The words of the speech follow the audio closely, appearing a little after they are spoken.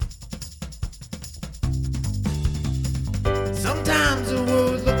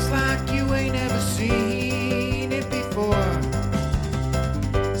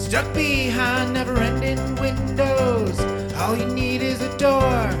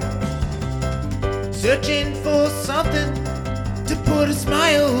searching for something to put a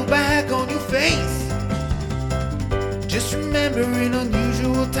smile back on your face. Just remember, in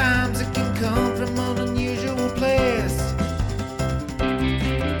unusual times, it can come from an unusual place.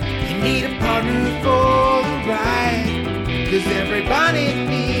 You need a partner for the ride, 'cause everybody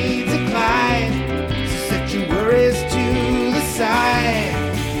needs a Clyde. So set your worries to the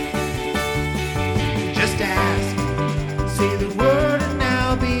side. Just ask, say the word and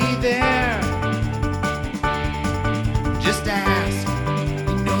I'll be there. Just ask,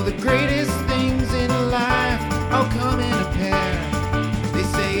 you know the greatest things in life all come in a pair. They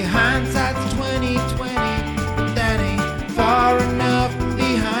say hindsight's 20/20, but that ain't far enough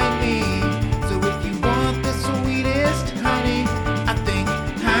behind me. So if you want the sweetest honey, I think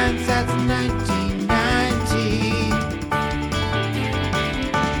hindsight's 1990.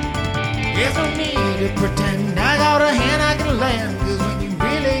 There's no need to pretend I got a hand I can lend, 'cause when you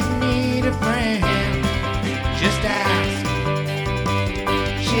really need a friend, just ask.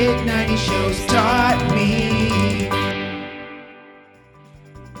 Shit 90 shows taught me.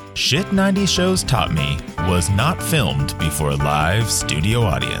 Shit 90 Shows Taught Me was not filmed before a live studio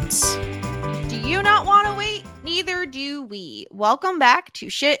audience. Do you not want to wait? Neither do we. Welcome back to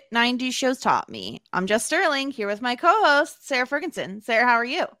Shit 90 Shows Taught Me. I'm Jess Sterling, here with my co-host, Sarah Ferguson. Sarah, how are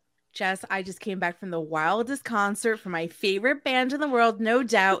you? Jess, I just came back from the wildest concert for my favorite band in the world, no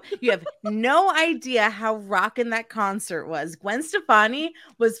doubt. You have no idea how rockin' that concert was. Gwen Stefani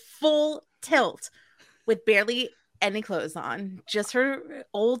was full tilt with barely any clothes on. Just her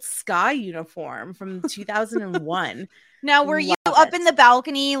old Sky uniform from 2001. Now, were you up in the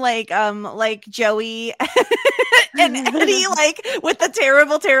balcony like Joey and Eddie, like with the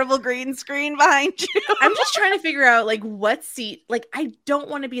terrible green screen behind you? I'm just trying to figure out like what seat. Like, I don't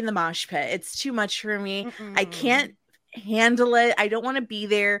want to be in the mosh pit. It's too much for me. I can't handle it. I don't want to be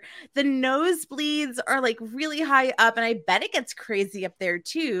there. The nosebleeds are like really high up, and I bet it gets crazy up there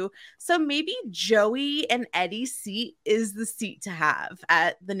too. So maybe Joey and Eddie's seat is the seat to have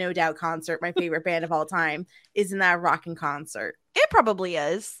at the No Doubt concert. My favorite band of all time. Isn't that a rocking concert? It probably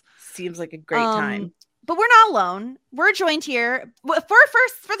is. Seems like a great time. But we're not alone. We're joined here for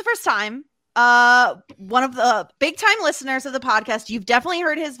the first time. One of the big time listeners of the podcast. You've definitely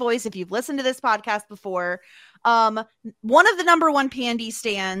heard his voice if you've listened to this podcast before. One of the number one PND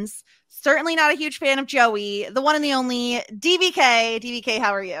stands. Certainly not a huge fan of Joey. The one and the only DVK. DVK,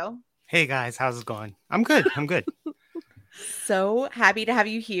 how are you? Hey guys, how's it going? I'm good. So happy to have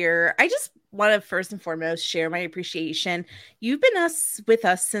you here. I just want to first and foremost share my appreciation. You've been with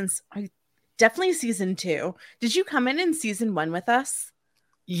us since definitely season 2. Did you come in season 1 with us?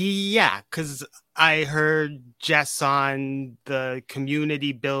 Yeah, because I heard Jess on the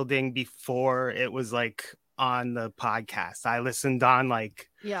community building before it was like on the podcast. I listened on like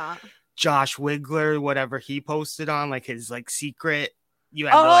Josh Wiggler, whatever he posted on, like his like secret. You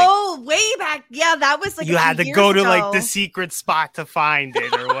had to, way back. Yeah, that was like you had to go to like the secret spot to find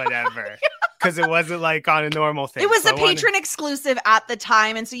it or whatever. Because it wasn't like on a normal thing. It was a patron exclusive at the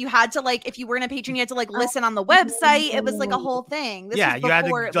time. And so you had to like, if you weren't a patron, you had to like listen on the website. It was like a whole thing. This was you had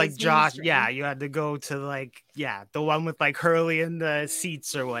to like Josh. Mainstream. Yeah, you had to go to like, the one with like Hurley in the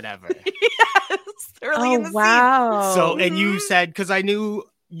seats or whatever. Yes, Hurley in the seats. So, and you said, because I knew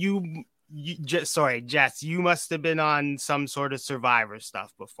Jess, you must have been on some sort of Survivor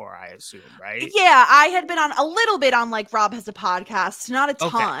stuff before, I assume, right? Yeah, I had been on a little bit on like Rob Has a Podcast, not a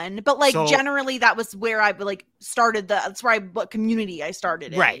ton, but like generally that was where I like started what community I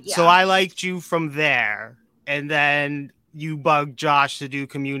started in. Right. Yeah. So I liked you from there, and then you bugged Josh to do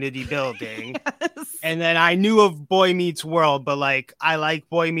community building. Yes. And then I knew of Boy Meets World, but like I like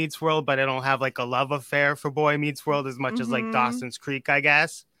Boy Meets World, but I don't have like a love affair for Boy Meets World as much as like Dawson's Creek, I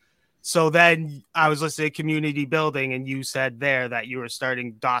guess. So then I was listening to community building, and you said there that you were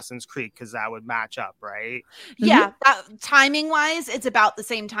starting Dawson's Creek because that would match up, right? Yeah, timing wise, it's about the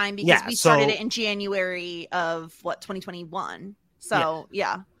same time because we started it in January of 2021. So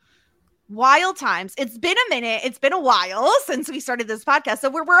yeah. Wild times. It's been a minute. It's been a while since we started this podcast. So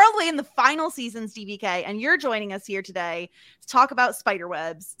we're all the way in the final seasons, DVK, and you're joining us here today to talk about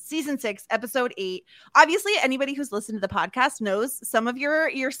Spiderwebs, season 6, episode 8. Obviously, anybody who's listened to the podcast knows some of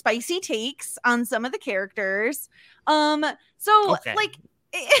your spicy takes on some of the characters. Like, well,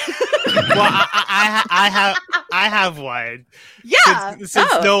 I have one. Yeah. I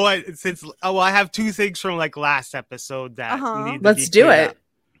have 2 things from like last episode that need to Let's be do cleared it. up.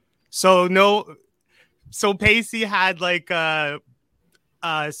 So Pacey had like a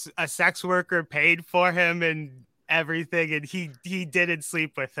sex worker paid for him and everything, and he didn't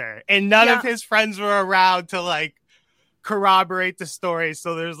sleep with her, and none of his friends were around to like corroborate the story.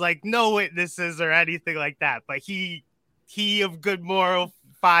 So there's like no witnesses or anything like that. But he of good moral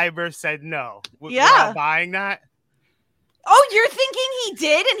fiber said no. Yeah. We're all buying that. Oh, you're thinking he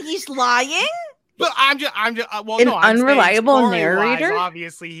did and he's lying? But I'm just well, an no, I'm unreliable narrator.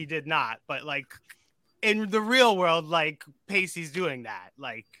 Obviously, he did not. But like in the real world, like Pacey's doing that.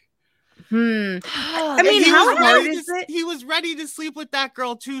 Like, I mean, how hard is it? He was ready to sleep with that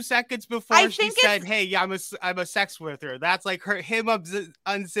girl 2 seconds before she said, "Hey, yeah, I'm a sex with her." That's like him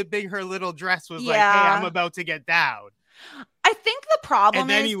unzipping her little dress was like, "Hey, I'm about to get down." I think the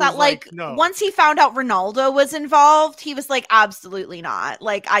problem is that like no. Once he found out Ronaldo was involved, he was like, absolutely not.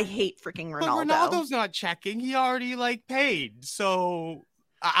 Like, I hate freaking Ronaldo. But Ronaldo's not checking. He already like paid. So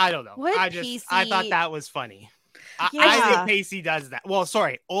I don't know. I thought that was funny. Yeah. I think Pacey does that. Well,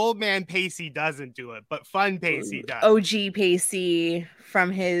 sorry, old man Pacey doesn't do it, but fun Pacey does. OG Pacey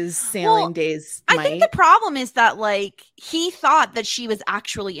from his sailing days. I think the problem is that like he thought that she was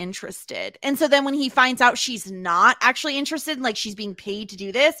actually interested, and so then when he finds out she's not actually interested, like she's being paid to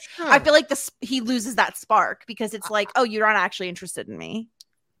do this, I feel like he loses that spark because it's like, oh, you're not actually interested in me.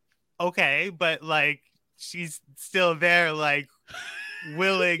 Okay, but like she's still there, like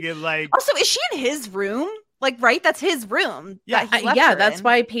willing and like. Also, is she in his room? Like, right? That's his room. Yeah, that's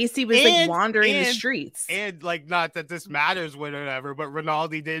why Pacey was like wandering the streets. And like, not that this matters, whatever, but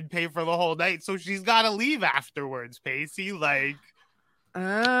Rinaldi did pay for the whole night, so she's got to leave afterwards. Pacey, like,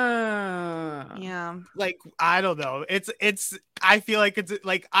 yeah, like I don't know. It's. I feel like it's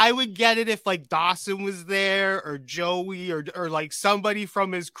like I would get it if like Dawson was there or Joey or like somebody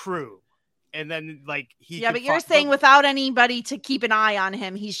from his crew. And then, like, but you're saying without anybody to keep an eye on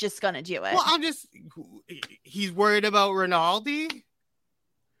him, he's just going to do it. Well, he's worried about Rinaldi.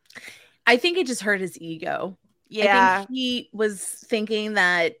 I think it just hurt his ego. Yeah. I think he was thinking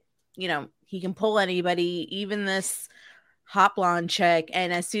that, you know, he can pull anybody, even this hot blonde chick.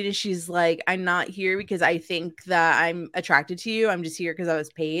 And as soon as she's like, I'm not here because I think that I'm attracted to you, I'm just here because I was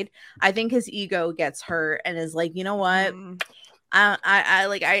paid. I think his ego gets hurt and is like, you know what?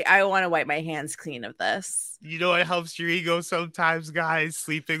 I want to wipe my hands clean of this. You know, it helps your ego sometimes, guys.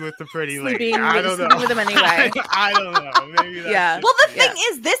 Sleeping with the pretty lady. I don't know. With them anyway. I don't know. Maybe that's Well, the thing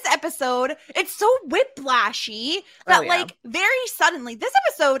is, this episode, it's so whiplashy that like very suddenly, this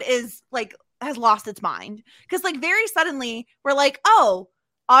episode is like has lost its mind because like very suddenly we're like, oh,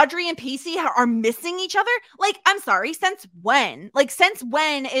 Audrey and Pacey are missing each other. Like, I'm sorry, since when? Like, since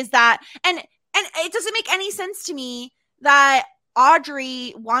when is that? And it doesn't make any sense to me that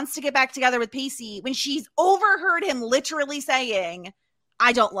Audrey wants to get back together with Pacey when she's overheard him literally saying,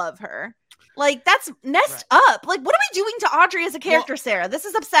 I don't love her. Like, that's messed up. Like, what are we doing to Audrey as a character, Sarah? This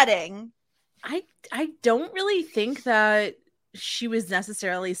is upsetting. I don't really think that she was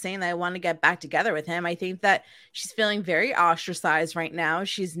necessarily saying that I want to get back together with him. I think that she's feeling very ostracized right now.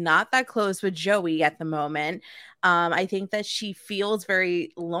 She's not that close with Joey at the moment. I think that she feels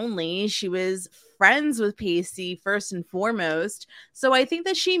very lonely. She was friends with Pacey first and foremost. So I think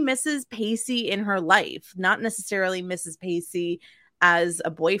that she misses Pacey in her life, not necessarily misses Pacey as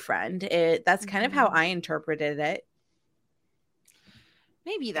a boyfriend. That's kind of how I interpreted it.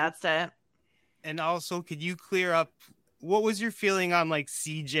 Maybe that's it. And also, could you clear up what was your feeling on like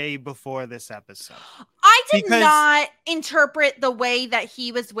CJ before this episode? I did not interpret the way that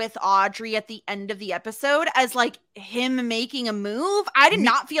he was with Audrey at the end of the episode as like him making a move. I did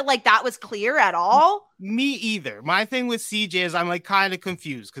not feel like that was clear at all. Me either. My thing with CJ is I'm like kind of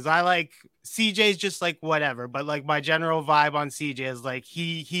confused because I like CJ's just like whatever, but like my general vibe on CJ is like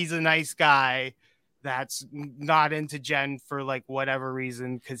he's a nice guy that's not into Jen for like whatever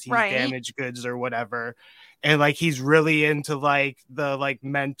reason because he's damaged goods or whatever. And like he's really into like the like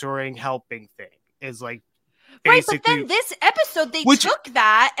mentoring helping thing is like basically, right, but then this episode they took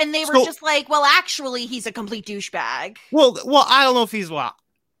that and they were just like, well, actually he's a complete douchebag. Well, I don't know if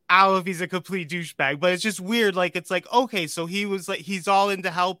he's a complete douchebag, but it's just weird. Like it's like, okay, so he was like he's all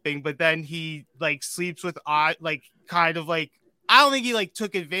into helping, but then he like sleeps with like kind of like I don't think he like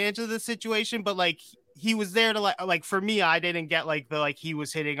took advantage of the situation, but like he was there to like for me, I didn't get like the like he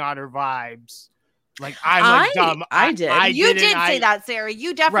was hitting on her vibes. Like I'm like dumb. I did. You did say that, Sarah.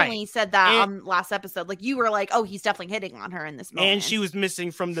 You definitely said that on last episode. Like you were like, oh, he's definitely hitting on her in this moment. And she was missing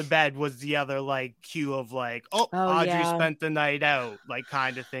from the bed was the other like cue of like, Audrey spent the night out, like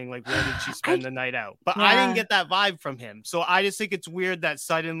kind of thing. Like where did she spend the night out? But I didn't get that vibe from him. So I just think it's weird that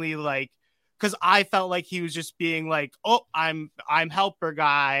suddenly like because I felt like he was just being like, oh, I'm helper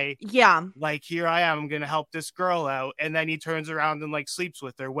guy. Yeah. Like, here I am. I'm going to help this girl out. And then he turns around and like sleeps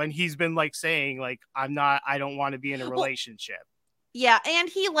with her when he's been like saying like, I don't want to be in a relationship. Yeah. And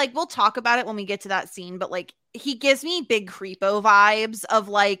he like, we'll talk about it when we get to that scene, but like he gives me big creepo vibes of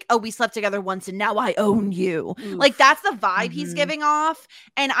like, oh, we slept together once and now I own you. Oof. Like that's the vibe he's giving off.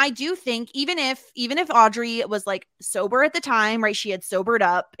 And I do think even if Audrey was like sober at the time, right? She had sobered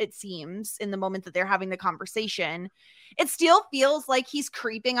up, it seems, in the moment that they're having the conversation. It still feels like he's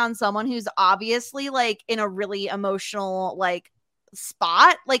creeping on someone who's obviously like in a really emotional like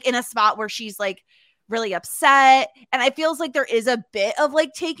spot, like in a spot where she's like really upset, and it feels like there is a bit of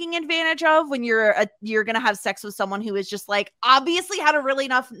like taking advantage of when you're gonna have sex with someone who is just like obviously had a really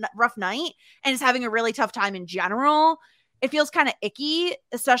rough night and is having a really tough time in general. It feels kind of icky,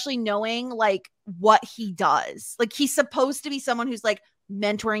 especially knowing like what he does. Like he's supposed to be someone who's like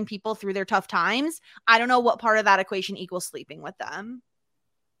mentoring people through their tough times. I don't know what part of that equation equals sleeping with them.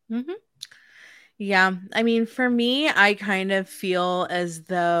 Yeah, I mean, for me, I kind of feel as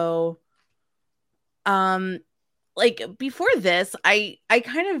though like before this, I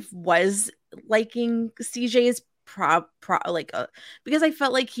kind of was liking CJ's because I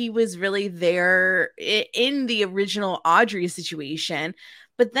felt like he was really there in the original Audrey situation.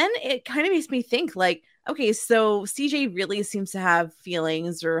 But then it kind of makes me think like, okay, so CJ really seems to have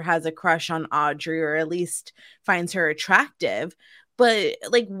feelings or has a crush on Audrey, or at least finds her attractive. But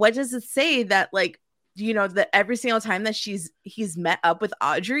like, what does it say that like, you know, that every single time that he's met up with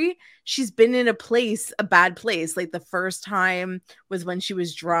Audrey, she's been in a bad place. Like the first time was when she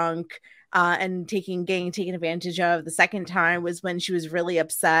was drunk and getting taken advantage of. The second time was when she was really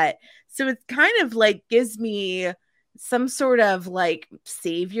upset. So it's kind of like gives me some sort of like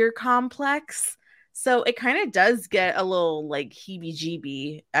savior complex. So it kind of does get a little like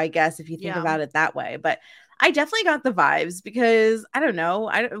heebie-jeebie, I guess, if you think about it that way. But I definitely got the vibes because I don't know.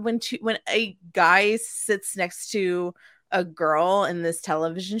 When a guy sits next to a girl in this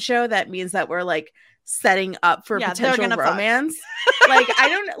television show, that means that we're like setting up for potential romance. Like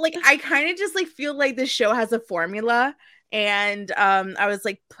I kind of just like feel like this show has a formula, and I was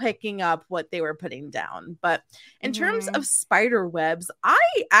like picking up what they were putting down. But in terms of Spiderwebs, I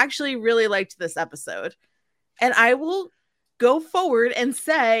actually really liked this episode, and I will go forward and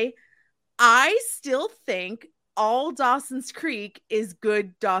say I still think all Dawson's Creek is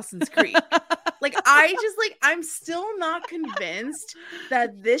good Dawson's Creek. Like I'm still not convinced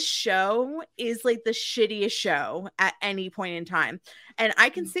that this show is like the shittiest show at any point in time. And I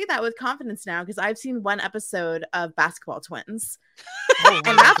can say that with confidence now because I've seen one episode of Basketball Twins. And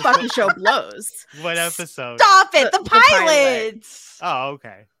that fucking show blows. What episode? Stop it. The pilot. Oh,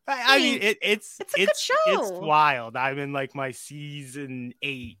 okay. I mean, it's a good show. It's wild. I'm in like my season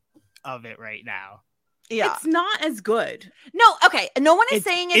 8 of it right now. Yeah, it's not as good. No, okay. No one is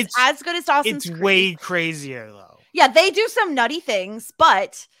saying it's as good as Dawson's Creek. It's way crazier though. Yeah, they do some nutty things,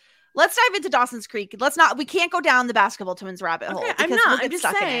 but let's dive into Dawson's Creek. We can't go down the Basketball Twins rabbit hole. I'm not. I'm just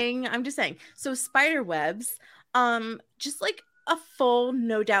saying. So Spiderwebs, just like a full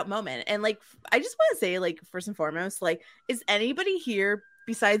no doubt moment. And like I just want to say, like, first and foremost, like, is anybody here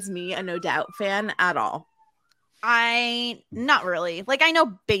besides me a No Doubt fan at all? Not really. Like, I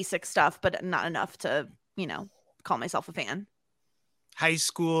know basic stuff, but not enough to, call myself a fan. High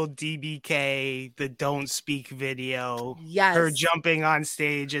school DBK, the Don't Speak video. Yes. Her jumping on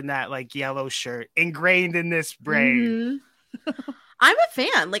stage in that like yellow shirt, ingrained in this brain. Mm-hmm. I'm a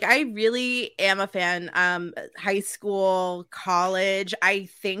fan. Like, I really am a fan. High school, college. I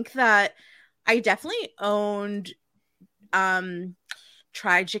think that I definitely owned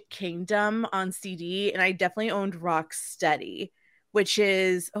Tragic Kingdom on CD, and I definitely owned Rocksteady, which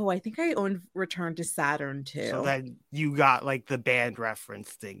is I think I owned Return to Saturn too. So then you got like the band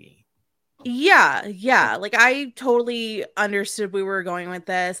reference thingy. Yeah. Like I totally understood we were going with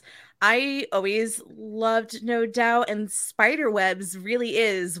this. I always loved No Doubt, and Spiderwebs really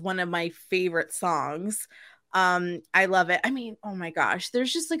is one of my favorite songs. I love it. I mean, oh my gosh,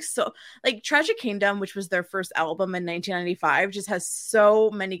 there's just like Tragic Kingdom, which was their first album in 1995, just has so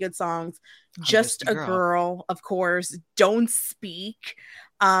many good songs. Just a Girl, of course, Don't Speak,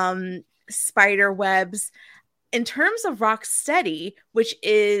 Spiderwebs. In terms of Rocksteady, which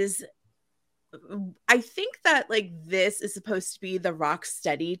is, I think that like this is supposed to be the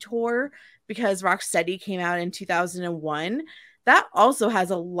Rocksteady tour because Rocksteady came out in 2001. That also has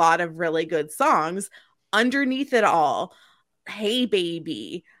a lot of really good songs. Underneath It All, Hey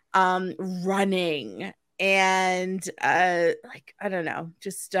Baby, Running, and like I don't know,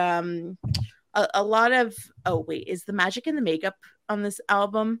 just a lot of is the magic and the makeup on this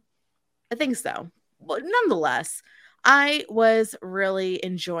album? I think so. But nonetheless, I was really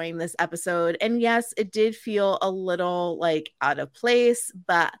enjoying this episode, and yes, it did feel a little like out of place,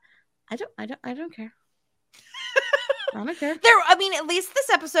 but I don't care. I don't care. I mean, at least this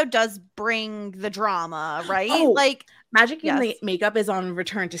episode does bring the drama, right? Oh, like Magic in the Makeup is on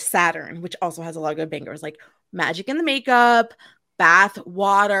Return to Saturn, which also has a lot of good bangers, like Magic in the Makeup, Bath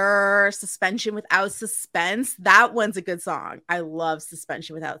Water, Suspension Without Suspense. That one's a good song. I love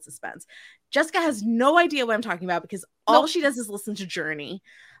Suspension Without Suspense. Jessica has no idea what I'm talking about because all she does is listen to Journey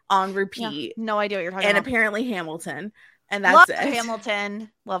on repeat. Yeah, no idea what you're talking about. And apparently Hamilton. And that's it.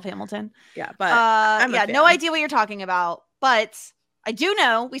 Love Hamilton. Yeah, but no idea what you're talking about. But I do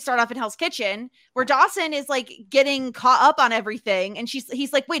know we start off in Hell's Kitchen where Dawson is like getting caught up on everything. And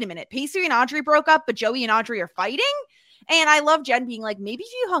he's like, wait a minute, Pacey and Audrey broke up, but Joey and Audrey are fighting. And I love Jen being like, maybe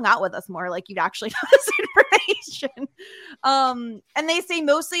if you hung out with us more, like you'd actually know this information. And they say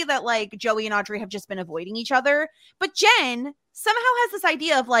mostly that like Joey and Audrey have just been avoiding each other. But Jen somehow has this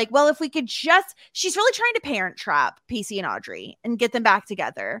idea of like, well, if we could she's really trying to parent trap Pacey and Audrey and get them back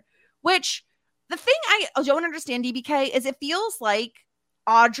together, which the thing I don't understand, DBK, is it feels like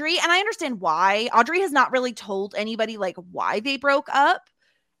Audrey, and I understand why, Audrey has not really told anybody like why they broke up.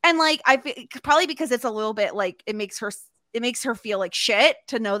 And like, probably because it's a little bit like, it makes her feel like shit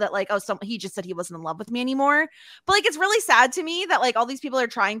to know that like, he just said he wasn't in love with me anymore. But like, it's really sad to me that like all these people are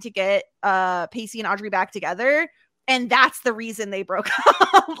trying to get Pacey and Audrey back together. And that's the reason they broke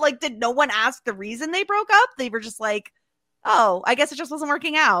up. Like, did no one ask the reason they broke up? They were just like, oh, I guess it just wasn't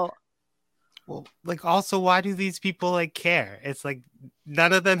working out. Well, like, also, why do these people like care? It's like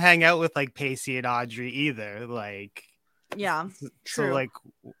none of them hang out with like Pacey and Audrey either. Like, yeah, so true. like,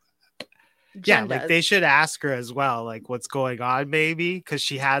 Jen like does. they should ask her as well, like what's going on, maybe, because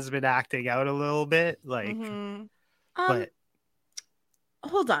she has been acting out a little bit. Like, but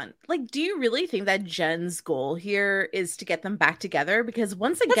hold on, like, do you really think that Jen's goal here is to get them back together? Because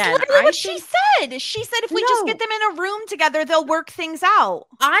once again, that's literally what she said. She said if we just get them in a room together, they'll work things out.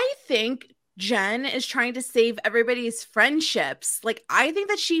 I think Jen is trying to save everybody's friendships. Like, I think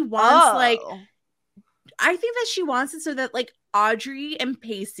that she wants it so that like Audrey and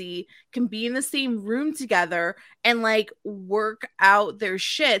Pacey can be in the same room together and like work out their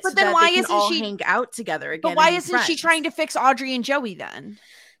shit. But then why isn't she hang out together again? But why isn't she trying to fix Audrey and Joey then?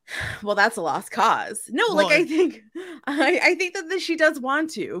 Well, that's a lost cause. No, well, like I think that she does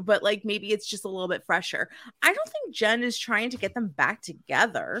want to, but like maybe it's just a little bit fresher. I don't think Jen is trying to get them back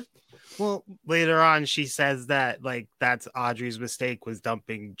together. Well, later on, she says that like that's Audrey's mistake was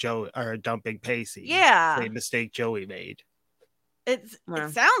dumping Pacey. Yeah, the mistake Joey made. It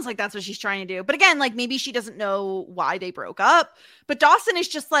sounds like that's what she's trying to do. But again, like maybe she doesn't know why they broke up. But Dawson is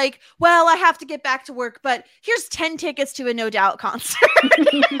just like, well, I have to get back to work, but here's 10 tickets to a No Doubt concert. And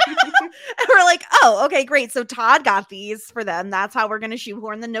we're like, oh, okay, great. So Todd got these for them. That's how we're going to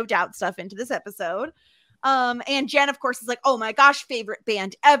shoehorn the No Doubt stuff into this episode. And Jen, of course, is like, oh my gosh, favorite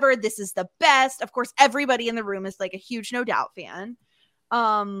band ever. This is the best. Of course, everybody in the room is like a huge No Doubt fan.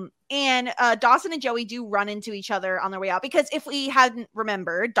 And Dawson and Joey do run into each other on their way out, because if we hadn't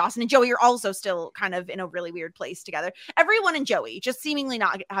remembered, Dawson and Joey are also still kind of in a really weird place together. Everyone and Joey just seemingly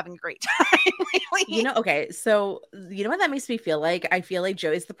not having a great time lately. You know, okay, so you know what that makes me feel like? I feel like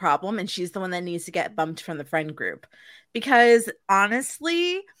Joey's the problem and she's the one that needs to get bumped from the friend group, because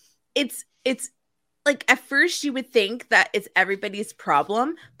honestly, it's like at first you would think that it's everybody's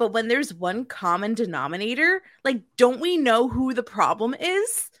problem, but when there's one common denominator, like, don't we know who the problem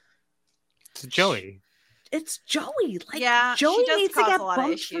is? It's Joey. It's Joey. Like, yeah, Joey needs to get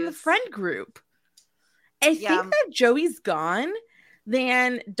bumped from the friend group. I think that Joey's gone,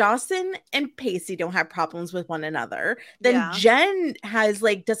 then Dawson and Pacey don't have problems with one another. Then Jen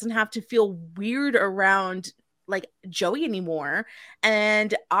doesn't have to feel weird around like Joey anymore,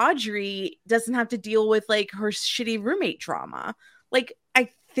 and Audrey doesn't have to deal with like her shitty roommate trauma. Like, I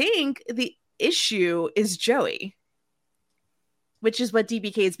think the issue is Joey, which is what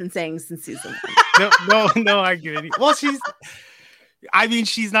DBK has been saying since season 1. No argument. Well, she's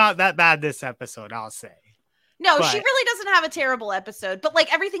not that bad this episode, I'll say. No, she really doesn't have a terrible episode, but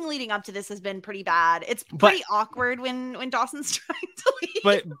like everything leading up to this has been pretty bad. It's pretty awkward when Dawson's trying to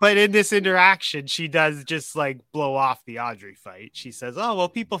leave. But in this interaction, she does just like blow off the Audrey fight. She says, "Oh well,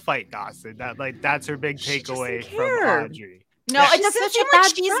 people fight Dawson." That's her big takeaway from Audrey. No, it doesn't seem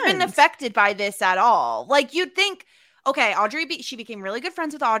like she's been affected by this at all. Like, you'd think, okay, Audrey, she became really good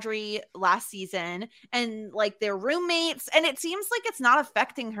friends with Audrey last season, and like they're roommates, and it seems like it's not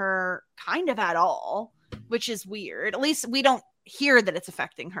affecting her kind of at all, which is weird. At least we don't hear that it's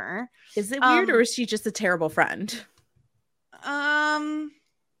affecting her. Is it weird, or is she just a terrible friend?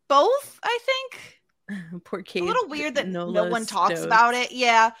 Both, I think. Poor Kate. A little weird that no one talks about it.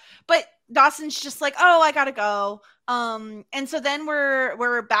 Yeah, but Dawson's just like, oh, I gotta go. And so then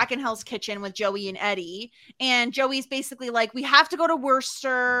we're back in Hell's Kitchen with Joey and Eddie, and Joey's basically like, we have to go to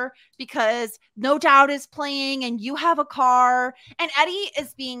Worcester because No Doubt is playing and you have a car. And Eddie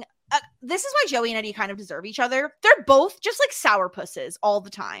is being this is why Joey and Eddie kind of deserve each other. They're both just like sourpusses all the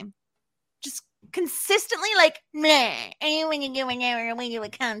time, just consistently like, meh, when you do a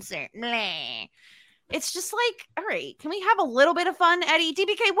concert, meh. It's just like, all right, can we have a little bit of fun, Eddie?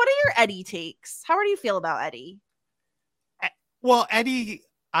 DBK, what are your Eddie takes? How do you feel about Eddie? Well, Eddie,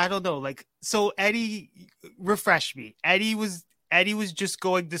 I don't know. Like, so Eddie, refresh me. Eddie was just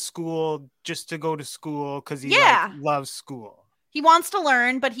going to school just to go to school because he like, loves school. He wants to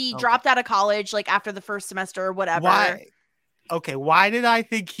learn, but he dropped out of college like after the first semester or whatever. Why? Okay, why did I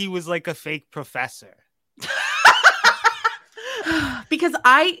think he was like a fake professor? Because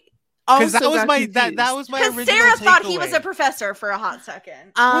I also that was my original Sarah thought takeaway. He was a professor for a hot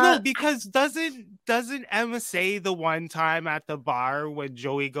second. Well, no, because doesn't Emma say the one time at the bar when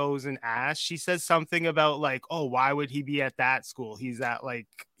Joey goes and asks, she says something about like, oh, why would he be at that school? He's at like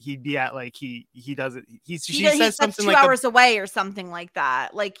he'd be at like he doesn't she says something 2 like hours away or something like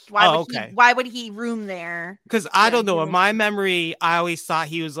that. Like why would he room there? Because I don't know. In my memory, I always thought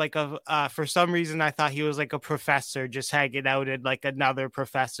he was like for some reason I thought he was like a professor just hanging out in like another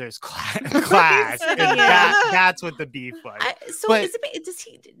professor's class. That's what the beef was.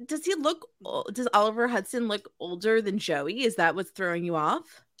 Does Oliver Hudson look older than Joey? Is that what's throwing you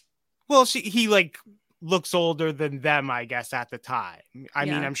off? Well, he like looks older than them, I guess, at the time. I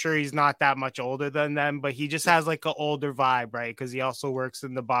mean, I'm sure he's not that much older than them, but he just has like an older vibe, right? Because he also works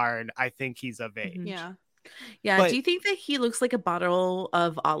in the bar, and I think he's of age. Yeah. But, do you think that he looks like a bottle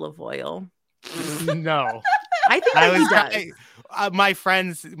of olive oil? No. I think he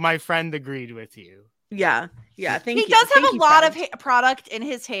does. My friend agreed with you. Yeah. Thank you. He does have a lot of product in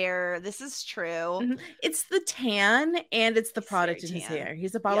his hair. This is true. Mm-hmm. It's the tan and it's the product in his hair.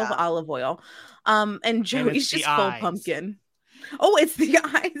 He's a bottle of olive oil. And Joey's just full pumpkin. Oh, it's the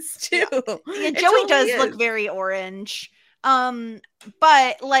eyes too. Yeah, Joey does look very orange.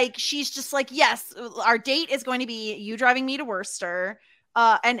 But like she's just like, yes, our date is going to be you driving me to Worcester.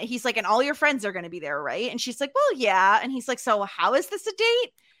 And he's like, and all your friends are going to be there, right? And she's like, well, yeah. And he's like, so how is this a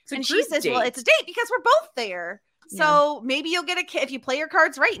date? And she says, well, it's a date because we're both there. So maybe you'll get a kiss. If you play your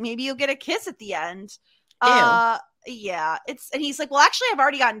cards right, maybe you'll get a kiss at the end. Yeah. And he's like, well, actually, I've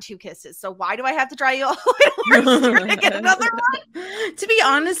already gotten 2 kisses. So why do I have to drive you all the way to Worcester to get another one? To be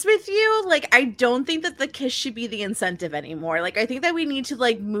honest with you, like, I don't think that the kiss should be the incentive anymore. Like, I think that we need to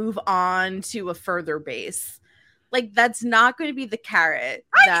like move on to a further base. Like, that's not going to be the carrot.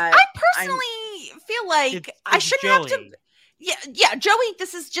 I personally feel like I shouldn't have to. Yeah, Joey,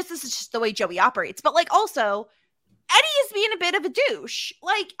 this is just the way Joey operates. But like also, Eddie is being a bit of a douche.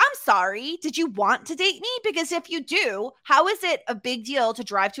 Like, I'm sorry. Did you want to date me? Because if you do, how is it a big deal to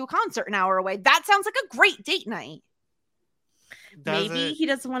drive to a concert an hour away? That sounds like a great date night. Maybe he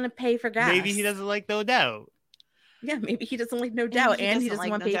doesn't want to pay for gas. Maybe he doesn't like No Doubt. Yeah, maybe he doesn't like No Doubt, and he doesn't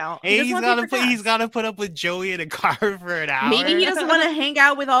want to pay. And he's got to put up with Joey in a car for an hour. Maybe he doesn't want to hang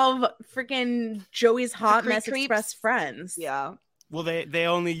out with all of freaking Joey's hot mess express friends. Yeah. Well, they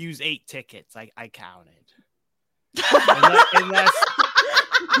only use 8 tickets. I counted.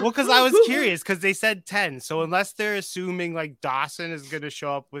 Well, because I was curious because they said 10. So unless they're assuming like Dawson is going to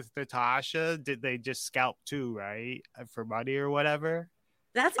show up with Natasha, did they just scalp 2, right? For money or whatever?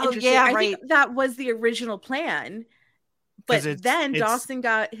 That's interesting. I think that was the original plan. But then Dawson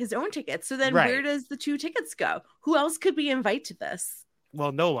got his own tickets. So then where does the 2 tickets go? Who else could we invite to this?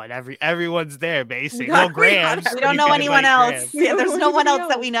 Well, no one. Everyone's there, basically. Well, Grams. We don't know anyone else. Yeah, there's no one else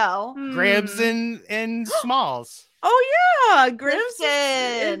that we know. Grams and Smalls. Oh yeah, Grams.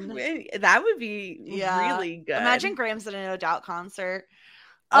 That would be really good. Imagine Grams at a No Doubt concert.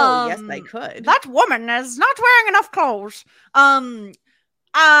 Oh yes, I could. That woman is not wearing enough clothes.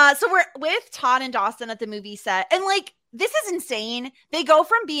 So we're with Todd and Dawson at the movie set, and like, this is insane. They go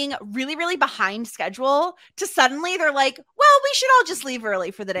from being really, really behind schedule to suddenly they're like, well, we should all just leave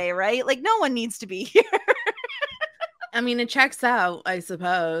early for the day, right? Like, no one needs to be here. I mean, it checks out, I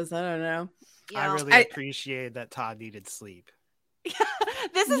suppose. I don't know. I really appreciate that Todd needed sleep.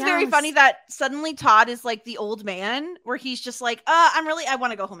 This is very funny that suddenly Todd is like the old man where he's just like, I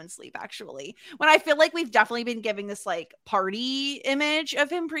want to go home and sleep, actually. When I feel like we've definitely been giving this like party image of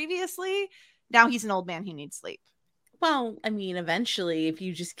him previously. Now he's an old man who needs sleep. Well, I mean, eventually, if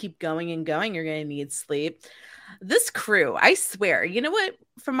you just keep going and going, you're going to need sleep. This crew, I swear, you know what?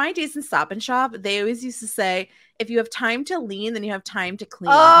 From my days in Stop and Shop, they always used to say, if you have time to lean, then you have time to clean.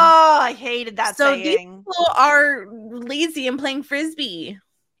 Oh, I hated that saying. These people are lazy and playing Frisbee.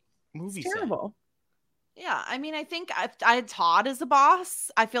 Movie it's terrible. Yeah, I mean, I think if I had Todd as a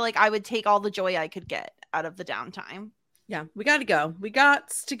boss, I feel like I would take all the joy I could get out of the downtime. Yeah, we got to go. We got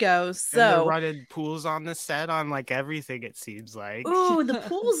to go. So and they're running pools on the set on like everything, it seems like. Ooh, the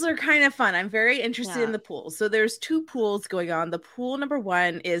pools are kind of fun. I'm very interested in the pools. So there's 2 pools going on. The pool number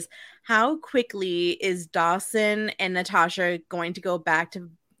 1 is how quickly is Dawson and Natasha going to go back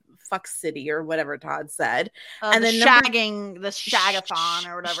to Fuck City or whatever Todd said. And then the shagathon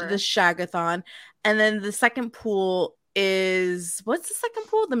or whatever. The shagathon. And then the second pool is, what's the second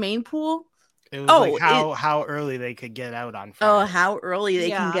pool? The main pool? It was how early they could get out on Friday. Oh, how early they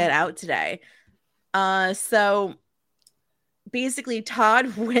can get out today. So basically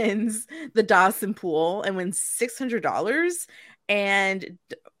Todd wins the Dawson pool and wins $600 and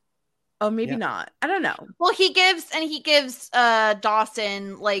maybe not. I don't know. Well, he gives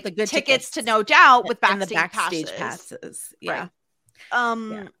Dawson like the good tickets to No Doubt with backstage passes. Yeah.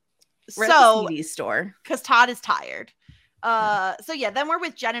 Right. We're at the CD store because Todd is tired. So yeah, then we're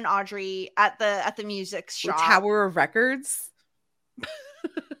with Jen and Audrey at the music shop. Tower of Records.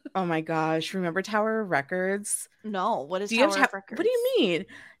 Oh my gosh, remember Tower of Records? No, what is Tower of Records? What do you mean?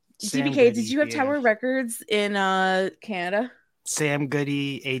 DBK, did you have Tower of Records in Canada? Sam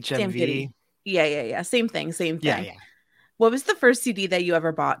Goody, HMV. Sam Goody. Yeah. Same thing. Yeah. What was the first CD that you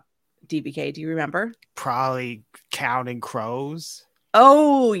ever bought, DBK? Do you remember? Probably Counting Crows.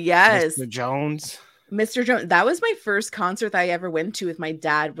 Oh, yes. Mr. Jones. That was my first concert that I ever went to with my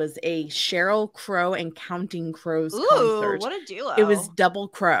dad, was a Sheryl Crow and Counting Crows concert. What a duo. It was double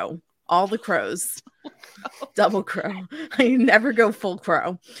crow. All the crows. Double crow. I never go full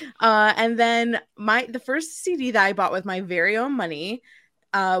crow. And then the first CD that I bought with my very own money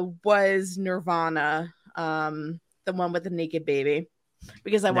was Nirvana, the one with the naked baby.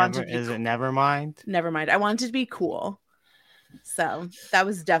 Because I wanted to be Is it Nevermind? Nevermind. I wanted to be cool. So that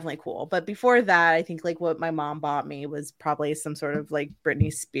was definitely cool. But before that, I think like what my mom bought me was probably some sort of like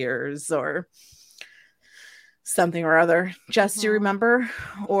Britney Spears or something or other. Just to remember?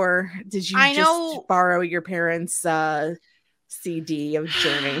 Or did you just borrow your parents' CD of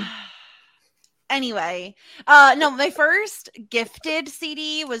Journey? Anyway, no, my first gifted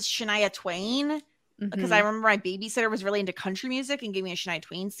CD was Shania Twain because I remember my babysitter was really into country music and gave me a Shania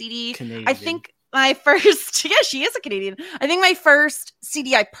Twain CD. Canadian. I think my first, she is a Canadian. I think my first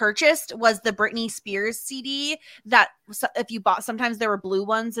CD I purchased was the Britney Spears CD that if you bought, sometimes there were blue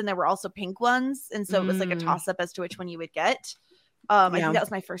ones and there were also pink ones. And so it was like a toss up as to which one you would get. I think that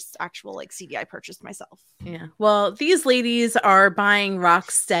was my first actual like CD I purchased myself. Yeah. Well, these ladies are buying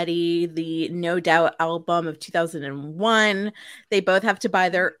Rocksteady, the No Doubt album of 2001. They both have to buy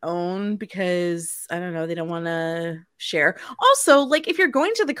their own because I don't know, they don't want to share. Also, like if you're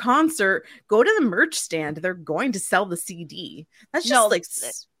going to the concert, go to the merch stand. They're going to sell the CD. That's just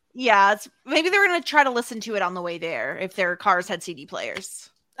maybe they're going to try to listen to it on the way there if their cars had CD players.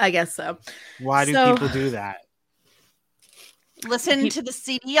 I guess so. Why do people do that? Listen to the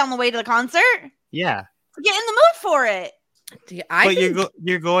CD on the way to the concert? Yeah. Get in the mood for it.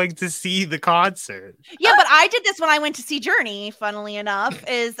 You're going to see the concert. Yeah, but I did this when I went to see Journey, funnily enough,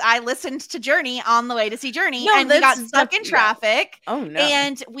 is I listened to Journey on the way to see Journey and we got stuck in traffic. Oh, no.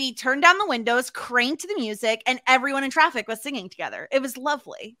 And we turned down the windows, cranked the music, and everyone in traffic was singing together. It was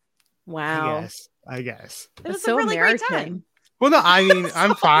lovely. Wow. I guess. It was a really great time. Well, no, I mean,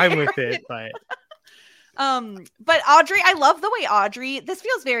 I'm fine with it, but... But Audrey, I love the way Audrey, this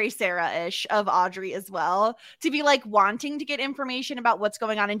feels very Sarah-ish of Audrey as well, to be like wanting to get information about what's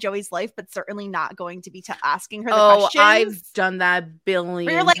going on in Joey's life, but certainly not going to be asking her the questions. I've done that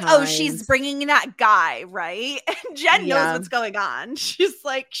billion You're like, times. she's bringing that guy, right? And Jen knows what's going on. She's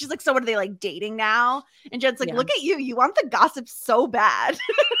like, so what are they like dating now? And Jen's like, look at you. You want the gossip so bad.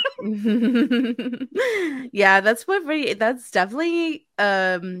 Yeah, that's definitely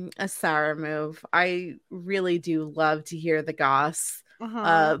a Sarah move. I really do love to hear the goss,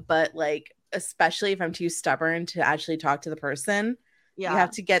 but like especially if I'm too stubborn to actually talk to the person, you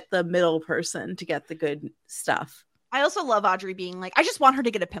have to get the middle person to get the good stuff. I also love Audrey being like, I just want her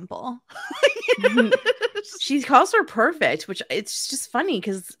to get a pimple. She calls her perfect, which it's just funny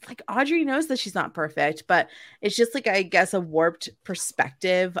because like Audrey knows that she's not perfect, but it's just like, I guess, a warped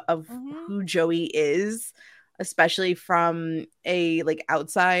perspective of who Joey is, especially from a like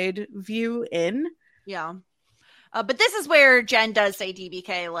outside view in. Yeah. But this is where Jen does say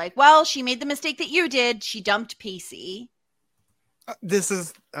DBK, like, well, she made the mistake that you did. She dumped Pacey. This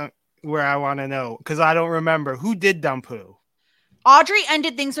is where I want to know, because I don't remember who did dump who. Audrey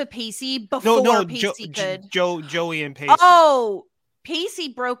ended things with Pacey before Pacey could. Joey and Pacey. Oh, Pacey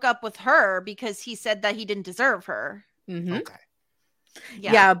broke up with her because he said that he didn't deserve her. Okay.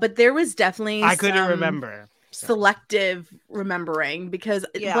 Yeah, but there was definitely I couldn't remember. Selective remembering, because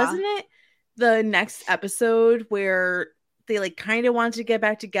wasn't it the next episode where they like kind of wanted to get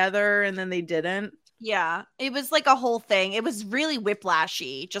back together and then they didn't? Yeah, it was like a whole thing. It was really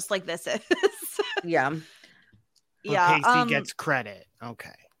whiplashy, just like this is. Yeah. Yeah. Pacey gets credit. Okay.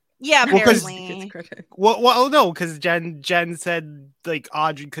 Yeah, apparently. Well, no, because Jen said like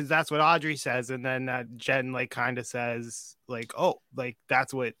Audrey, because that's what Audrey says, and then Jen like kind of says like, oh, like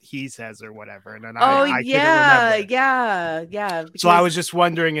that's what he says or whatever, and then I couldn't remember. Yeah. So I was just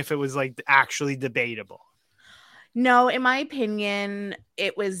wondering if it was like actually debatable. No, in my opinion,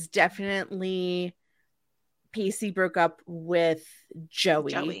 it was definitely Pacey broke up with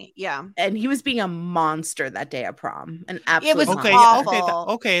Joey. Yeah. And he was being a monster that day at prom. And absolutely it was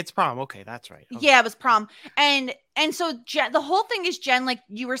awful. Okay, it's prom. Okay, that's right. Okay. Yeah, it was prom. And so Jen, the whole thing is Jen, like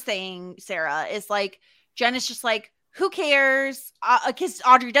you were saying, Sarah, is like Jen is just like, who cares? Because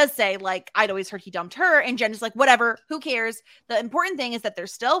Audrey does say, like, I'd always heard he dumped her. And Jen is like, whatever, who cares? The important thing is that they're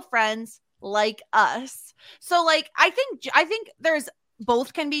still friends like us. So like I think there's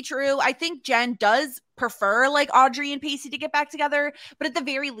both can be true. I think Jen does prefer like Audrey and Pacey to get back together, but at the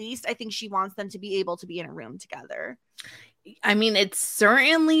very least, I think she wants them to be able to be in a room together. I mean, it's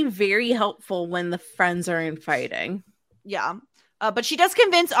certainly very helpful when the friends are in fighting. Yeah. But she does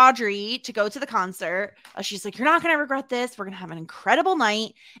convince Audrey to go to the concert. She's like, you're not going to regret this. We're going to have an incredible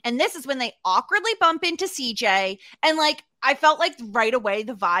night. And this is when they awkwardly bump into CJ. And like, I felt like right away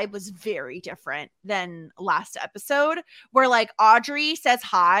the vibe was very different than last episode, where like Audrey says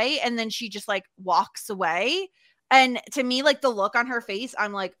hi and then she just like walks away. And to me, like the look on her face,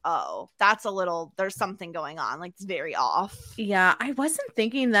 I'm like, oh, there's something going on. Like it's very off. Yeah, I wasn't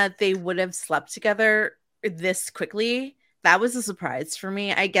thinking that they would have slept together this quickly. That was a surprise for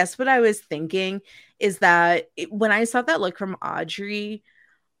me. I guess what I was thinking is that when I saw that look from Audrey,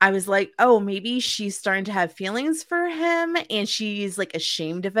 I was like, oh, maybe she's starting to have feelings for him and she's like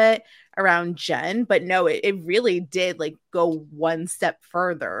ashamed of it around Jen. But no, it really did like go one step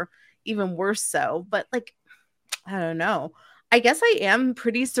further, even worse so. But like, I don't know. I guess I am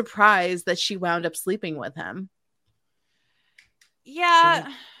pretty surprised that she wound up sleeping with him. Yeah,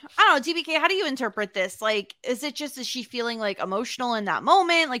 I don't know, DBK, how do you interpret this? Like, is she feeling like emotional in that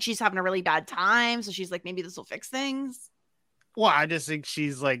moment? Like she's having a really bad time, so she's like, maybe this will fix things? Well, I just think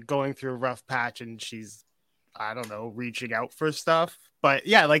she's like going through a rough patch and she's, I don't know, reaching out for stuff. But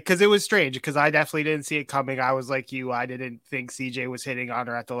yeah, like, because it was strange because I definitely didn't see it coming. I was like you, I didn't think CJ was hitting on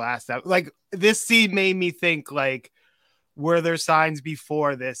her at the last step. Like this scene made me think like, were there signs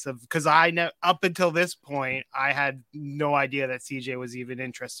before this of, because up until this point I had no idea that CJ was even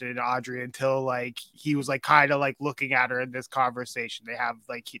interested in Audrey until like he was like kind of like looking at her in this conversation they have.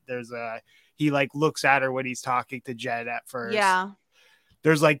 Like he like looks at her when he's talking to Jen at first. Yeah,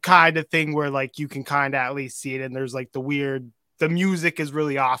 there's like kind of thing where like you can kind of at least see it, and there's like the music is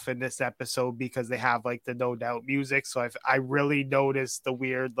really off in this episode because they have like the No Doubt music. So I really noticed the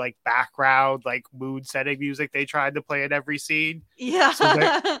weird like background, like mood setting music they tried to play in every scene.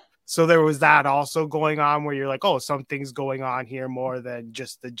 Yeah. So there was that also going on where you're like, oh, something's going on here more than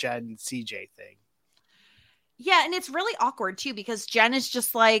just the Jen CJ thing. Yeah, and it's really awkward too because Jen is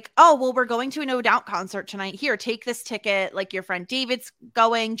just like, oh, well, we're going to a No Doubt concert tonight. Here, take this ticket. Like your friend David's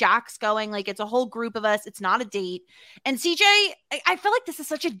going, Jack's going. Like it's a whole group of us. It's not a date. And CJ, I feel like this is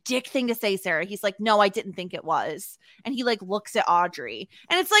such a dick thing to say, Sarah. He's like, no, I didn't think it was. And he like looks at Audrey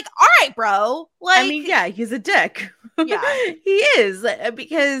and it's like, all right, bro. Like, I mean, yeah, he's a dick. Yeah, he is,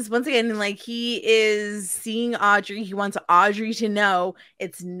 because once again, like he is seeing Audrey. He wants Audrey to know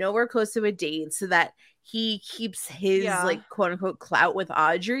it's nowhere close to a date so that he keeps his like quote unquote clout with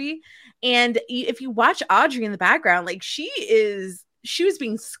Audrey. And if you watch Audrey in the background, like she was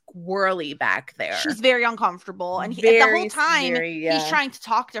being squirrely back there. She's very uncomfortable. And the whole time he's trying to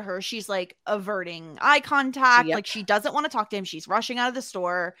talk to her, she's like averting eye contact. Yep. Like she doesn't want to talk to him. She's rushing out of the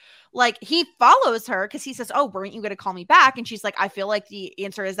store. Like he follows her because he says, oh, weren't you going to call me back? And she's like, I feel like the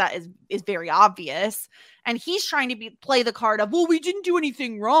answer is that is very obvious. And he's trying to play the card of, well, we didn't do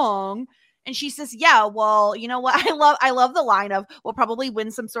anything wrong. And she says, yeah, well, you know what? I love the line of, we'll probably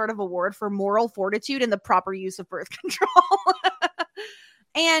win some sort of award for moral fortitude and the proper use of birth control.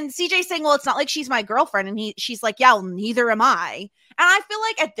 And CJ saying, well, it's not like she's my girlfriend. And she's like, yeah, well, neither am I. And I feel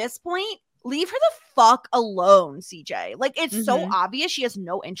like at this point, leave her the fuck alone, CJ. Like it's so obvious she has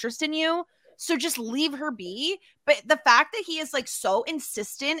no interest in you. So just leave her be. But the fact that he is like so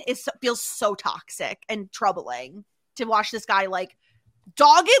insistent feels so toxic and troubling to watch this guy like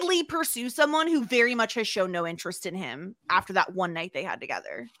doggedly pursue someone who very much has shown no interest in him after that one night they had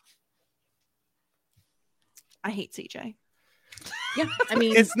together. I hate CJ. Yeah, I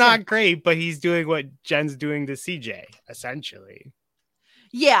mean, it's not great, but he's doing what Jen's doing to CJ, essentially.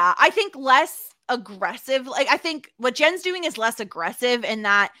 Yeah, I think less aggressive. Like, I think what Jen's doing is less aggressive in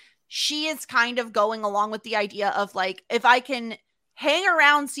that she is kind of going along with the idea of like, if I can hang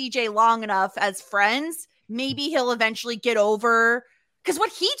around CJ long enough as friends, maybe he'll eventually get over. Because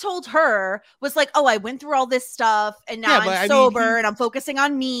what he told her was like, oh, I went through all this stuff and now I'm sober and I'm focusing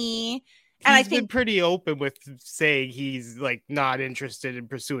on me. And I think been pretty open with saying he's like not interested in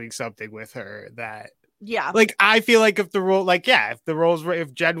pursuing something with her. That like I feel like if the roles were,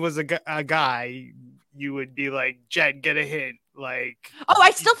 if Jen was a guy, you would be like, Jen, get a hint. Like, oh,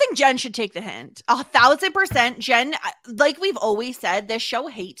 I still think Jen should take the hint. 1,000%. Jen, like we've always said, this show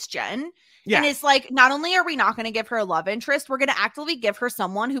hates Jen. Yeah. And it's like, not only are we not going to give her a love interest, we're going to actively give her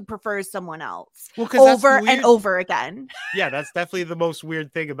someone who prefers someone else over and over again. Yeah, that's definitely the most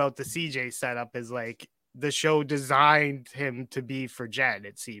weird thing about the CJ setup is like the show designed him to be for Jen,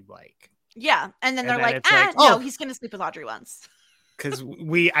 it seemed like. Yeah. And then they're like, no, he's going to sleep with Audrey once. Because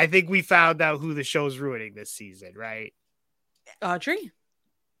I think we found out who the show's ruining this season, right? Audrey?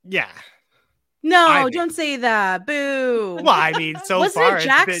 Yeah. No, don't say that. Boo. Well, I mean, so far. Wasn't it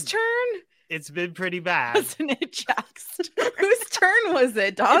Jack's turn? It's been pretty bad. Wasn't it Jack's turn? Whose turn was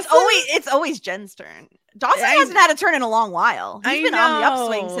it? Dawson? It's always Jen's turn. Dawson hasn't had a turn in a long while. He's been on the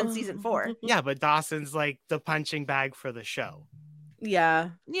upswing since season 4. Yeah, but Dawson's like the punching bag for the show.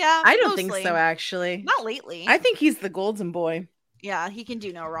 Yeah. Yeah. I don't think so, actually. Not lately. I think he's the golden boy. Yeah, he can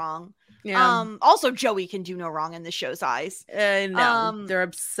do no wrong. Yeah. Also, Joey can do no wrong in the show's eyes. No, they're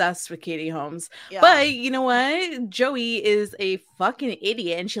obsessed with Katie Holmes. Yeah. But you know what? Joey is a fucking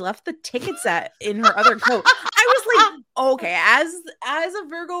idiot, and she left the tickets in her other coat. I was like, okay, as a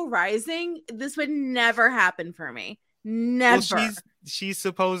Virgo rising, this would never happen for me. Never. Well, she's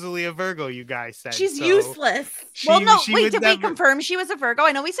supposedly a Virgo, you guys said. She's useless. Did we confirm she was a Virgo?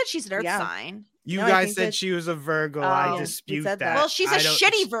 I know we said she's an Earth sign. You guys said she was a Virgo. I dispute that. Well, she's a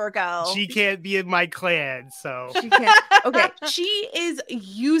shitty Virgo. She can't be in my clan, so. She can't. Okay, she is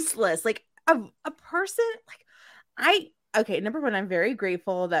useless. Like, a person, okay, number one, I'm very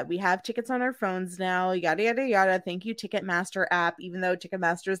grateful that we have tickets on our phones now, yada, yada, yada. Thank you, Ticketmaster app, even though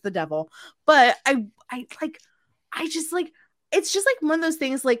Ticketmaster is the devil. But it's just like one of those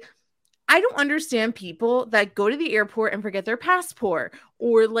things, like, I don't understand people that go to the airport and forget their passport,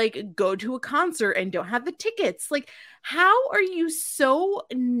 or like go to a concert and don't have the tickets. Like, how are you so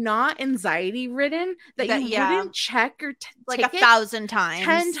not anxiety ridden that you wouldn't check your like 1,000 times,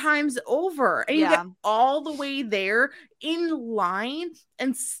 10 times over, and you get all the way there in line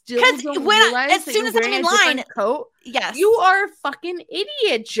and still don't realize as soon as I'm in line, coat. Yes, you are a fucking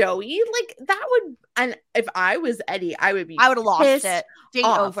idiot, Joey. Like, that would, and if I was Eddie, I would have lost it. Date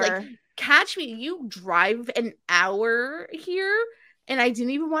over. Like, catch me. You drive an hour here and I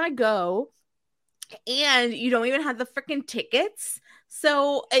didn't even want to go, and you don't even have the freaking tickets.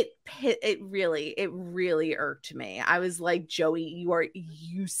 So it really irked me. I was like, Joey, you are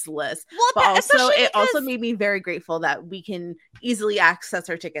useless. Well, but also it also made me very grateful that we can easily access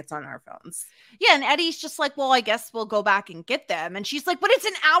our tickets on our phones. Yeah, and Eddie's just like, well, I guess we'll go back and get them. And she's like, but it's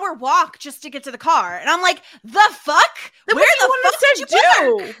an hour walk just to get to the car. And I'm like, the fuck? Then Where the fuck did you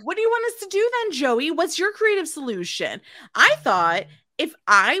do? What do you want us to do then, Joey? What's your creative solution? I thought if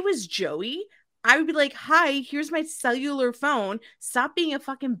I was Joey, I would be like, hi, here's my cellular phone. Stop being a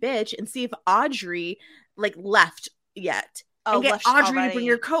fucking bitch and see if Audrey left yet. And get Audrey to bring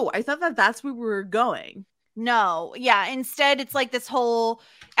your coat. I thought that's where we were going. No. Yeah. Instead, it's like this whole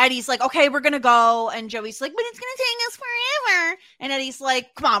Eddie's like, okay, we're going to go. And Joey's like, but it's going to take us forever. And Eddie's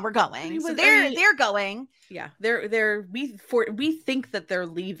like, come on, we're going. So they're going. Yeah. We think that they're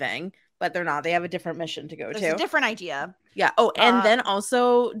leaving, but they're not. They have a different mission to go to. It's a different idea. Yeah. Oh, and then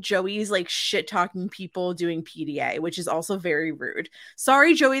also Joey's like shit talking people doing PDA, which is also very rude.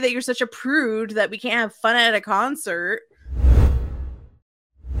 Sorry, Joey, that you're such a prude that we can't have fun at a concert.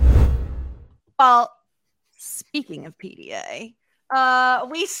 Well, speaking of PDA,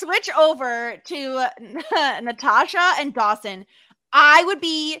 we switch over to Natasha and Dawson. I would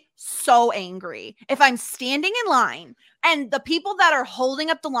be so angry if I'm standing in line and the people that are holding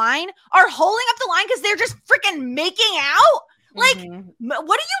up the line because they're just freaking making out. Like,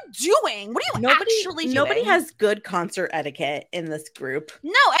 what are you doing? What are you actually doing? Nobody has good concert etiquette in this group.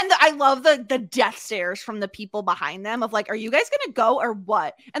 No, and I love the death stares from the people behind them of like, are you guys going to go or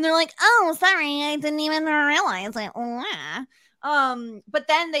what? And they're like, oh, sorry, I didn't even realize. Like, but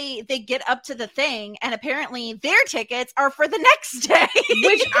then they get up to the thing, and apparently their tickets are for the next day,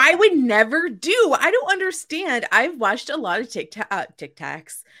 which I would never do. I don't understand. I've watched a lot of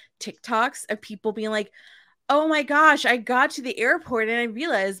TikToks of people being like, oh my gosh, I got to the airport and I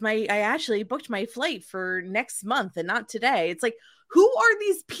realized I actually booked my flight for next month and not today. It's like, who are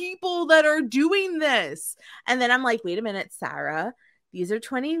these people that are doing this? And then I'm like, wait a minute, Sarah, these are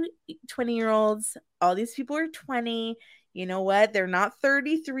 20-year-olds. All these people are 20. You know what? They're not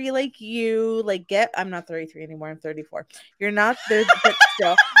 33 like you. I'm not 33 anymore. I'm 34. You're not there, but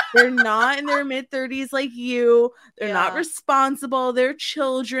still, they're not in their mid 30s like you. They're not responsible. They're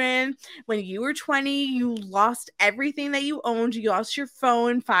children. When you were 20, you lost everything that you owned. You lost your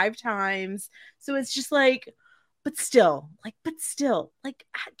phone 5 times. So it's just like, but still, check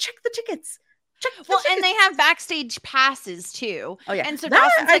the tickets. And they have backstage passes too. Oh yeah, and so that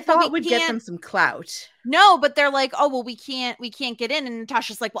Dawson's I like, thought would get them some clout. No, but they're like, oh well, we can't get in. And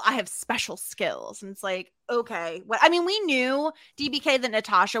Natasha's like, well, I have special skills, and it's like, okay, what? I mean, we knew DBK that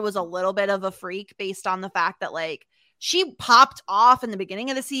Natasha was a little bit of a freak based on the fact that like she popped off in the beginning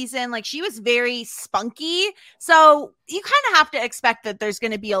of the season, like she was very spunky. So you kind of have to expect that there's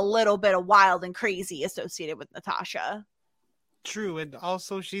going to be a little bit of wild and crazy associated with Natasha. True, and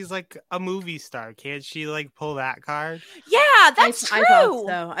also she's like a movie star. Can't she like pull that card? Yeah, that's true. I thought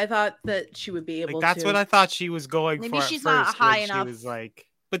so. I thought that she would be able to. That's what I thought she was going for. Maybe she's at first, not high enough. She was like,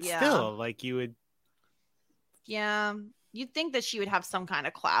 but still, like you would. Yeah, you'd think that she would have some kind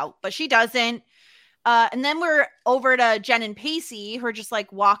of clout, but she doesn't. And then we're over to Jen and Pacey, who are just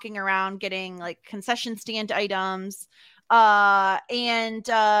like walking around getting like concession stand items. And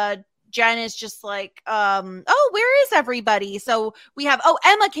Jen is just like, oh, where is everybody? So we have,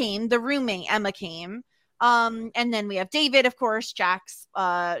 Emma came, the roommate Emma came. And then we have David, of course, Jack's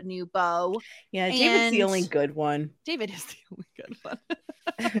new beau. Yeah, David's the only good one. David is the only good one.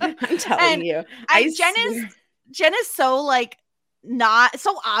 I'm telling you. Jen is so like not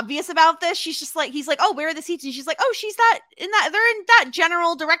so obvious about this. She's just like, he's like, oh, where are the seats? And she's like, oh, they're in that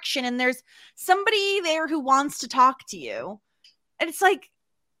general direction. And there's somebody there who wants to talk to you. And it's like,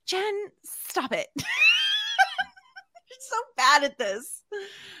 Jen, stop it. You're so bad at this.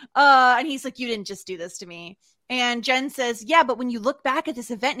 And he's like, you didn't just do this to me. And Jen says, yeah, but when you look back at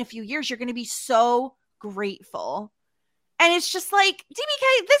this event in a few years, you're going to be so grateful. And it's just like,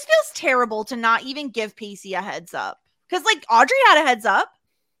 DBK, this feels terrible to not even give Pacey a heads up. Because, like, Audrey had a heads up.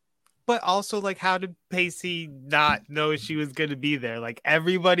 But also, like, how did Pacey not know she was going to be there? Like,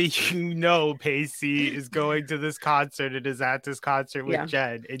 everybody Pacey is going to this concert and is at this concert with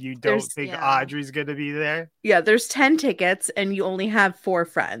Jen, and you don't think Audrey's going to be there? Yeah, there's 10 tickets, and you only have 4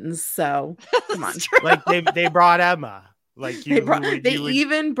 friends, so come on. Like, they brought Emma. Like, they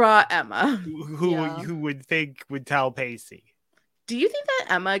even brought Emma. Who would think would tell Pacey? Do you think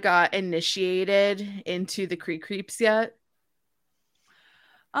that Emma got initiated into the Creeps yet?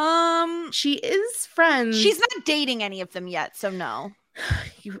 She is friends. She's not dating any of them yet, so no.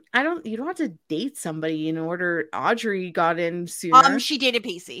 You don't have to date somebody in order. Audrey got in sooner. She dated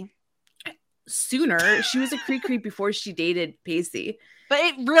Pacey. Sooner. She was a creep before she dated Pacey. But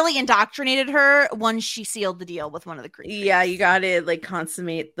it really indoctrinated her once she sealed the deal with one of the creeps. Yeah, you got to like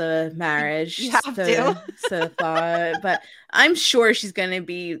consummate the marriage. You have to. But I'm sure she's going to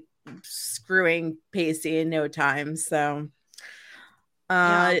be screwing Pacey in no time. So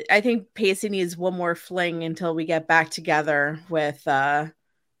I think Pacey needs one more fling until we get back together with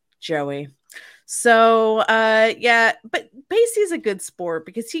Joey. So but Pacey's a good sport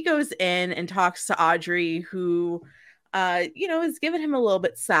because he goes in and talks to Audrey, who has given him a little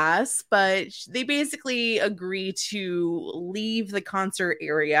bit sass, but they basically agree to leave the concert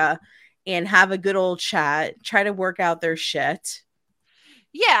area and have a good old chat, try to work out their shit.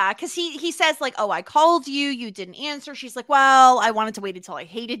 Yeah, because he says like, oh, I called you didn't answer. She's like, well, I wanted to wait until I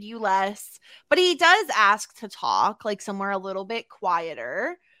hated you less. But he does ask to talk like somewhere a little bit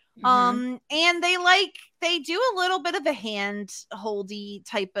quieter. Mm-hmm. And they do a little bit of a hand-holdy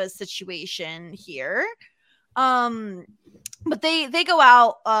type of situation here. But they go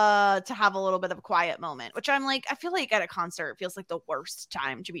out to have a little bit of a quiet moment, which I'm like, I feel like at a concert it feels like the worst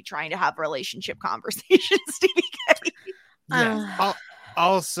time to be trying to have relationship conversations, DBK. Yeah.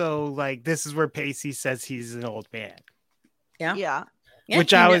 Also, like, this is where Pacey says he's an old man. Yeah.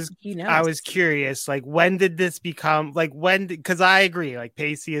 Which I was curious, like, when did this become, like, because I agree, like,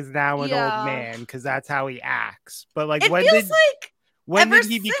 Pacey is now an old man because that's how he acts. But like, when did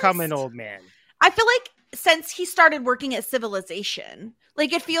he become an old man? I feel like since he started working at Civilization,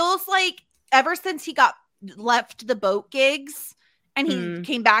 like, it feels like ever since he left the boat gigs and he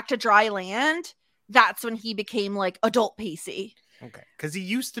came back to dry land, that's when he became like adult Pacey. Okay, because he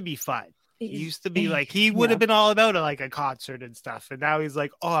used to be fun. He used to be like, he would have been all about it, like a concert and stuff. And now he's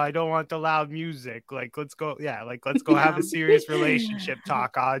like, oh, I don't want the loud music. Like, let's go. Yeah. Like, let's go have a serious relationship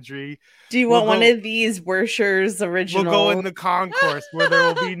talk, Audrey. Do you want one of these Worshers original? We'll go in the concourse where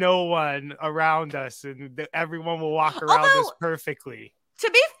there will be no one around us and everyone will walk around us perfectly. To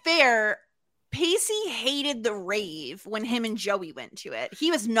be fair, Pacey hated the rave when him and Joey went to it.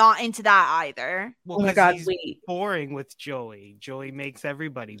 He was not into that either. Well, oh my God, he's boring with Joey. Joey makes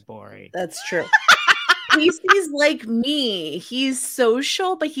everybody boring. That's true. Pacey's like me. He's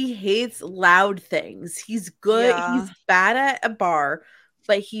social, but he hates loud things. He's good. Yeah. He's bad at a bar,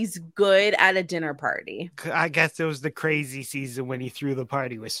 but he's good at a dinner party. I guess it was the crazy season when he threw the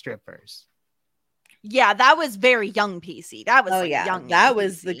party with strippers. Yeah, that was very young PC. That was young. That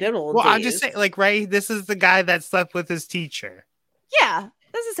was the good old days. I'm just saying, like, right? This is the guy that slept with his teacher. Yeah,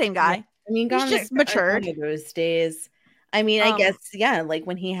 that's the same guy. I mean, he's just matured. Those days. I mean, I guess, like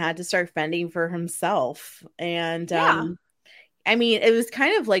when he had to start fending for himself. And I mean, it was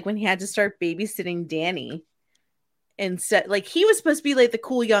kind of like when he had to start babysitting Danny. Instead, like, he was supposed to be like the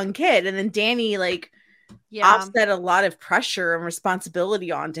cool young kid, and then Danny, like, offset a lot of pressure and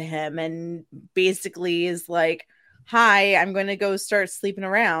responsibility onto him, and basically is like, hi, I'm going to go start sleeping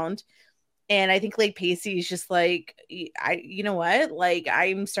around. And I think like Pacey's just like, you know what, like,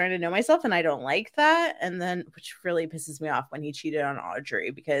 I'm starting to know myself and I don't like that. And then, which really pisses me off when he cheated on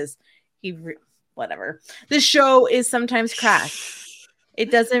Audrey, because whatever. The show is sometimes crass.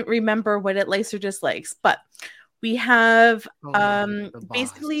 It doesn't remember what it likes or dislikes. But we have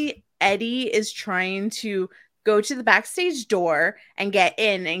basically Eddie is trying to go to the backstage door and get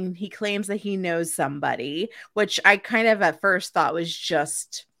in, and he claims that he knows somebody, which I kind of at first thought was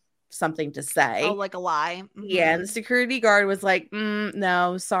just something to say. Oh, like a lie. Mm-hmm. Yeah, and the security guard was like,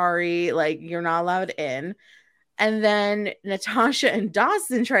 no, sorry, like, you're not allowed in. And then Natasha and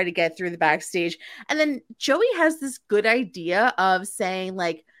Dawson try to get through the backstage, and then Joey has this good idea of saying,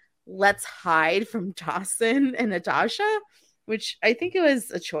 like, let's hide from Dawson and Natasha, which I think it was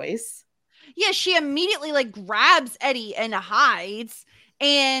a choice. Yeah, she immediately like grabs Eddie and hides.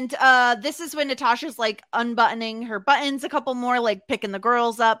 And this is when Natasha's like unbuttoning her buttons a couple more, like picking the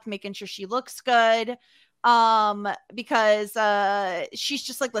girls up, making sure she looks good. Because she's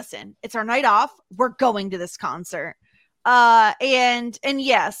just like, listen, it's our night off. We're going to this concert. And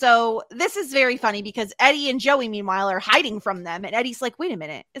yeah, so this is very funny because Eddie and Joey meanwhile are hiding from them, and Eddie's like, wait a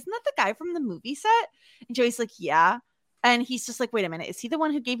minute, isn't that the guy from the movie set? And Joey's like, yeah. And he's just like, wait a minute, is he the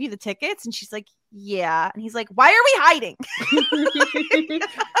one who gave you the tickets? And she's like, yeah. And he's like, why are we hiding?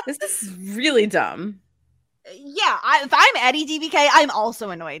 This is really dumb. Yeah, if I'm Eddie DBK, I'm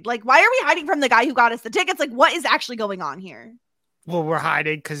also annoyed. Like, why are we hiding from the guy who got us the tickets? Like, what is actually going on here? Well, we're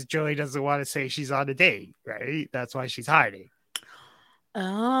hiding because Joey doesn't want to say she's on a date, right? That's why she's hiding.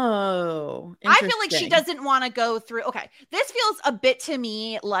 Oh, I feel like she doesn't want to go through. Okay, this feels a bit to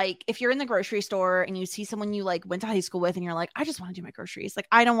me like if you're in the grocery store and you see someone you like went to high school with, and you're like, I just want to do my groceries. Like,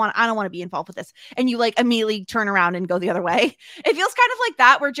 I don't want to be involved with this. And you like immediately turn around and go the other way. It feels kind of like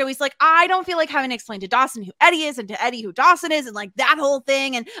that, where Joey's like, I don't feel like having to explain to Dawson who Eddie is and to Eddie who Dawson is, and like that whole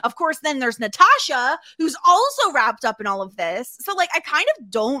thing. And of course, then there's Natasha, who's also wrapped up in all of this. So like, I kind of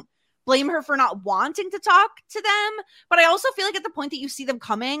don't blame her for not wanting to talk to them, but I also feel like at the point that you see them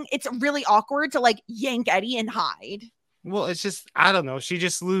coming, it's really awkward to like yank Eddie and hide. Well, it's just, I don't know, she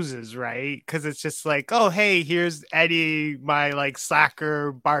just loses, right? Because it's just like, oh, hey, here's Eddie, my like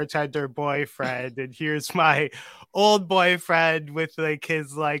slacker bartender boyfriend, and here's my old boyfriend with like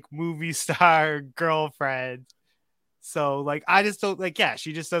his like movie star girlfriend. So like, I just don't like, yeah,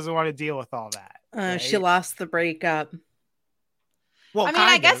 she just doesn't want to deal with all that. Right? She lost the breakup. Well, I mean,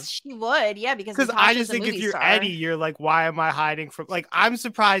 I guess she would, yeah, because I just think if you're star. Eddie, you're like, why am I hiding from? Like, I'm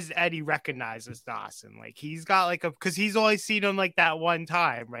surprised Eddie recognizes Dawson. Like, he's got like because he's only seen him like that one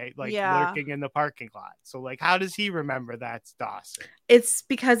time, right? Like lurking in the parking lot. So, like, how does he remember that's Dawson? It's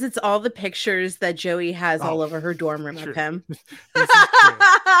because it's all the pictures that Joey has all over her dorm room of him. This is true.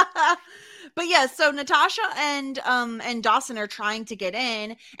 But yeah, so Natasha and Dawson are trying to get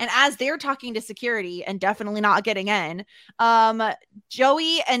in, and as they're talking to security and definitely not getting in,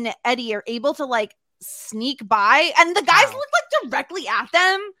 Joey and Eddie are able to like sneak by, and the guys look like directly at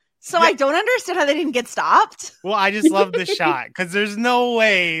them. So I don't understand how they didn't get stopped. Well, I just love the shot because there's no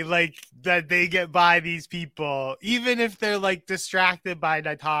way like that they get by these people, even if they're like distracted by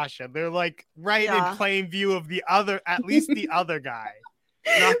Natasha. They're like right in plain view of the other, at least the other guy.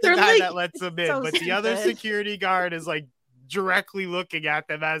 Not the guy that lets them in, but the other security guard is like directly looking at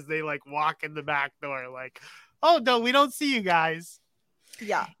them as they like walk in the back door, like, oh no, we don't see you guys.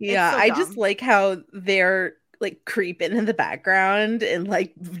 Yeah. I just like how they're like creeping in the background and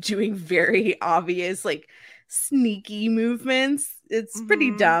like doing very obvious like sneaky movements. It's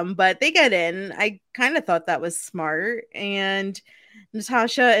pretty dumb, but they get in. I kind of thought that was smart. And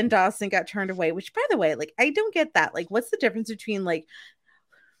Natasha and Dawson got turned away, which, by the way, like, I don't get that. Like, what's the difference between like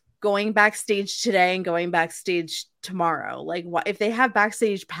going backstage today and going backstage tomorrow? Like, what if they have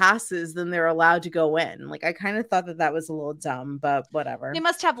backstage passes, then they're allowed to go in? Like, I kind of thought that was a little dumb, but whatever. They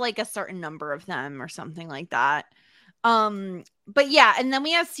must have like a certain number of them or something like that. But yeah, and then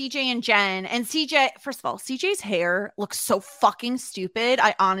we have CJ and Jen, and CJ, first of all, CJ's hair looks so fucking stupid.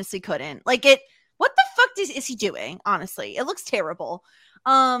 I honestly couldn't like it. What the fuck is he doing? Honestly, it looks terrible.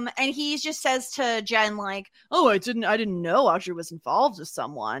 And he just says to Jen like, "Oh, I didn't know Audrey was involved with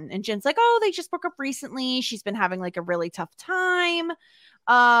someone." And Jen's like, "Oh, they just broke up recently. She's been having like a really tough time."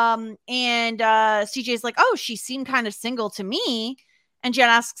 And CJ's like, "Oh, she seemed kind of single to me." And Jen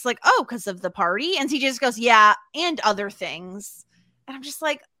asks like, "Oh, because of the party?" And CJ just goes, "Yeah, and other things." And I'm just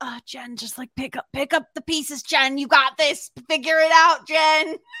like, Jen, just like pick up the pieces, Jen. You got this. Figure it out,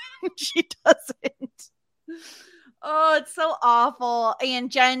 Jen. She doesn't. Oh, it's so awful. And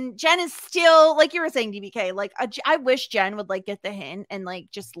Jen is still, like you were saying, DBK, like I wish Jen would like get the hint and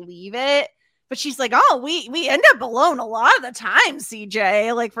like just leave it. But she's like, "Oh, we end up alone a lot of the time,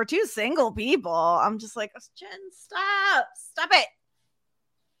 CJ, like for two single people." I'm just like, Jen, stop it.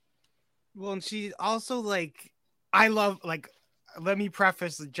 Well, and she also like, I love like, let me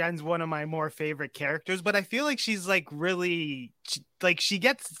preface, Jen's one of my more favorite characters, but I feel like she's like really like she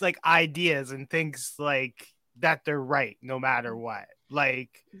gets like ideas and thinks like that they're right no matter what.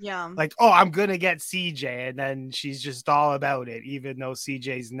 Like, yeah, like, oh, I'm gonna get CJ, and then she's just all about it, even though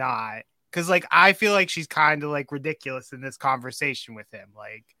CJ's not. Because like I feel like she's kind of like ridiculous in this conversation with him.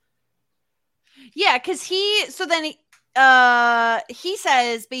 Like, yeah, because he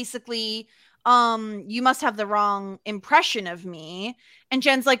says basically, "You must have the wrong impression of me." And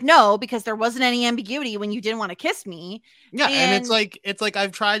Jen's like, "No, because there wasn't any ambiguity when you didn't want to kiss me." Yeah, and it's like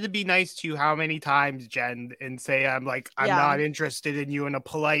I've tried to be nice to you how many times, Jen, and say I'm not interested in you in a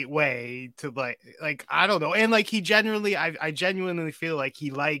polite way to like I don't know. And like he I genuinely feel like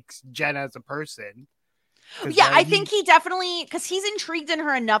he likes Jen as a person. Yeah, I think he definitely, because he's intrigued in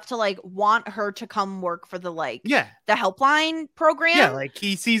her enough to like want her to come work for the the helpline program. Yeah, like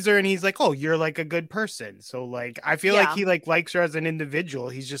he sees her and he's like, "Oh, you're like a good person." So like I feel like he like likes her as an individual.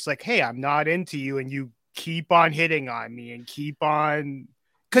 He's just like, "Hey, I'm not into you, and you keep on hitting on me and keep on,"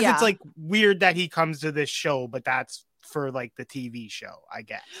 because it's like weird that he comes to this show, but that's for like the TV show, I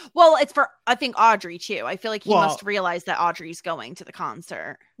guess. Well, it's for, I think, Audrey too. I feel like he must realize that Audrey's going to the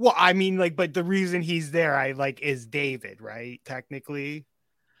concert. Well, I mean, like, but the reason he's there, is David, right? Technically.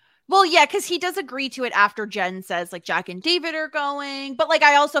 Well, yeah, because he does agree to it after Jen says like Jack and David are going, but like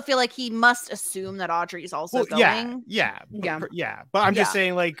I also feel like he must assume that Audrey's also going. Yeah. But I'm just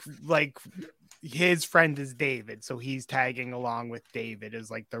saying, like his friend is David, so he's tagging along with David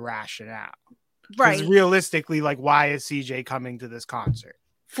is like the rationale. Right. Realistically, like, why is CJ coming to this concert?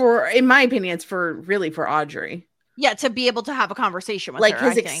 In my opinion, it's for Audrey. Yeah, to be able to have a conversation with her. Like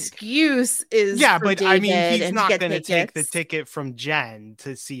his excuse is but David, I mean, he's not going to take the ticket from Jen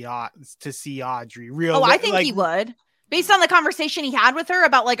to see Audrey. I think he would. Based on the conversation he had with her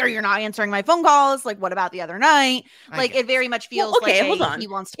about like, "Are you not answering my phone calls? Like, what about the other night?" Like, it very much feels hold on. He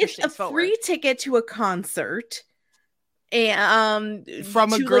wants to push this forward. Free ticket to a concert. And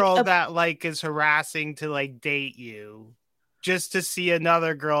from a girl that like is harassing to like date you, just to see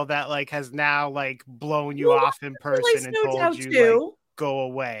another girl that like has now like blown you off in person and told you like, go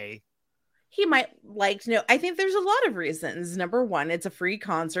away. He might like to know. I think there's a lot of reasons. Number one, it's a free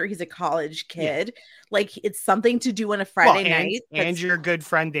concert. He's a college kid. Yeah. Like, it's something to do on a Friday night. And your good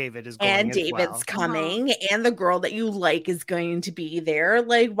friend David is going. And David's coming. And the girl that you like is going to be there.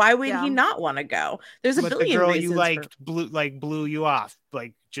 Like, why would he not want to go? There's a billion the girl reasons. You liked blew you off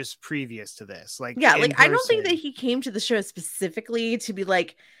like just previous to this. Like, yeah, like I don't think that he came to the show specifically to be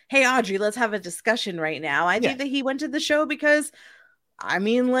like, "Hey, Audrey, let's have a discussion right now." I think that he went to the show because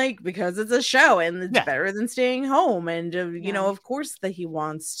it's a show and it's better than staying home. And, you know, of course that he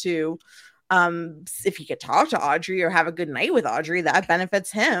wants to, if he could talk to Audrey or have a good night with Audrey, that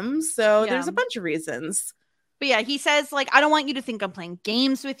benefits him. So there's a bunch of reasons. But yeah, he says like, "I don't want you to think I'm playing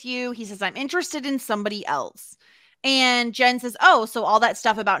games with you." He says, "I'm interested in somebody else." And Jen says, oh, so all that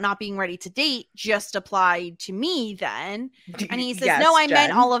stuff about not being ready to date just applied to me then. And he says, yes, no, I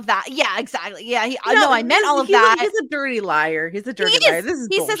meant all of that. Yeah, exactly. Yeah, I meant all of that. He's a dirty liar. He's a dirty liar. This is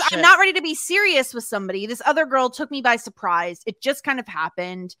He bullshit. says, I'm not ready to be serious with somebody. This other girl took me by surprise. It just kind of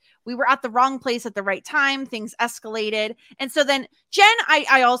happened. We were at the wrong place at the right time. Things escalated. And so then Jen,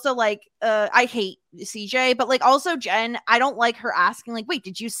 I also like, I hate CJ, but like also Jen, I don't like her asking like, wait,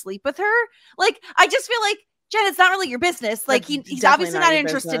 did you sleep with her? Like, I just feel like, Jen, it's not really your business. Like he's obviously not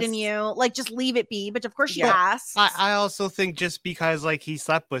interested in you. Like just leave it be. But of course she asks. I also think just because like he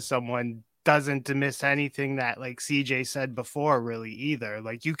slept with someone doesn't dismiss anything that like CJ said before really either.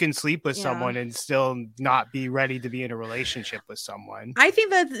 Like you can sleep with someone and still not be ready to be in a relationship with someone. I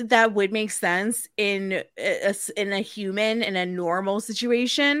think that would make sense in a human, in a normal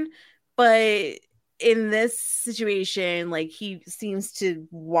situation, but in this situation, like he seems to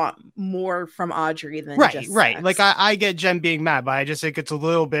want more from Audrey than just sex. Like I get Jen being mad, but I just think it's a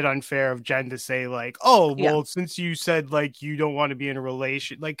little bit unfair of Jen to say like, oh well, since you said like you don't want to be in a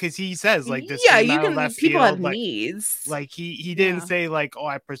relation, like because he says like this. Yeah, you can. People field, have like, needs. Like he didn't say like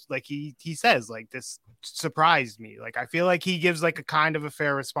like he says like this surprised me. Like I feel like he gives like a kind of a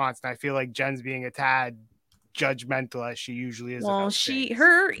fair response, and I feel like Jen's being a tad judgmental as she usually is. Well,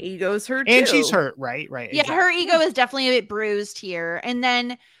 her ego's hurt too. And she's hurt, right? Yeah, exactly. Her ego is definitely a bit bruised here. And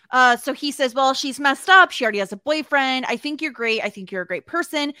then so he says, well, she's messed up. She already has a boyfriend. I think you're great. I think you're a great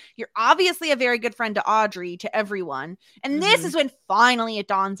person. You're obviously a very good friend to Audrey, to everyone. And this is when finally it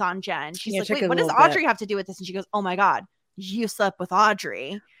dawns on Jen. She's like, wait, what does Audrey have to do with this? And she goes, oh my God, you slept with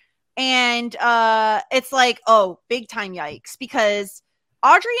Audrey. And it's like, oh, big time yikes, because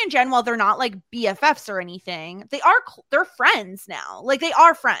Audrey and Jen, while they're not like BFFs or anything, they're friends now. Like they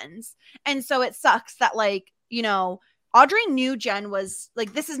are friends. And so it sucks that like, you know, Audrey knew Jen was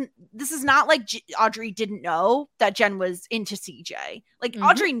like, this is not like Audrey didn't know that Jen was into CJ. Like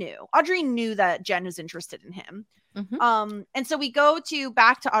Audrey knew that Jen was interested in him. And so we go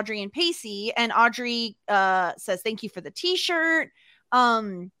back to Audrey and Pacey, and Audrey says, thank you for the t-shirt.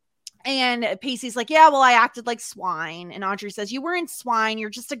 And Pacey's like, yeah, well, I acted like swine. And Audrey says, you weren't swine.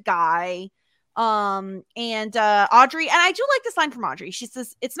 You're just a guy. And Audrey, and I do like this line from Audrey. She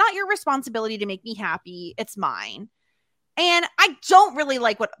says, it's not your responsibility to make me happy. It's mine. And I don't really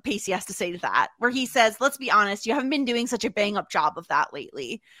like what Pacey has to say to that, where he says, let's be honest, you haven't been doing such a bang up job of that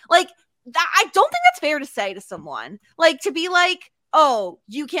lately. Like that, I don't think that's fair to say to someone. Like to be like, oh,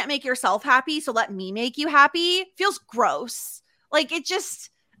 you can't make yourself happy, so let me make you happy, feels gross. Like it just,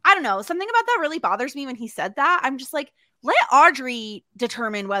 I don't know. Something about that really bothers me when he said that. I'm just like, let Audrey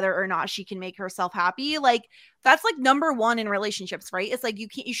determine whether or not she can make herself happy. Like that's like number one in relationships, right? It's like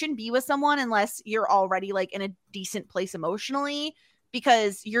you shouldn't be with someone unless you're already like in a decent place emotionally,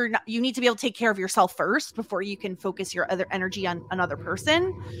 because you need to be able to take care of yourself first before you can focus your other energy on another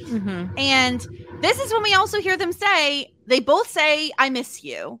person. And this is when we also hear them say, they both say, I miss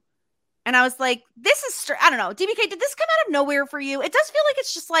you. And I was like, this is, I don't know, DBK, did this come out of nowhere for you? It does feel like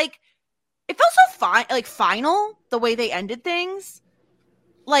it's just like, it felt so fine, like final, the way they ended things.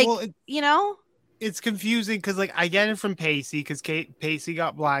 Like, well, you know? It's confusing because, like, I get it from Pacey because Pacey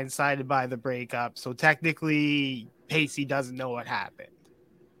got blindsided by the breakup. So technically, Pacey doesn't know what happened,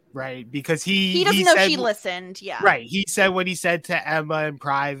 right? Because he doesn't know she listened, yeah. Right. He said what he said to Emma in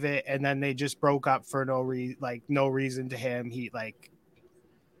private, and then they just broke up for no reason to him.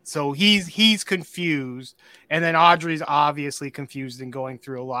 So he's confused, and then Audrey's obviously confused and going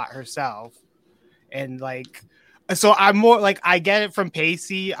through a lot herself. And like, so I'm more like, I get it from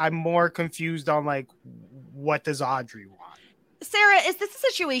Pacey. I'm more confused on like, what does Audrey want? Sarah, is this a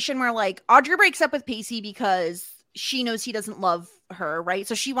situation where like Audrey breaks up with Pacey because she knows he doesn't love her, right?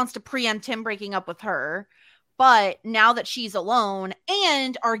 So she wants to preempt him breaking up with her. But now that she's alone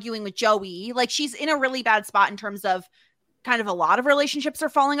and arguing with Joey, like she's in a really bad spot in terms of kind of a lot of relationships are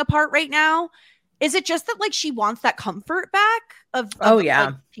falling apart right now. Is it just that like she wants that comfort back of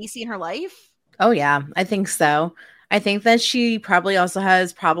like, Pacey in her life? Oh yeah, I think so. I think that she probably also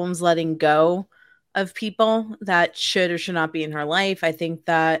has problems letting go of people that should or should not be in her life. I think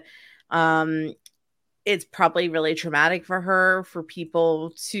that it's probably really traumatic for her for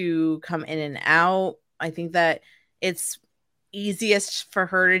people to come in and out. I think that it's easiest for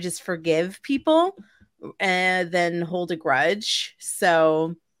her to just forgive people and then hold a grudge.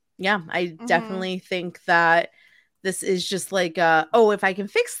 So yeah, I definitely think that this is just like if I can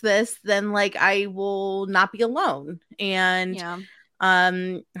fix this, then like I will not be alone. And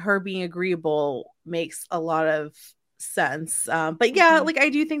her being agreeable makes a lot of sense. But yeah, like I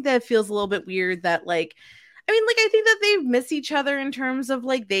do think that it feels a little bit weird that like, I mean, like I think that they miss each other in terms of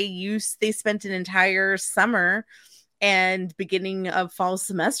like they spent an entire summer and beginning of fall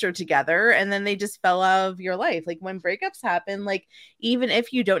semester together, and then they just fell out of your life. Like when breakups happen, like even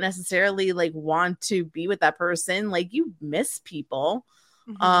if you don't necessarily like want to be with that person, like you miss people.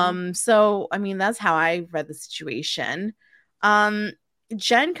 So I mean that's how I read the situation.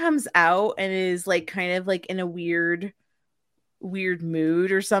 Jen comes out and is like kind of like in a weird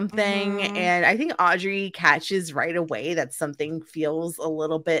mood or something, and I think Audrey catches right away that something feels a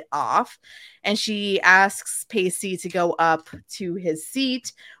little bit off, and she asks Pacey to go up to his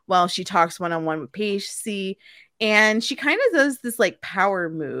seat while she talks one-on-one with Pacey, and she kind of does this like power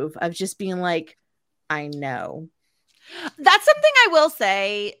move of just being like, I know. That's something I will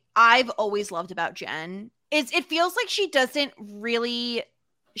say I've always loved about Jen. It feels like she doesn't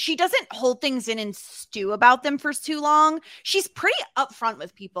hold things in and stew about them for too long. She's pretty upfront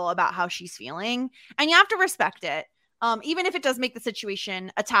with people about how she's feeling, and you have to respect it. Even if it does make the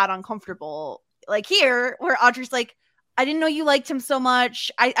situation a tad uncomfortable, like here where Audrey's like, I didn't know you liked him so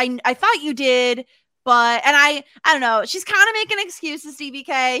much. I thought you did, but, and I don't know. She's kind of making excuses,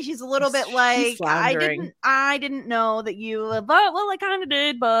 DBK. She's a little bit like, I didn't know that you, but well, I kind of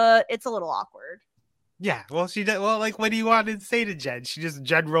did, but it's a little awkward. Yeah, well, she did. Well, like, what do you want to say to Jen?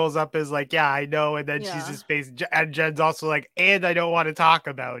 Jen rolls up as like, yeah, I know, and then she's just basically, and Jen's also like, and I don't want to talk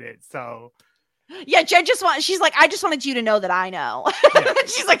about it. So, yeah, Jen she's like, I just wanted you to know that I know. Yeah.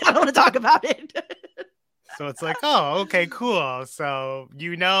 She's like, I don't want to talk about it. So it's like, oh, okay, cool. So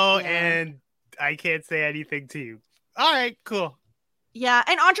and I can't say anything to you. All right, cool. Yeah,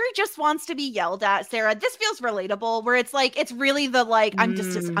 and Audrey just wants to be yelled at, Sarah. This feels relatable, where it's like, it's really the like, I'm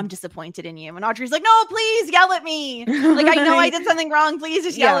disappointed in you. And Audrey's like, no, please yell at me. Like, I know I did something wrong. Please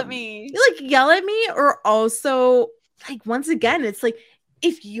just yell at me. Like, yell at me, or also, like, once again, it's like,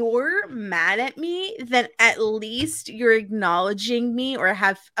 if you're mad at me, then at least you're acknowledging me or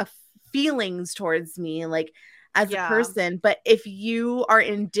have feelings towards me, like, as a person. But if you are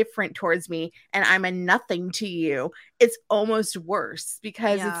indifferent towards me and I'm a nothing to you, it's almost worse,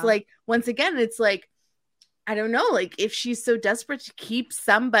 because it's like, once again, it's like, I don't know, like if she's so desperate to keep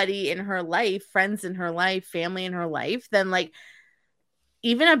somebody in her life, friends in her life, family in her life, then like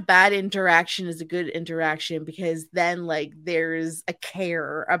even a bad interaction is a good interaction, because then like there's a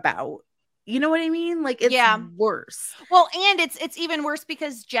care about, you know what I mean? Like, it's worse. Well, and it's even worse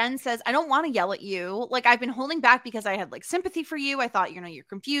because Jen says, I don't want to yell at you. Like, I've been holding back because I had like sympathy for you. I thought, you're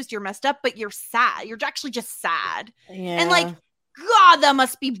confused, you're messed up, but you're sad. You're actually just sad. Yeah. And like, God, that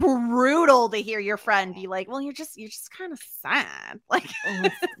must be brutal to hear your friend be like, well, you're just kind of sad. Like,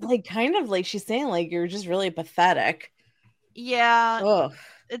 like kind of like she's saying, like, you're just really pathetic. Yeah. Ugh.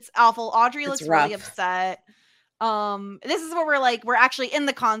 It's awful. Audrey looks really upset. This is where we're actually in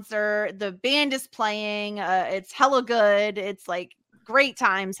the concert. The band is playing. It's hella good. It's like great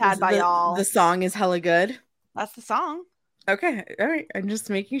times had by y'all. The song is hella good. That's the song. Okay. All right. I'm just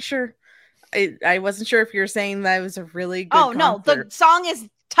making sure. I wasn't sure if you were saying that it was a really good concert. No, the song is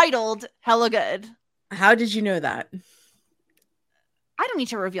titled Hella Good. How did you know that? I don't need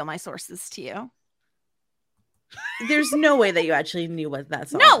to reveal my sources to you. There's no way that you actually knew what that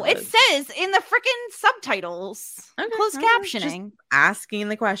song was. It says in the freaking subtitles. Okay, closed captioning. Just asking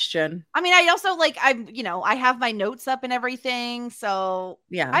the question. I mean, I also like, I have my notes up and everything. So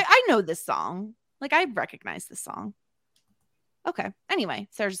yeah, I know this song. Like, I recognize this song. Okay. Anyway,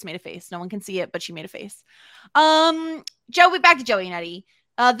 Sarah just made a face. No one can see it, but she made a face. Joey, back to Joey and Eddie.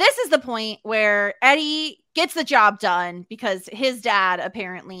 This is the point where Eddie gets the job done because his dad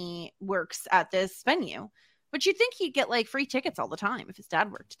apparently works at this venue. But you'd think he'd get like free tickets all the time if his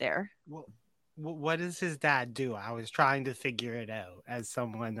dad worked there. Well, what does his dad do? I was trying to figure it out as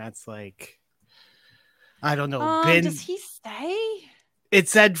someone that's like, I don't know. Does he stay? It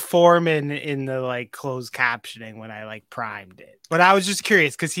said foreman in the like closed captioning when I like primed it. But I was just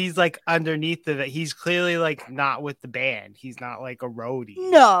curious because he's like underneath of it. He's clearly like not with the band. He's not like a roadie.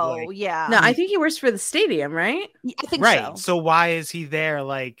 No, No, I think he works for the stadium, right? I think so. Right. So why is he there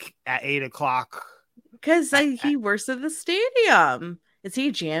like at 8:00? Because he works at the stadium. Is he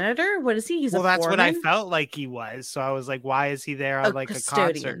a janitor? What is he? He's that's what I felt like he was. So I was like, why is he there on like a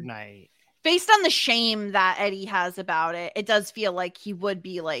concert night? Based on the shame that Eddie has about it, it does feel like he would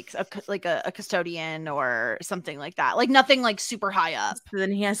be like a custodian or something like that. Like nothing like super high up. So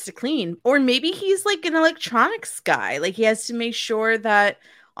then he has to clean. Or maybe he's like an electronics guy. Like he has to make sure that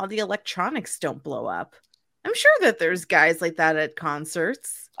all the electronics don't blow up. I'm sure that there's guys like that at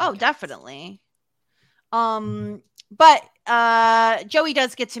concerts. Oh, definitely. But Joey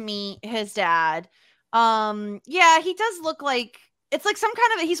does get to meet his dad. Yeah, he does look like it's like some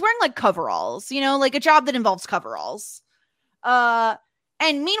kind of, he's wearing like coveralls, like a job that involves coveralls. And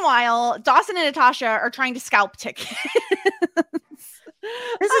And meanwhile, Dawson and Natasha are trying to scalp tickets.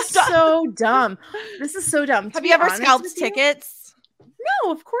 This is so dumb. This is so dumb. Have you ever scalped tickets?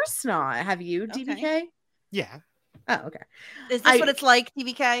 No, of course not. Have you, DBK? Okay. Yeah. Oh, okay. Is this what it's like,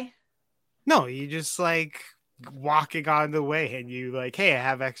 DBK? No, you just like walking on the way and you like, hey, I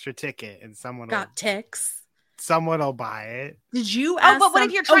have extra ticket, and someone got ticks. Someone will buy it. Did you ask? But what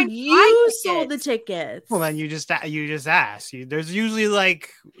if you're trying to you sold the tickets? Well, then you just ask. There's usually like,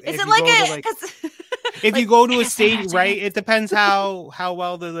 is it like if you go to a stadium, right? It depends how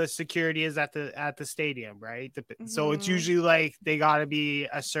well the security is at the stadium, right? So it's usually like they got to be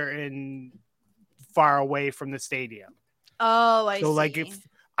a certain far away from the stadium. Oh, I see. So like if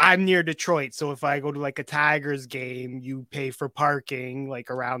I'm near Detroit, so if I go to like a Tigers game, you pay for parking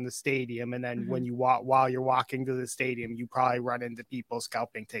like around the stadium, and then when you while you're walking to the stadium, you probably run into people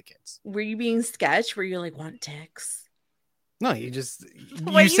scalping tickets. Were you being sketch? Were you like, want ticks? No, you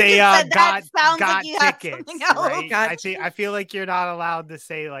say got tickets, right? I feel like you're not allowed to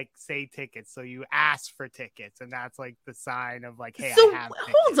say tickets, so you ask for tickets, and that's like the sign of like, hey, so I have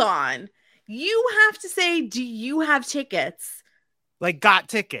tickets. Hold on, you have to say, do you have tickets? Like got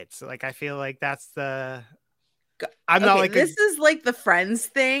tickets. Like I feel like that's the. I'm not like this is like the Friends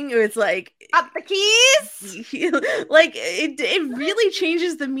thing. It's like up the keys. Like it really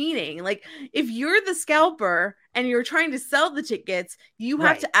changes the meaning. Like if you're the scalper and you're trying to sell the tickets, you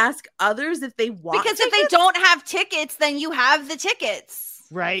have to ask others if they want. Because tickets? if they don't have tickets, then you have the tickets.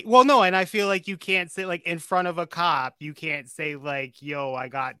 Right. Well, no, and I feel like you can't say like in front of a cop. You can't say like, "Yo, I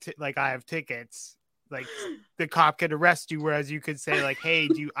got I have tickets." Like the cop could arrest you, whereas you could say like, "Hey,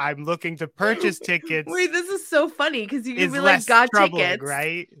 I'm looking to purchase tickets." Wait, this is so funny because you can be like, "Got tickets,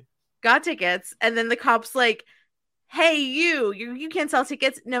 right? Got tickets," and then the cop's like, "Hey, you can't sell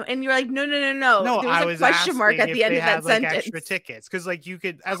tickets." No, and you're like, "No." No, there was a question mark at the end of that sentence. Extra tickets, because like you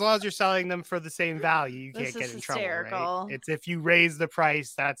could, as long as you're selling them for the same value, you can't get in trouble. Right? It's if you raise the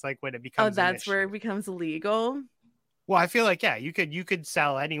price, that's like when it becomes. Oh, that's where it becomes illegal. Well, I feel like you could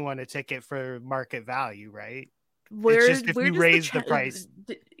sell anyone a ticket for market value, right? Where it's just if you raise the price.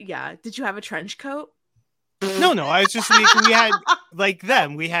 Did you have a trench coat? No. I was just we had like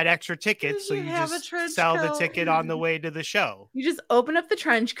them. We had extra tickets, so you just sell the ticket on the way to the show. You just open up the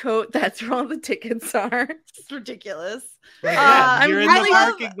trench coat. That's where all the tickets are. It's ridiculous. Like, you're in the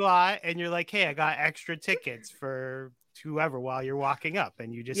parking lot, and you're like, "Hey, I got extra tickets for." Whoever while you're walking up,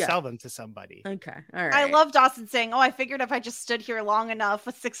 and you just sell them to somebody. Okay, all right. I love Dawson saying, "Oh, I figured if I just stood here long enough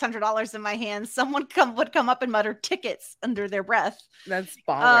with $600 in my hand, someone would come up and mutter tickets under their breath." That's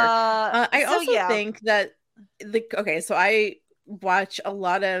baller. I also think that so I watch a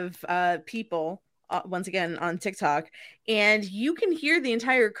lot of people once again on TikTok, and you can hear the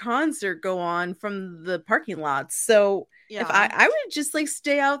entire concert go on from the parking lots. So if I would just like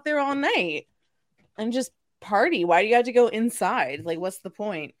stay out there all night and just party. Why do you have to go inside? Like, what's the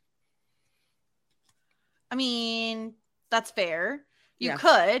point? I mean, that's fair. You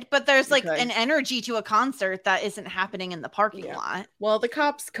could, but there's like an energy to a concert that isn't happening in the parking lot. Well, the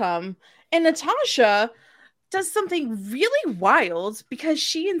cops come, and Natasha does something really wild because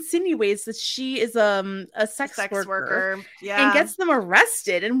she insinuates that she is a sex worker. And gets them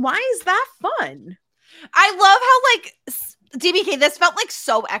arrested. And why is that fun? I love how like DBK, this felt like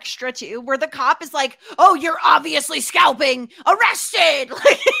so extra too, where the cop is like, "Oh, you're obviously scalping, arrested."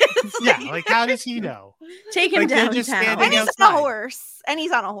 Like how does he know? Take him downtown. And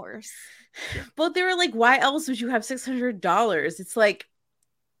he's on a horse. But they were like, "Why else would you have $600?" It's like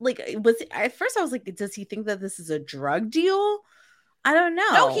at first I was like, does he think that this is a drug deal? I don't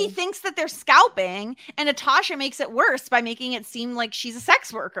know. No, he thinks that they're scalping, and Natasha makes it worse by making it seem like she's a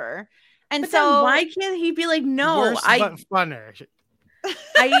sex worker. And but so why can't he be like, "No, but funner."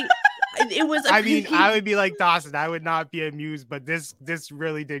 It was. I would be like Dawson. I would not be amused, but this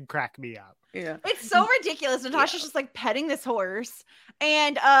really did crack me up. Yeah, it's so ridiculous. Natasha's just like petting this horse,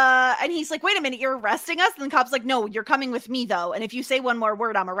 and he's like, "Wait a minute, you're arresting us?" And the cop's like, "No, you're coming with me though. And if you say one more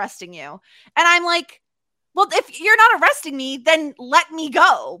word, I'm arresting you." And I'm like, "Well, if you're not arresting me, then let me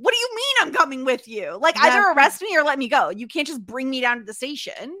go. What do you mean I'm coming with you? Like, either arrest me or let me go. You can't just bring me down to the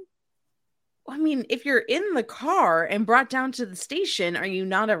station." I mean, if you're in the car and brought down to the station, are you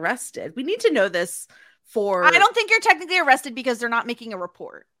not arrested? We need to know this I don't think you're technically arrested because they're not making a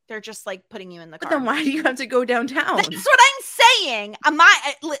report. They're just like putting you in the car. But then why do you have to go downtown? That's what I'm saying.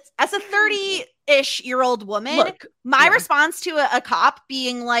 As a 30-ish-year-old woman, my response to a cop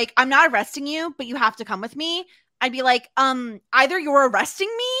being like, "I'm not arresting you, but you have to come with me," I'd be like, either you're arresting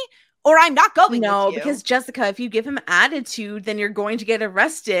me or I'm not going. No, with you. Because Jessica, if you give him attitude, then you're going to get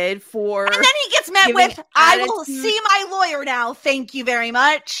arrested for. And then he gets met with, "I will see my lawyer now. Thank you very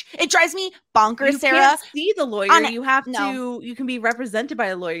much." It drives me bonkers, Sarah. You can't see the lawyer. You have to. You can be represented by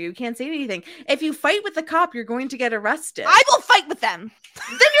a lawyer. You can't say anything. If you fight with the cop, you're going to get arrested. I will fight with them.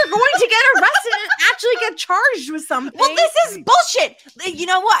 Then you're going to get arrested and actually get charged with something. Well, this is bullshit. You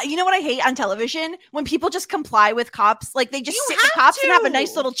know what? You know what I hate on television? When people just comply with cops, like they just sit with cops and have a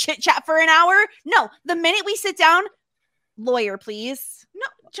nice little chit chat for an hour. No, the minute we sit down, lawyer, please. No,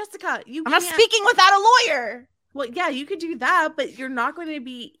 Jessica, I'm not speaking without a lawyer. Well, yeah, you could do that, but you're not going to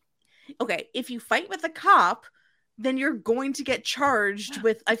be okay. If you fight with a cop, then you're going to get charged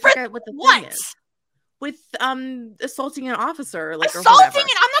with I forget what the thing is. With assaulting an officer, like assaulting,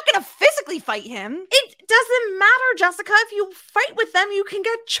 and I'm not gonna physically fight him. It doesn't matter, Jessica. If you fight with them, you can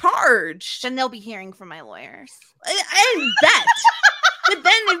get charged. Then they'll be hearing from my lawyers. I bet. But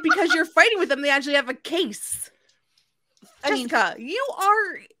then, because you're fighting with them, they actually have a case. Jessica, you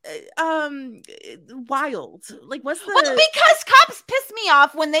are wild. Like, what's the? Well, because cops piss me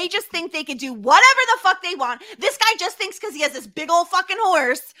off when they just think they can do whatever the fuck they want. This guy just thinks because he has this big old fucking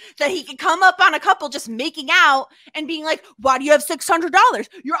horse that he can come up on a couple just making out and being like, "Why do you have $600?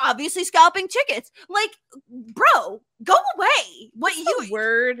 You're obviously scalping tickets." Like, bro, go away. What's the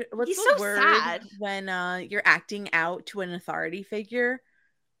word? What's he's the so word sad. When you're acting out to an authority figure?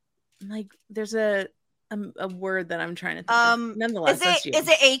 Like, there's a word that I'm trying to think of. Nonetheless, is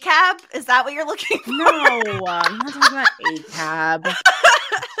it ACAB? Is that what you're looking for? No, I'm not talking about ACAB.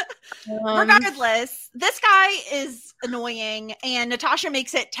 Regardless, this guy is annoying, and Natasha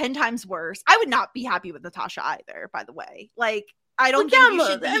makes it 10 times worse. I would not be happy with Natasha either, by the way. Like, I don't think you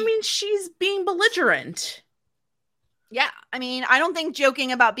should be. I mean, she's being belligerent. Yeah, I mean, I don't think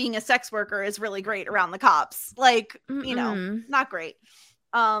joking about being a sex worker is really great around the cops. Like, you know, not great.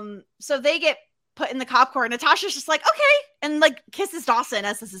 So they get put in the cop car. Natasha's just like, okay, and like kisses Dawson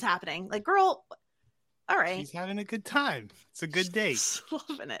as this is happening. Like, girl, all right. She's having a good time. It's a good date.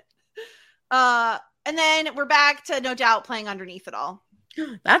 Loving it. And then we're back to No Doubt playing underneath it all.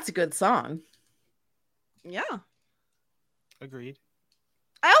 That's a good song. Yeah. Agreed.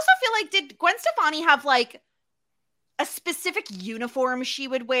 I also feel like, did Gwen Stefani have like a specific uniform she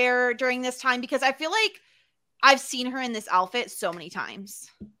would wear during this time? Because I feel like I've seen her in this outfit so many times.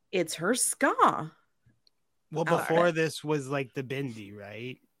 It's her ska. Well, before this was like the bindi,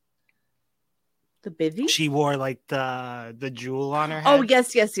 right? The bindi? She wore like the jewel on her head. Oh,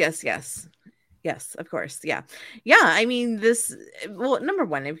 yes. Yes, of course. Yeah. I mean, number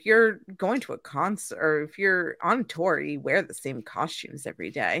one, if you're going to a concert or if you're on tour, you wear the same costumes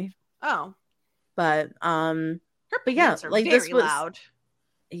every day. Oh, but yeah, like very this was loud.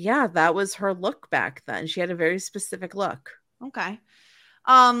 Yeah, that was her look back then. She had a very specific look. Okay.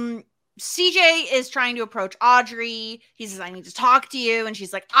 CJ is trying to approach Audrey. He says, "I need to talk to you." And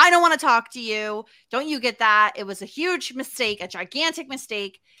she's like, "I don't want to talk to you. Don't you get that? It was a huge mistake, a gigantic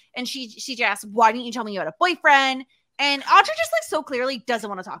mistake." And CJ asks, "Why didn't you tell me you had a boyfriend?" And Audrey just like so clearly doesn't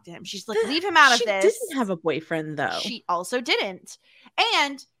want to talk to him. She's like, "Leave him out of this." She didn't have a boyfriend though. She also didn't.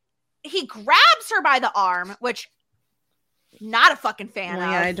 And he grabs her by the arm, which not a fucking fan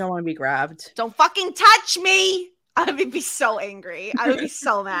of. Yeah, I don't want to be grabbed. Don't fucking touch me. I would be so angry. I would be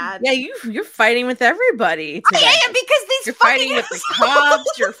so mad. Yeah, you're fighting with everybody today. I am, because you're fighting with the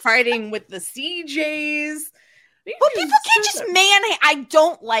cops. You're fighting with the CJs. But people can't just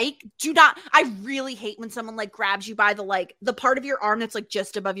I really hate when someone like grabs you by the part of your arm that's like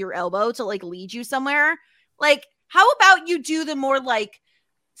just above your elbow to like lead you somewhere. Like, how about you do the more like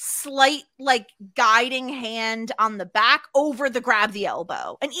slight like guiding hand on the back over the grab the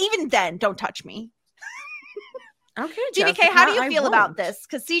elbow, and even then, don't touch me. Okay, GBK, how do you feel about this?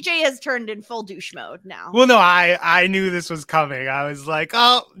 Because CJ has turned in full douche mode now. Well, no, I knew this was coming. I was like,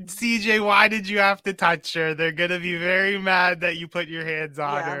 oh, CJ, why did you have to touch her? They're going to be very mad that you put your hands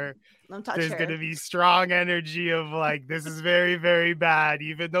on her. There's going to be strong energy of like, this is very, very bad,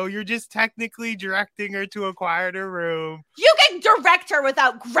 even though you're just technically directing her to a quieter room. You can direct her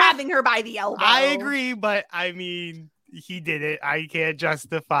without grabbing her by the elbow. I agree, but I mean, he did it. I can't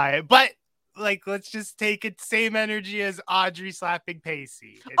justify it. But like, let's just take it same energy as Audrey slapping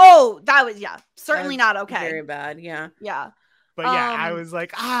Pacey. That was certainly not okay. Very bad. Yeah. But yeah, I was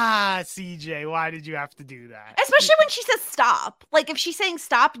like, CJ, why did you have to do that? Especially when she says stop. Like, if she's saying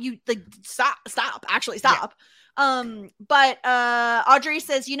stop, you like stop, actually stop. Yeah. But Audrey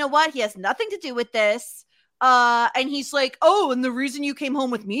says, "You know what? He has nothing to do with this." And he's like, "Oh, and the reason you came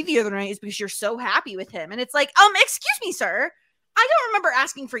home with me the other night is because you're so happy with him." And it's like, excuse me, sir. I don't remember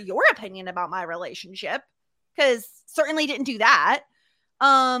asking for your opinion about my relationship, because certainly didn't do that.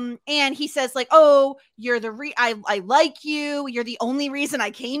 And he says like, oh, you're the I like you. You're the only reason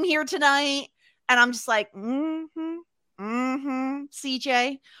I came here tonight. And I'm just like,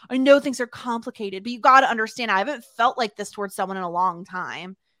 CJ, I know things are complicated, but you got to understand, I haven't felt like this towards someone in a long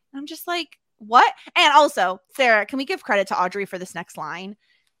time. And I'm just like, what? And also, Sarah, can we give credit to Audrey for this next line?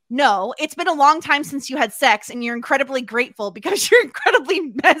 No, it's been a long time since you had sex, and you're incredibly grateful because you're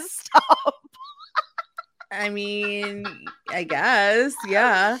incredibly messed up. I mean, I guess,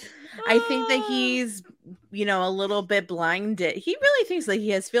 yeah. I think that he's, a little bit blinded. He really thinks that he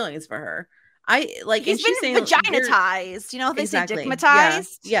has feelings for her. He's been vaginitized. They say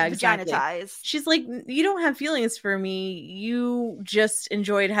dickmatized? Yeah, exactly. Vaginitized. She's like, you don't have feelings for me. You just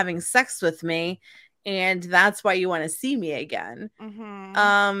enjoyed having sex with me, and that's why you want to see me again.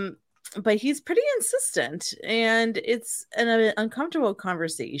 But he's pretty insistent, and it's an uncomfortable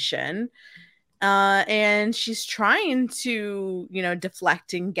conversation. And she's trying to,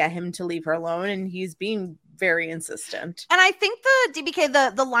 deflect and get him to leave her alone, and he's being very insistent. And I think the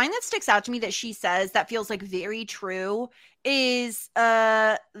DBK, the line that sticks out to me that she says that feels like very true is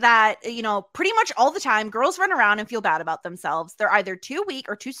that, pretty much all the time girls run around and feel bad about themselves. They're either too weak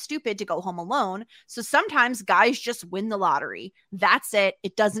or too stupid to go home alone. So sometimes guys just win the lottery. That's it.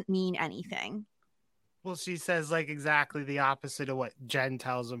 It doesn't mean anything. Well, she says like exactly the opposite of what Jen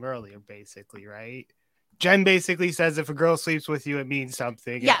tells him earlier, basically, right? Jen basically says if a girl sleeps with you, it means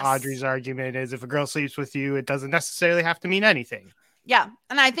something. Yes. And Audrey's argument is if a girl sleeps with you, it doesn't necessarily have to mean anything. Yeah.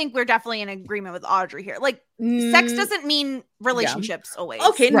 And I think we're definitely in agreement with Audrey here. Like, sex doesn't mean relationships always.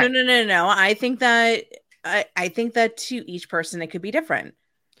 Okay, right. No. I think that to each person it could be different.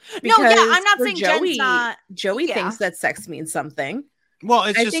 Because I'm not saying Jen's not. Joey thinks that sex means something. Well,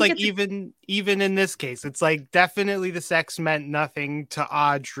 it's just like even in this case, it's like definitely the sex meant nothing to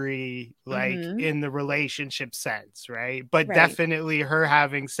Audrey, like in the relationship sense, right? But definitely her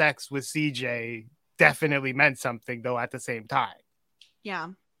having sex with CJ definitely meant something though at the same time. Yeah.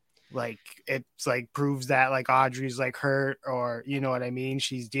 Like it's like proves that like Audrey's like hurt or you know what I mean?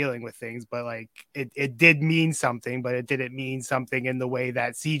 She's dealing with things, but like it did mean something, but it didn't mean something in the way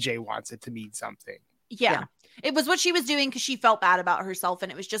that CJ wants it to mean something. Yeah. It was what she was doing because she felt bad about herself,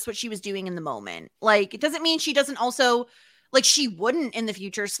 and it was just what she was doing in the moment. Like, it doesn't mean she doesn't also, like, she wouldn't in the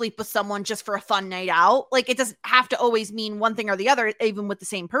future sleep with someone just for a fun night out. Like, it doesn't have to always mean one thing or the other, even with the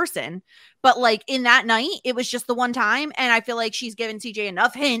same person. But, like, in that night, it was just the one time, and I feel like she's given CJ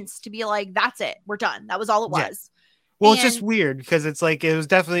enough hints to be like, that's it. We're done. That was all it was. Well, it's just weird because it's like, it was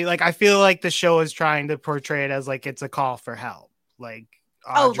definitely, like, I feel like the show is trying to portray it as, like, it's a call for help. Like,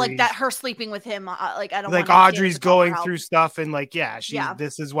 like that her sleeping with him like I don't like Audrey's going through stuff and like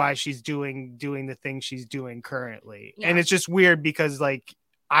this is why she's doing the things she's doing currently. And it's just weird because like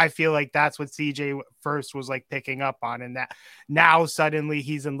I feel like that's what CJ first was like picking up on, and that now suddenly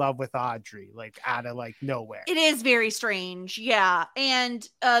he's in love with Audrey, like out of like nowhere. It is very strange. Yeah. And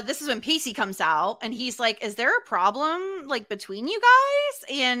this is when Pacey comes out and he's like, is there a problem like between you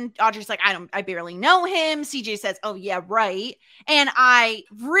guys? And Audrey's like, I barely know him. CJ says, oh yeah, right. And I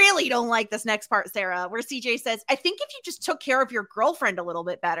really don't like this next part, Sarah, where CJ says, I think if you just took care of your girlfriend a little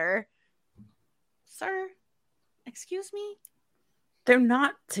bit better. Sir, excuse me? They're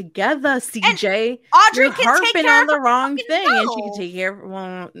not together, CJ. And Audrey You're can harping take care on the wrong thing, and she no. can take care of.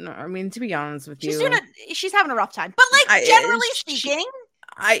 Well, no, I mean, to be honest with she's you, she's having a rough time. But like generally speaking,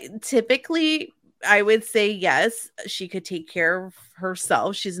 I would say yes, she could take care of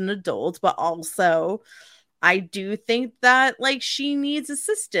herself. She's an adult, but also I do think that like she needs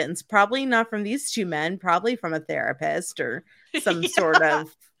assistance. Probably not from these two men. Probably from a therapist or some sort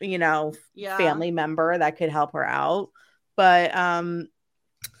of family member that could help her out. But I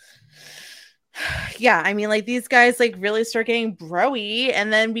mean, like these guys like really start getting bro-y,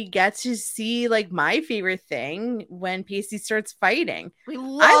 and then we get to see like my favorite thing when Pacey starts fighting.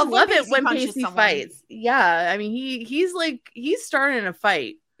 I love it when Pacey fights. Yeah, I mean he's starting a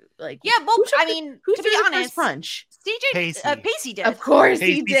fight. Like who to be honest, punch. CJ Pacey did. Of course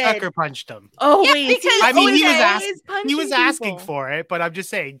he did. Sucker punched him. Oh wait, because I mean he was asking for it, but I'm just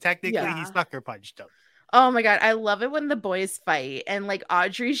saying technically he sucker punched him. Oh my God. I love it when the boys fight and like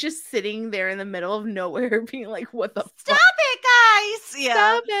Audrey's just sitting there in the middle of nowhere being like, what the Stop it, guys. Yeah.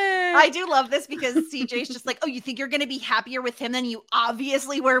 Stop it. I do love this because CJ's just like, oh, you think you're going to be happier with him than you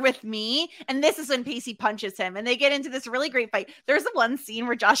obviously were with me? And this is when Pacey punches him and they get into this really great fight. There's the one scene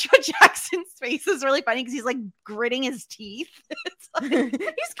where Joshua Jackson's face is really funny because he's like gritting his teeth. It's like, he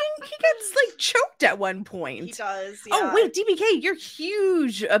gets like choked at one point. He does. Yeah. Oh, wait, DBK,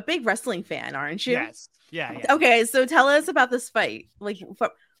 you're a big wrestling fan, aren't you? Yes. Yeah. Okay, so tell us about this fight. Like,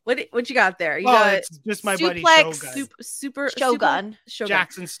 What you got there? You got it's just my buddy Shogun.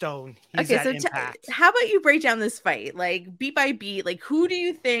 Jackson Stone. He's okay, so how about you break down this fight, like beat by beat? Like, who do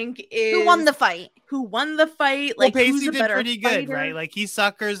you think who won the fight? Like, Pacey who's a did pretty good, fighter? right? Like, he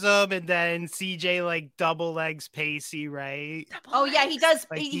suckers him, and then CJ like double legs Pacey, right? Yeah, he does.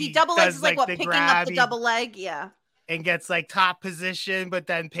 Like, he double legs is like what, picking up the double leg, yeah. And gets like top position, but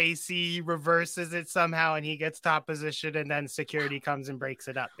then Pacey reverses it somehow and he gets top position, and then security comes and breaks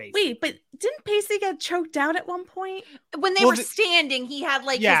it up. Basically. Wait, but didn't Pacey get choked out at one point? When they were standing, he had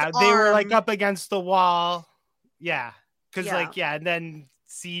like his arm. They were like up against the wall. Yeah. Because and then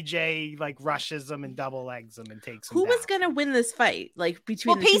CJ like rushes him and double legs him and takes him Who down. was gonna win this fight? Like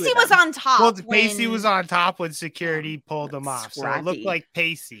between Pacey was on top. Well, Pacey was on top when security pulled him off. Scrappy. So it looked like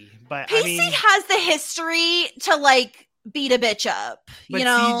Pacey. But Pacey has the history to like beat a bitch up. But you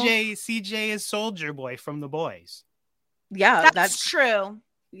know, CJ is Soldier Boy from The Boys. Yeah, that's true.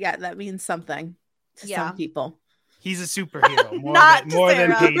 Yeah, that means something to some people. He's a superhero more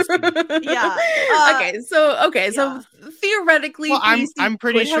than Pacey. So theoretically, I'm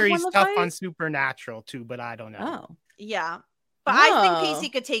pretty sure he's tough on Supernatural too, but I don't know. Oh, yeah, but I think Pacey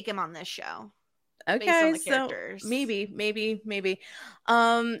could take him on this show. Okay, so maybe.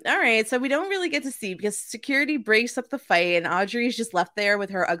 All right, so we don't really get to see because security breaks up the fight, and Audrey's just left there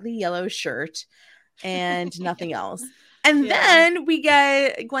with her ugly yellow shirt and nothing else. And then we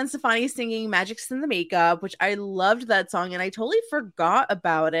get Gwen Stefani singing Magic's in the Makeup, which I loved that song. And I totally forgot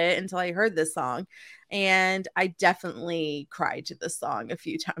about it until I heard this song. And I definitely cried to this song a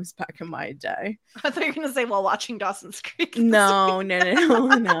few times back in my day. I thought you were going to say while watching Dawson's Creek. No.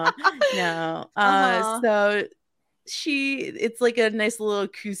 So it's like a nice little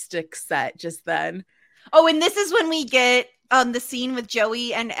acoustic set just then. Oh, and this is when we get the scene with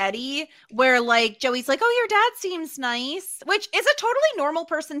Joey and Eddie where like Joey's like, oh, your dad seems nice, which is a totally normal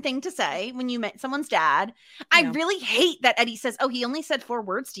person thing to say when you met someone's dad. Yeah. I really hate that Eddie says, oh, he only said 4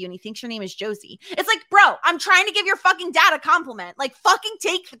 words to you and he thinks your name is Josie. It's like, bro, I'm trying to give your fucking dad a compliment. Like, fucking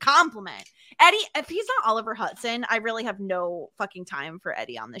take the compliment. Eddie, if he's not Oliver Hudson, I really have no fucking time for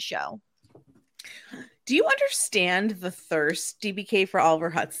Eddie on the show. Do you understand the thirst, DBK, for Oliver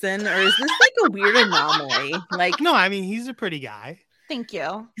Hudson, or is this like a weird anomaly? Like, no, I mean, he's a pretty guy. Thank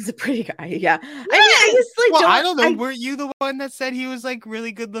you. He's a pretty guy. Yeah. Yes. I mean, I just like I don't know. Weren't you the one that said he was like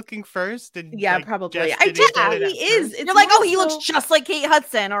really good looking first? And yeah, like, probably. I did. He is. You're like, oh, he looks just like Kate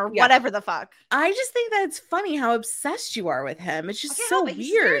Hudson or whatever the fuck. I just think that it's funny how obsessed you are with him. It's just so weird.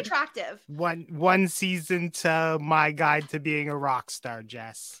 He's very attractive. One season to my guide to being a rock star,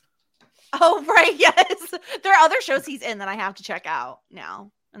 Jess. Oh, right. Yes. There are other shows he's in that I have to check out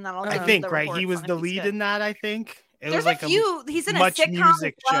now. And then I think, right? He was the lead in that, I think. There's like a few. He's in a sitcom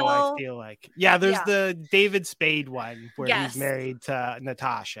music show, I feel like. Yeah, there's the David Spade one where he's married to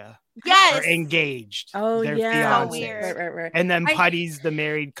Natasha. Yes. Or engaged. Oh, their fiancé. So weird. Right. And then Putty's the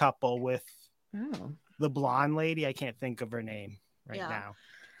married couple with the blonde lady. I can't think of her name now.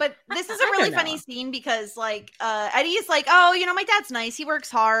 But this is a really funny scene because like Eddie's like, oh, you know, my dad's nice. He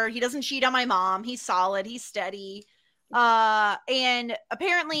works hard. He doesn't cheat on my mom. He's solid. He's steady. And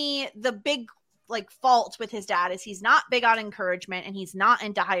apparently the big like fault with his dad is he's not big on encouragement and he's not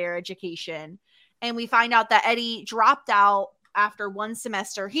into higher education. And we find out that Eddie dropped out after 1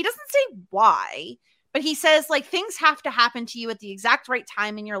 semester. He doesn't say why, but he says like things have to happen to you at the exact right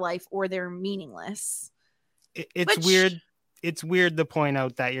time in your life or they're meaningless. It's weird. It's weird to point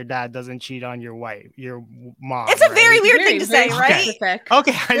out that your dad doesn't cheat on your mom. It's a very weird thing to say, right?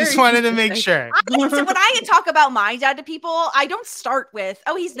 Okay, I just wanted to make sure. So when I talk about my dad to people, I don't start with,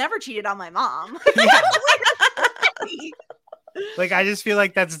 oh, he's never cheated on my mom. Like, I just feel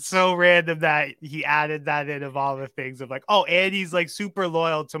like that's so random that he added that in of all the things of like, oh, Andy's like super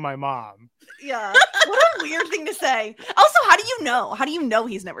loyal to my mom. Yeah. What a weird thing to say. Also, how do you know? How do you know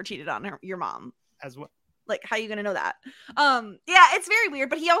he's never cheated on your mom? As well. Like, how are you going to know that? Yeah, it's very weird,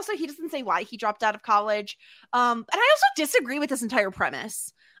 but he doesn't say why he dropped out of college. And I also disagree with this entire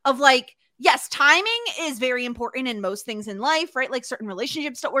premise of like, yes, timing is very important in most things in life, right? Like certain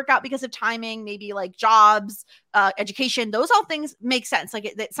relationships don't work out because of timing, maybe like jobs, education, those all things make sense.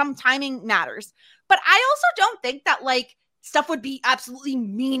 Like that some timing matters. But I also don't think that like stuff would be absolutely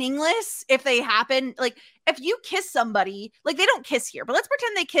meaningless if they happen. Like if you kiss somebody, like they don't kiss here, but let's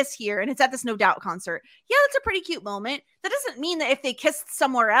pretend they kiss here and it's at this No Doubt concert. Yeah, that's a pretty cute moment. That doesn't mean that if they kissed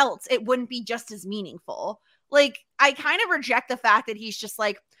somewhere else, it wouldn't be just as meaningful. Like I kind of reject the fact that he's just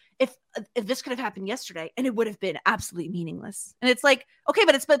like, if this could have happened yesterday and it would have been absolutely meaningless. And it's like, okay,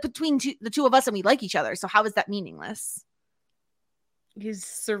 but it's between the two of us and we like each other. So how is that meaningless? He's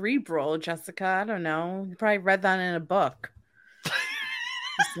cerebral, Jessica. I don't know. You probably read that in a book.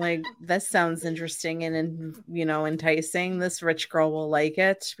 It's like, this sounds interesting and, you know, enticing. This rich girl will like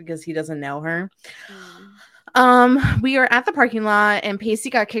it because he doesn't know her. We are at the parking lot and Pacey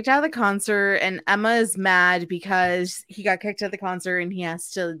got kicked out of the concert and Emma is mad because he got kicked out of the concert and she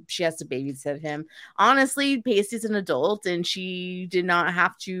has to babysit him. Honestly, Pacey's an adult and she did not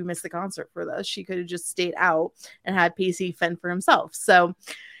have to miss the concert for this. She could have just stayed out and had Pacey fend for himself. So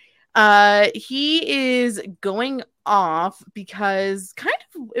he is going off because kind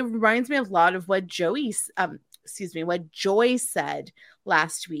of it reminds me a lot of what Joy said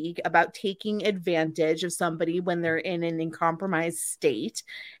last week about taking advantage of somebody when they're in an uncompromised state.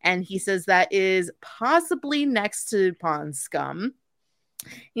 And he says that is possibly next to pond scum.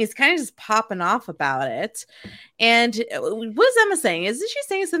 He's kind of just popping off about it. And what is Emma saying? Isn't she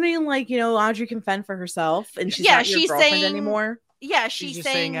saying something like, you know, Audrey can fend for herself and she's not your girlfriend anymore? Yeah, she's just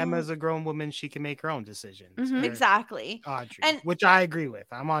saying Emma's a grown woman. She can make her own decisions. Mm-hmm. Exactly. Audrey, which I agree with.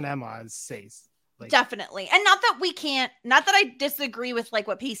 I'm on Emma's says. Like, definitely. And not that I disagree with like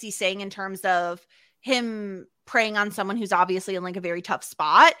what Pacey's saying in terms of him preying on someone who's obviously in like a very tough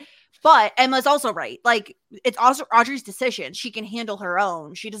spot. But Emma's also right. Like, it's also Audrey's decision. She can handle her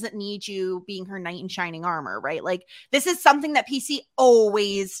own. She doesn't need you being her knight in shining armor, right? Like, this is something that Pacey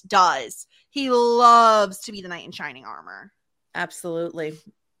always does. He loves to be the knight in shining armor. Absolutely.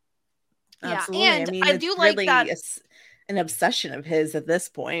 Yeah, absolutely. And I mean, I do like really that. An obsession of his at this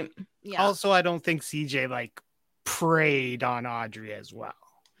point. Yeah. Also, I don't think CJ like preyed on Audrey as well.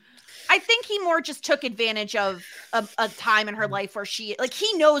 I think he more just took advantage of a time in her life where she, like,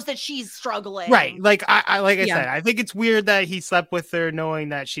 he knows that she's struggling. Right. Like I said, I think it's weird that he slept with her knowing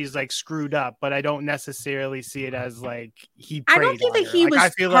that she's like screwed up, but I don't necessarily see it as like he preyed on her. I don't think that he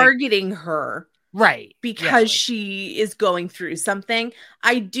was targeting her. Right. Because she is going through something.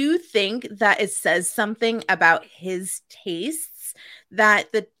 I do think that it says something about his tastes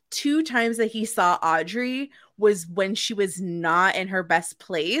that the 2 times that he saw Audrey was when she was not in her best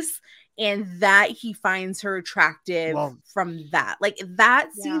place and that he finds her attractive from that. Like,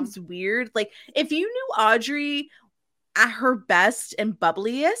 that seems weird. Like, if you knew Audrey at her best and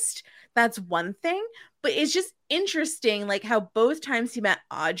bubbliest, that's one thing. But it's just interesting, like, how both times he met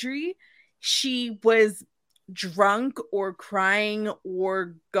Audrey, she was drunk or crying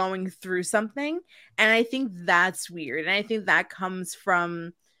or going through something. And I think that's weird. And I think that comes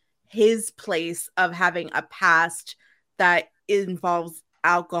from his place of having a past that involves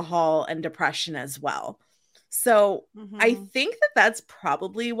alcohol and depression as well. So I think that that's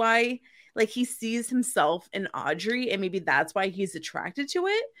probably why, like, he sees himself in Audrey and maybe that's why he's attracted to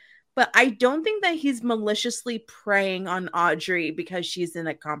it. But I don't think that he's maliciously preying on Audrey because she's in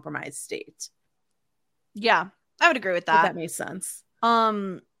a compromised state. Yeah, I would agree with that. If that makes sense.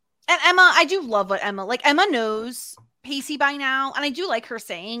 And Emma, I do love what Emma knows Pacey by now. And I do like her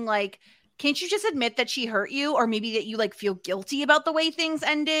saying, like, can't you just admit that she hurt you? Or maybe that you like feel guilty about the way things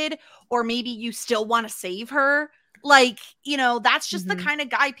ended. Or maybe you still want to save her. Like, you know, that's just the kind of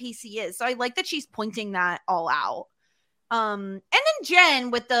guy Pacey is. So I like that she's pointing that all out. And then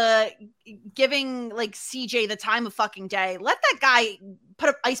Jen with the giving like CJ the time of fucking day. Let that guy put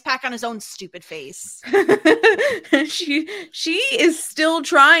an ice pack on his own stupid face. She is still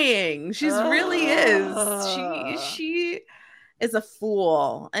trying. She really is. She is a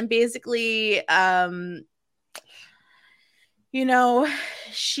fool. And basically, you know,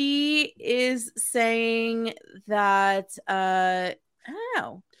 she is saying that I don't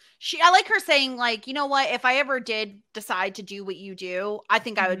know. I like her saying, like, you know what? If I ever did decide to do what you do, I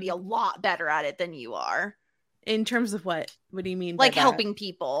think I would be a lot better at it than you are. In terms of what? What do you mean? Like helping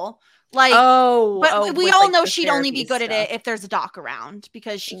people. Like, we all know she'd only be good at it if there's a doc around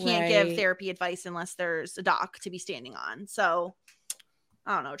because she can't give therapy advice unless there's a doc to be standing on. So,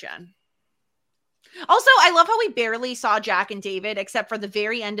 I don't know, Jen. Also, I love how we barely saw Jack and David except for the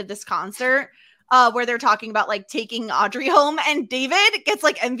very end of this concert. Where they're talking about like taking Audrey home, and David gets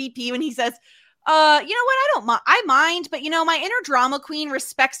like MVP when he says, you know what? I mind, but you know, my inner drama queen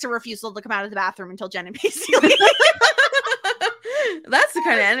respects her refusal to come out of the bathroom until Jen and Pacey leave. That's the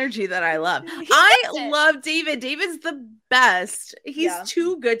kind of energy that I love. I love David. David's the best. He's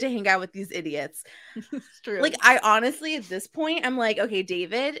too good to hang out with these idiots. It's true. Like, I honestly, at this point, I'm like, okay,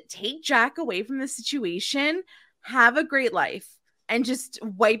 David, take Jack away from the situation. Have a great life. And just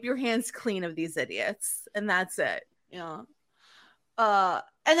wipe your hands clean of these idiots. And that's it. Yeah. And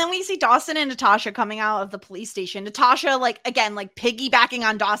then we see Dawson and Natasha coming out of the police station. Natasha, like, again, like piggybacking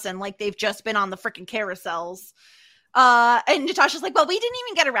on Dawson, like they've just been on the freaking carousels. And Natasha's like, well, we didn't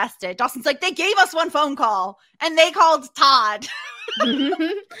even get arrested. Dawson's like, they gave us one phone call and they called Todd. So they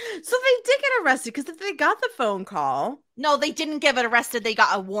did get arrested because if they got the phone call. No, they didn't get arrested. They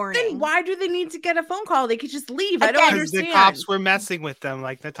got a warning. Then why do they need to get a phone call? They could just leave. I don't understand. The cops were messing with them,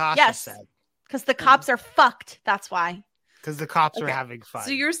 like Natasha said. Because the cops are fucked. That's why. Because the cops are having fun.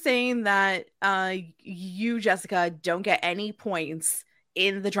 So you're saying that you, Jessica, don't get any points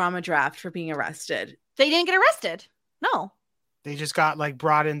in the drama draft for being arrested. They didn't get arrested. No. They just got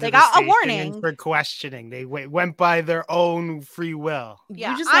brought into the station a warning for questioning. They went by their own free will.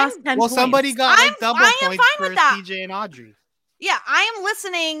 Yeah, you just lost 10 points. Somebody got double points for CJ and Audrey. Yeah, I am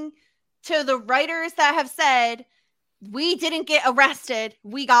listening to the writers that have said we didn't get arrested.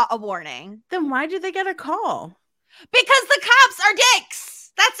 We got a warning. Then why did they get a call? Because the cops are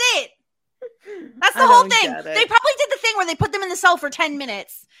dicks. That's it. That's the whole thing. They probably did the thing where they put them in the cell for 10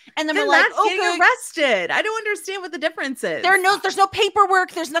 minutes. And then we're like, getting arrested. I don't understand what the difference is. There's no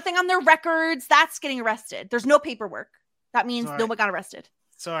paperwork. There's nothing on their records. That's getting arrested. There's no paperwork. That means no one got arrested.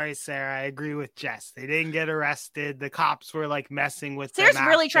 Sorry, Sarah. I agree with Jess. They didn't get arrested. The cops were messing with them. Sarah's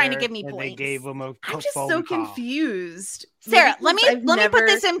really trying to give me points. They gave them a I'm just so confused. Sarah, let me put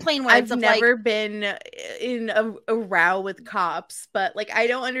this in plain words. I've never been in a row with cops, but I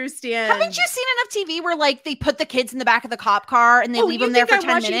don't understand. Haven't you seen enough TV where they put the kids in the back of the cop car and they leave them there for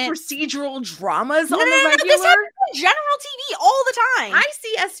 10 minutes? Procedural dramas on the regular? This happens on general TV all the time. I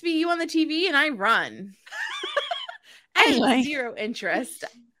see SVU on the TV and I run. Anyway. I have zero interest.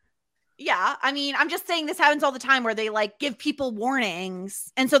 Yeah, I mean, I'm just saying this happens all the time where they give people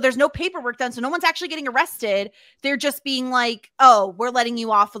warnings. And so there's no paperwork done. So no one's actually getting arrested. They're just being oh, we're letting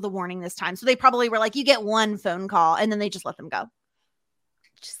you off with a warning this time. So they probably were you get one phone call and then they just let them go. It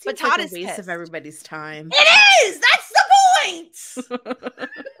just seems Todd is a waste of everybody's time. It is! That's the point!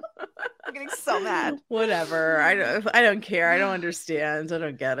 I'm getting so mad. Whatever. I don't care. I don't understand. I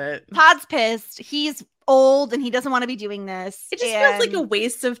don't get it. Todd's pissed. He's old and he doesn't want to be doing this. It just feels like a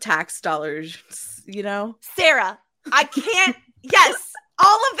waste of tax dollars, Sarah, I can't. Yes,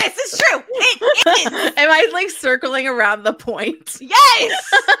 all of this is true. It is. Am I circling around the point?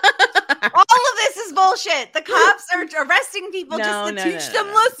 Yes. All of this is bullshit. The cops are arresting people just to teach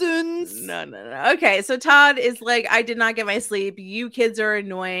them lessons. No. Okay, so Todd is I did not get my sleep. You kids are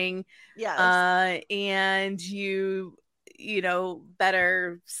annoying. Yes. And you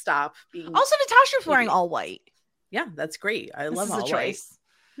better stop being. Also, Natasha's wearing all white. Yeah, that's great. I love all white.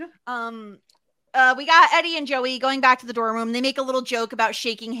 Yeah. We got Eddie and Joey going back to the dorm room. They make a little joke about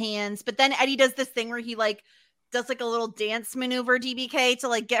shaking hands, but then Eddie does this thing where he does a little dance maneuver, DBK,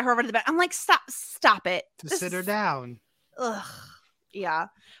 to get her over to the bed. I'm stop it. To sit her down. Ugh. Yeah.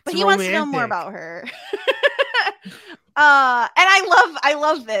 But he wants to know more about her. And I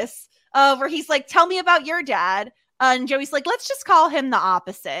love this. Where he's tell me about your dad. And Joey's let's just call him the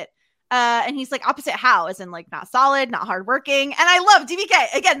opposite. And he's opposite how? As in not solid, not hardworking. And I love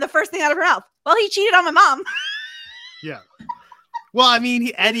DBK. Again, the first thing out of her mouth. Well, he cheated on my mom. Yeah. Well, I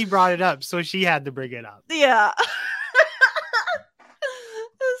mean, Eddie brought it up, so she had to bring it up. Yeah.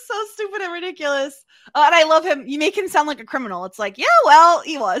 It's so stupid and ridiculous. And I love him. You make him sound like a criminal. It's yeah, well,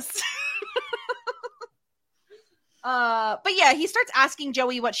 he was. But yeah, he starts asking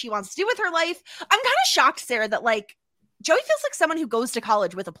Joey what she wants to do with her life. I'm kind of shocked, Sarah, that Joey feels like someone who goes to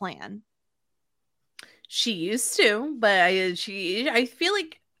college with a plan. She used to, but I feel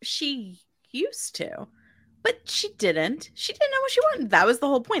like she used to, but she didn't. She didn't know what she wanted. That was the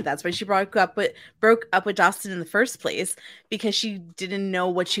whole point. That's why she broke up with Dawson in the first place, because she didn't know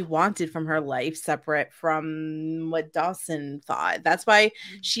what she wanted from her life separate from what Dawson thought. That's why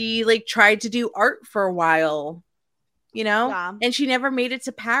she tried to do art for a while. Yeah. And she never made it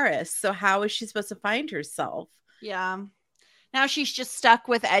to Paris. So how is she supposed to find herself? Yeah. Now she's just stuck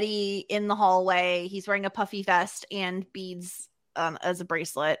with Eddie in the hallway. He's wearing a puffy vest and beads as a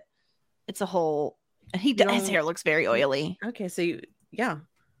bracelet. It's a whole. His hair looks very oily. Okay, so I'm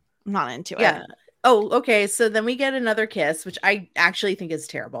not into it. Yeah. Oh, okay. So then we get another kiss, which I actually think is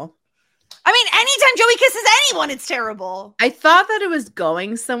terrible. I mean, anytime Joey kisses anyone, it's terrible. I thought that it was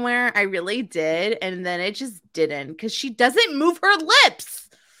going somewhere. I really did. And then it just didn't, because she doesn't move her lips.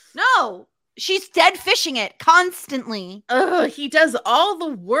 No, she's dead fishing it constantly. Ugh, he does all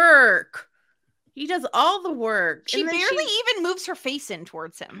the work. She barely even moves her face in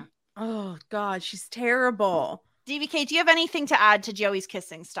towards him. Oh, God, she's terrible. DVK, do you have anything to add to Joey's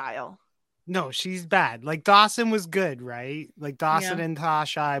kissing style? No, she's bad. Dawson was good, right? Dawson and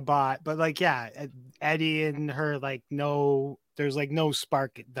Tasha I bought, but Eddie and her, no, there's no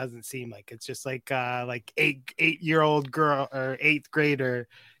spark. It doesn't seem like it's just 8-year-old girl or 8th grader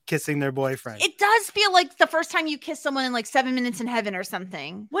kissing their boyfriend. It does feel like the first time you kiss someone in like 7 Minutes in Heaven or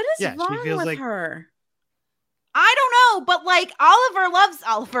something. What is wrong with her? I don't know, but like Oliver loves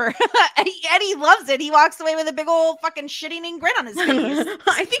Oliver. Eddie loves it. He walks away with a big old fucking shit-eating grin on his face.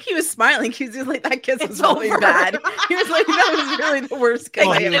 I think he was smiling. He was like, that kiss was really bad. He was like, that was really the worst kiss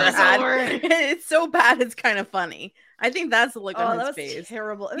I ever had. It's so bad, it's kind of funny. I think that's the look on his face.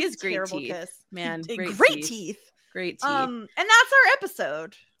 Terrible. He has great terrible teeth. Kiss. Man, great teeth. Great teeth. And that's our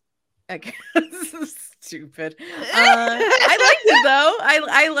episode. Okay. This is stupid. I liked it though.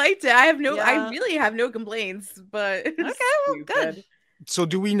 I liked it. I really have no complaints, but okay, well, good. So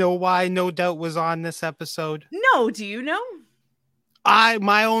do we know why No Doubt was on this episode? No, do you know?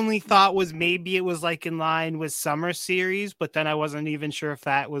 My only thought was maybe it was like in line with Summer Series, but then I wasn't even sure if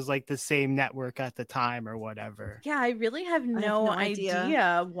that was like the same network at the time or whatever. Yeah, I really have no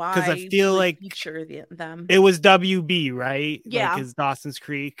idea why. Because I feel like them. It was WB, right? Yeah, like Dawson's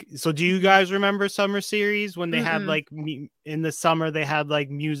Creek. So do you guys remember Summer Series when they had like in the summer they had like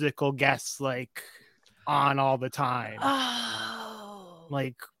musical guests like on all the time? Oh,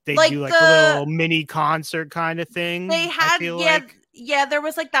 like they do like a little mini concert kind of thing. They had Yeah, there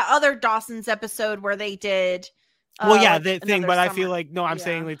was like that other Dawson's episode where they did. The thing, but summer. I feel like I'm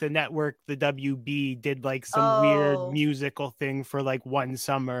saying like the network, the WB did like some weird musical thing for like one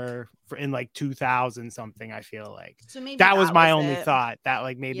summer in like 2000 something. I feel like so maybe that was my only thought that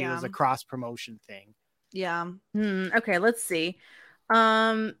like maybe it was a cross promotion thing. Yeah. Okay, let's see.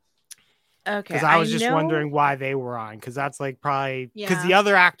 Okay, because I was just wondering why they were on, because that's like probably because the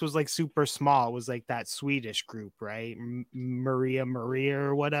other act was like super small. It was like that Swedish group, right? Maria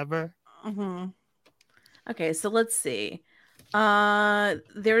or whatever. Mm-hmm. Okay, so let's see. There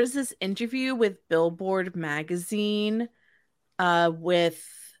is this interview with Billboard magazine with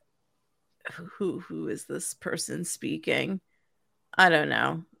who is this person speaking? I don't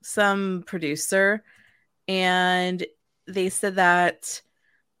know, some producer, and they said that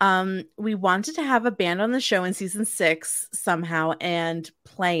we wanted to have a band on the show in season 6 somehow and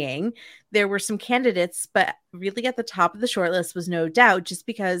playing. There were some candidates, but really at the top of the shortlist was No Doubt, just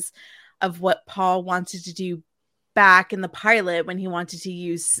because of what Paul wanted to do back in the pilot when he wanted to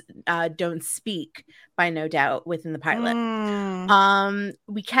use Don't Speak by No Doubt within the pilot.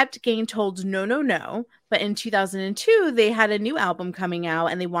 We kept getting told no, but in 2002 they had a new album coming out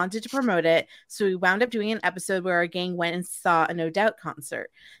and they wanted to promote it, so we wound up doing an episode where our gang went and saw a No Doubt concert.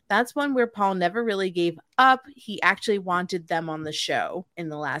 That's one where Paul never really gave up. He actually wanted them on the show in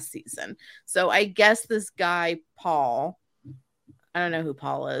the last season. So I guess this guy Paul, I don't know who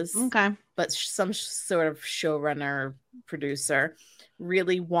Paul is. Okay. But some sort of showrunner, producer,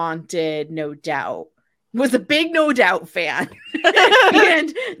 really wanted No Doubt. Was a big No Doubt fan.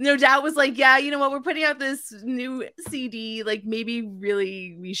 And No Doubt was like, yeah, you know what? We're putting out this new CD. Like, maybe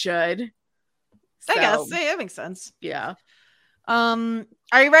really we should. I guess. Yeah, that makes sense. Yeah. Are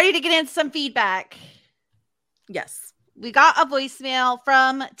you ready to get into some feedback? Yes. We got a voicemail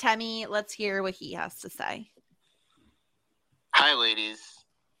from Temmie. Let's hear what he has to say. Hi, ladies.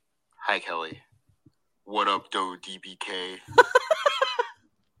 Hi, Kelly. What up, though, DBK?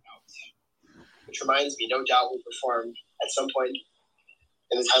 Which reminds me, No Doubt will perform at some point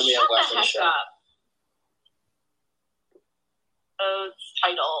in the time we have left on the show. Its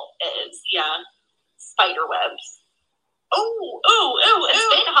title is, Spiderwebs. It's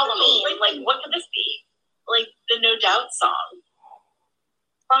been Halloween. Like, what could this be? Like, the No Doubt song.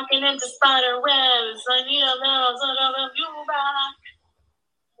 Walking into spiderwebs, I need a little you back.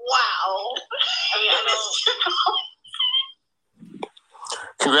 Wow. I don't.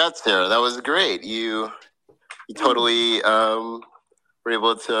 Congrats, Sarah. That was great. You totally were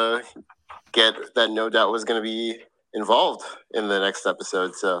able to get that No Doubt was going to be involved in the next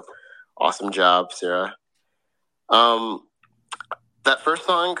episode. So awesome job, Sarah. That first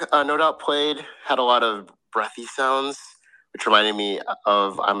song No Doubt played had a lot of breathy sounds, which reminded me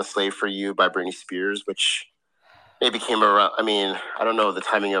of I'm a Slave for You by Britney Spears, which maybe came around. I mean, I don't know the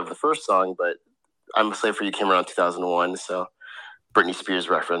timing of the first song, but I'm a Slave for You came around 2001. So Britney Spears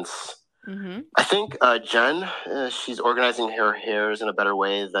reference. Mm-hmm. I think Jen, she's organizing her hairs in a better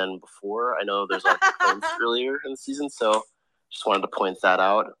way than before. I know there's like complaints earlier in the season, so just wanted to point that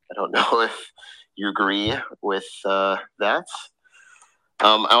out. I don't know if you agree with that.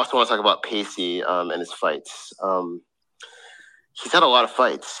 I also want to talk about Pacey and his fights. He's had a lot of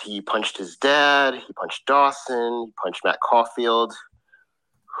fights. He punched his dad. He punched Dawson. He punched Matt Caulfield,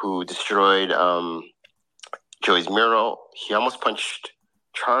 who destroyed Joey's mural. He almost punched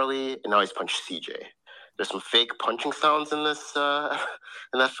Charlie, and now he's punched CJ. There's some fake punching sounds in this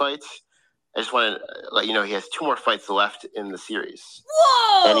in that fight. I just want to let you know he has 2 more fights left in the series.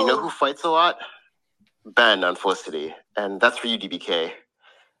 Whoa! And you know who fights a lot? Ben on Felicity. And that's for you, DBK.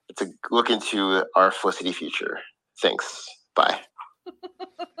 It's a look into our Felicity future. Thanks. Bye.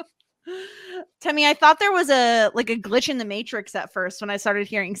 Temmie, I thought there was a glitch in the Matrix at first when I started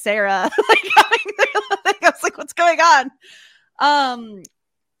hearing Sarah. I was like, what's going on? I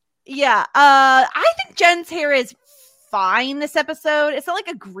think Jen's hair is fine this episode. It's not like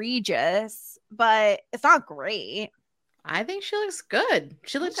egregious, but it's not great. I think she looks good.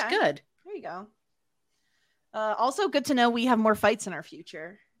 She looks good. There you go. Also good to know we have more fights in our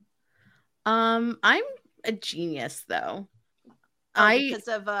future. I'm a genius though. Because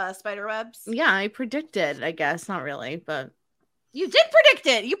of Spiderwebs? Yeah, I predicted, I guess. Not really, but you did predict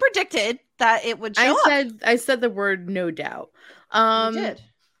it. You predicted that it would show up. I said the word no doubt. You did.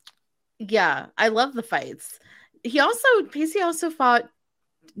 Yeah, I love the fights. Pacey also fought.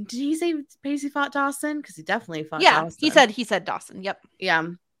 Did he say Pacey fought Dawson? Because he definitely fought Dawson. He said Dawson. Yep. Yeah.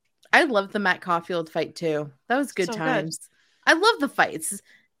 I loved the Matt Caulfield fight too. That was good times. Good. I love the fights.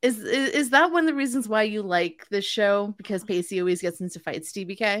 Is that one of the reasons why you like this show? Because Pacey always gets into fights,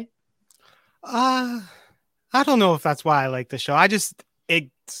 DBK? I don't know if that's why I like the show. It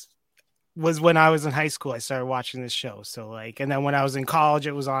was when I was in high school I started watching this show. So and then when I was in college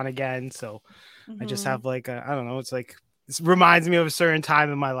it was on again. So I just have I don't know, it reminds me of a certain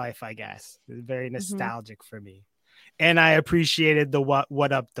time in my life, I guess. It's very nostalgic for me. And I appreciated the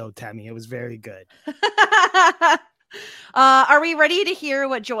what up though, Temmie. It was very good. Are we ready to hear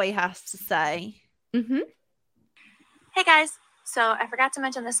what Joy has to say? Mm-hmm. Hey guys. So I forgot to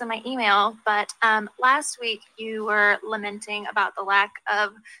mention this in my email, but last week you were lamenting about the lack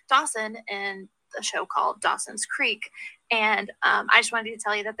of Dawson in the show called Dawson's Creek. And I just wanted to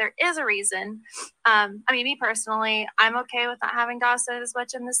tell you that there is a reason. Me personally, I'm okay with not having Dawson as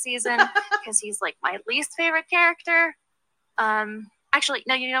much in this season because he's my least favorite character. Actually,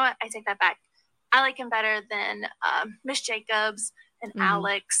 no, you know what? I take that back. I like him better than Miss Jacobs and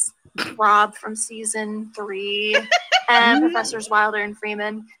Alex, Rob from season 3, and Professors Wilder and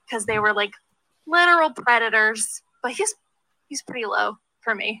Freeman, because they were literal predators. But he's pretty low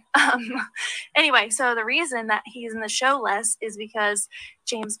for me. Anyway, so the reason that he's in the show less is because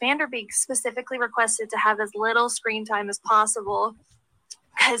James Van Der Beek specifically requested to have as little screen time as possible,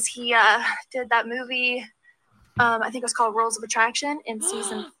 because he did that movie. I think it was called Rules of Attraction in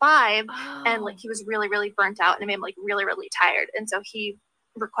season 5, and he was really, really burnt out, and it made him really, really tired, and so he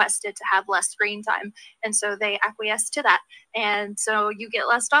requested to have less screen time, and so they acquiesced to that, and so you get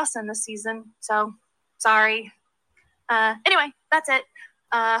less Dawson this season. So sorry. Anyway, that's it.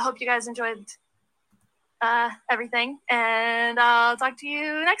 Hope you guys enjoyed everything, and I'll talk to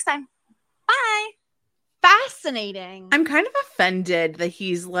you next time. Bye. Fascinating. I'm kind of offended that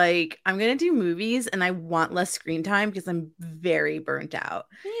he's I'm going to do movies and I want less screen time because I'm very burnt out.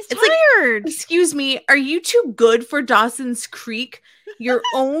 He's tired. Excuse me, are you too good for Dawson's Creek? Your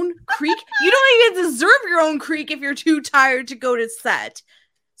own creek? You don't even deserve your own creek if you're too tired to go to set.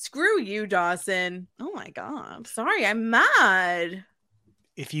 Screw you, Dawson. Oh my God. Sorry, I'm mad.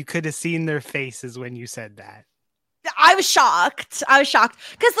 If you could have seen their faces when you said that. I was shocked because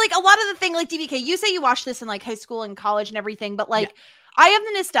a lot of the thing, DBK, you say you watched this in high school and college and everything, but I have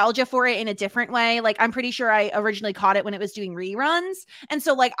the nostalgia for it in a different way. I'm pretty sure I originally caught it when it was doing reruns, and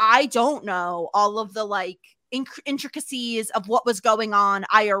so I don't know all of the intricacies of what was going on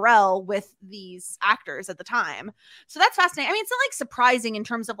IRL with these actors at the time. So that's fascinating. It's not surprising in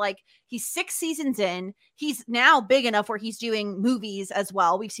terms of he's 6 seasons in. He's now big enough where he's doing movies as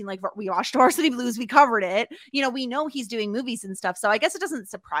well. We've seen we watched Varsity Blues. We covered it. We know he's doing movies and stuff. So I guess it doesn't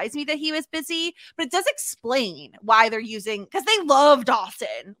surprise me that he was busy, but it does explain why they're using, because they love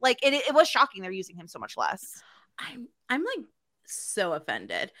Dawson. It was shocking they're using him so much less. I'm so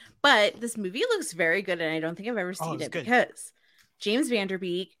offended, but this movie looks very good, and I don't think I've ever seen it because James Van Der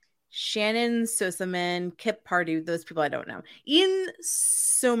Beek, Shannon Sosaman, Kip Pardue, those people I don't know. Ian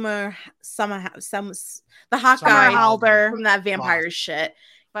the hot guy from that vampire shit.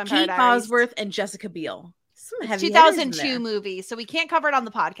 Kate Bosworth and Jessica Biel. 2002 movie, so we can't cover it on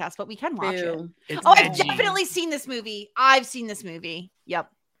the podcast, but we can watch it. I've definitely seen this movie. I've seen this movie. Yep.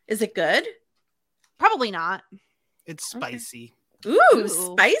 Is it good? Probably not. It's spicy. Ooh,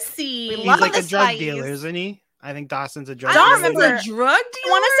 spicy. He's a drug dealer, isn't he? I think Dawson's a drug dealer. Dawson's a drug dealer? I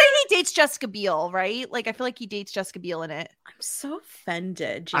want to say he dates Jessica Biel, right? I feel like he dates Jessica Biel in it. I'm so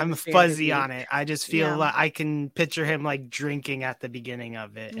offended. I'm fuzzy on it. I just feel like I can picture him drinking at the beginning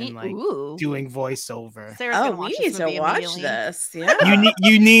of it and doing voiceover. We need to watch this. Yeah.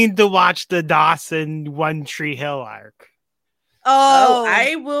 you need to watch the Dawson One Tree Hill arc. Oh,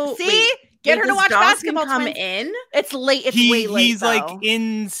 I will. See? Get her to watch Dawson Basketball come Twins. In? It's late. It's way late. He's like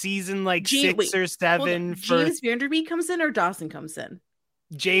in season 6 or 7. James Vanderbeek comes in or Dawson comes in?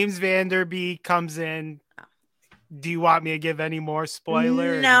 James Vanderbeek comes in. Do you want me to give any more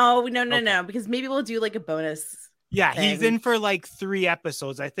spoilers? No, because maybe we'll do like a bonus. Yeah, thing. he's in for like 3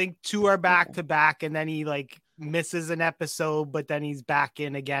 episodes. I think 2 are back to back, and then he like misses an episode, but then he's back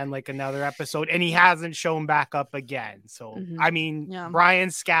in again, like another episode, and he hasn't shown back up again. So, I mean, Brian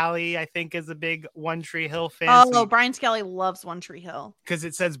Scally, I think, is a big One Tree Hill fan. Oh, Brian Scally loves One Tree Hill because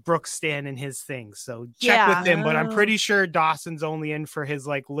it says Brooks Stan in his thing. So check with him, but I'm pretty sure Dawson's only in for his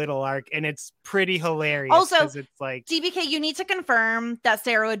like little arc, and it's pretty hilarious. Also, it's like DBK, you need to confirm that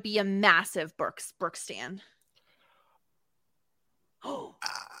Sarah would be a massive Brooks stan.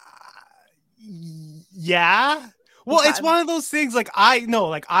 Yeah. Well, it's one of those things like I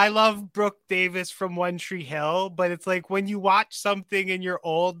love Brooke Davis from One Tree Hill, but it's like when you watch something and you're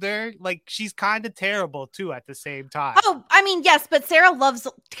older, like she's kind of terrible too at the same time. Oh, I mean, yes, but Sarah loves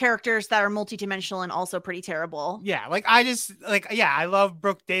characters that are multidimensional and also pretty terrible. Yeah, like I love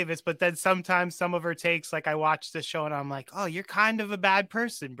Brooke Davis, but then sometimes some of her takes, like I watch the show and I'm like, oh, you're kind of a bad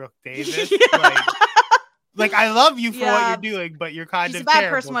person, Brooke Davis. Like I love you for what you're doing, but you're kind of a bad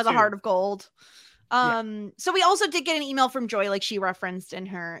person with a heart of gold. So we also did get an email from Joy, like she referenced in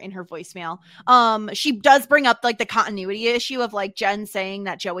her voicemail. She does bring up like the continuity issue of like Jen saying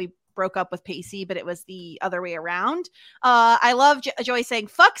that Joey broke up with Pacey, but it was the other way around. I love Joy saying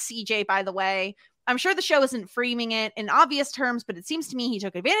 "fuck CJ." By the way, I'm sure the show isn't framing it in obvious terms, but it seems to me he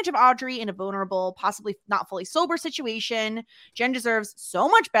took advantage of Audrey in a vulnerable, possibly not fully sober situation. Jen deserves so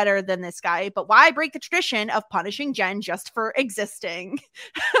much better than this guy, but why break the tradition of punishing Jen just for existing?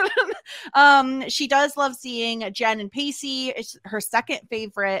 She does love seeing Jen and Pacey. It's her second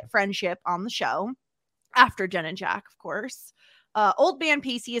favorite friendship on the show, after Jen and Jack, of course. Old man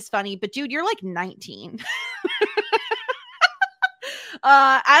Pacey is funny, but dude, you're like 19.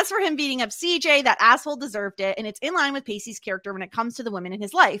 As for him beating up CJ, that asshole deserved it, and it's in line with Pacey's character when it comes to the women in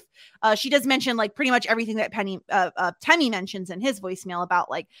his life. She does mention like pretty much everything that Temmie mentions in his voicemail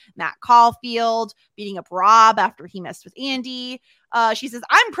about like Matt Caulfield beating up Rob after he messed with Andy. She says,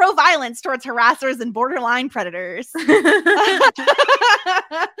 I'm pro-violence towards harassers and borderline predators.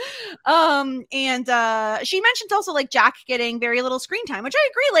 And she mentions also like Jack getting very little screen time, which I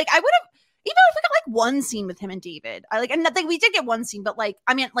agree. Like I would have, even if we got like one scene with him and David, and nothing, we did get one scene, but like,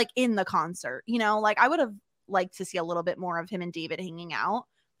 I mean, like in the concert, you know, like I would have liked to see a little bit more of him and David hanging out.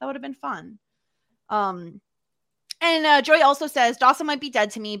 That would have been fun. And Joy also says, Dawson might be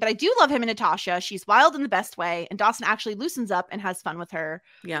dead to me, but I do love him and Natasha. She's wild in the best way. And Dawson actually loosens up and has fun with her.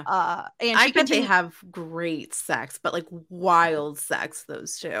 Yeah. And I bet they have great sex, but like wild sex,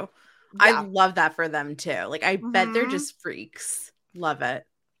 those two. Yeah. I love that for them too. Like, I bet they're just freaks. Love it.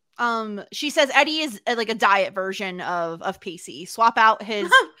 She says Eddie is like a diet version of Pacey. Swap out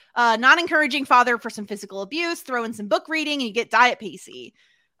his non-encouraging father for some physical abuse, throw in some book reading, and you get diet Pacey.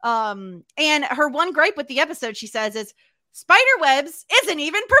 And her one gripe with the episode, she says, is Spiderwebs isn't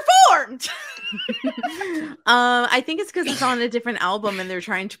even performed. I think it's because it's on a different album and they're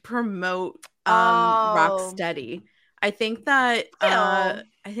trying to promote Rocksteady. I think that I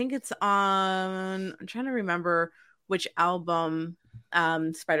think it's on, I'm trying to remember which album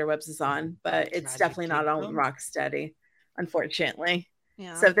Spiderwebs is on, but it's definitely not on Rocksteady, unfortunately.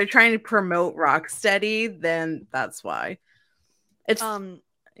 Yeah. So if they're trying to promote Rocksteady, then that's why. It's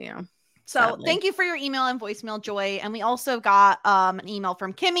yeah. So sadly. Thank you for your email and voicemail, Joy. And we also got an email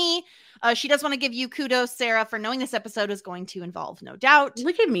from Kimmy. She does want to give you kudos, Sarah, for knowing this episode is going to involve No Doubt.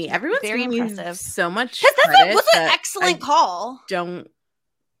 Look at me. Everyone's very impressive. So much. That was an excellent call. Don't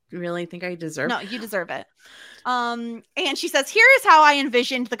really think I deserve. No, you deserve it. And she says, here is how I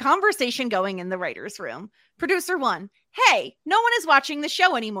envisioned the conversation going in the writer's room. Producer 1, hey, no one is watching the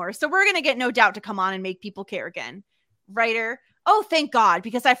show anymore, so we're going to get No Doubt to come on and make people care again. Writer, oh, thank God,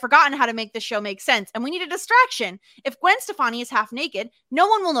 because I've forgotten how to make this show make sense, and we need a distraction. If Gwen Stefani is half naked, no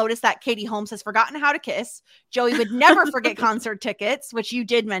one will notice that Katie Holmes has forgotten how to kiss. Joey would never forget concert tickets, which you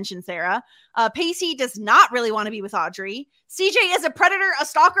did mention, Sarah. Pacey does not really want to be with Audrey. CJ is a predator, a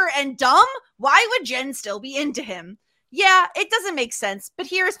stalker, and dumb. Why would Jen still be into him? Yeah, it doesn't make sense, but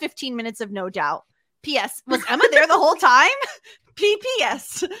here's 15 minutes of No Doubt. P.S. Was Emma there the whole time?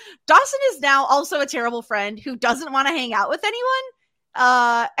 P.P.S. Dawson is now also a terrible friend who doesn't want to hang out with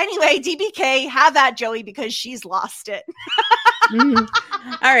anyone. Anyway, DBK, have at Joey because she's lost it.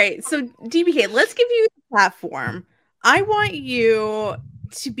 All right. So DBK, let's give you the platform. I want you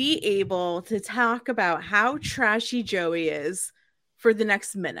to be able to talk about how trashy Joey is for the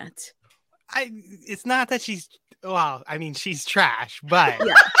next minute. It's not that she's, well, I mean, she's trash, but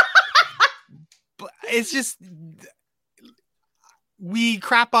But it's just we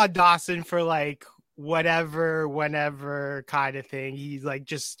crap on Dawson for like whatever, whenever kind of thing. He's like,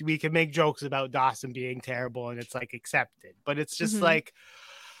 just we can make jokes about Dawson being terrible and it's like accepted. But it's just like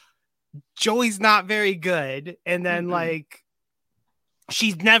Joey's not very good. And then like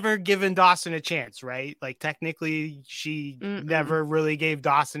she's never given Dawson a chance, right? Like technically she never really gave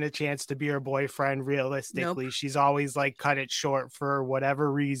Dawson a chance to be her boyfriend realistically. Nope. She's always like cut it short for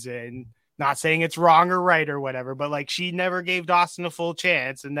whatever reason. Not saying it's wrong or right or whatever, but like she never gave Dawson a full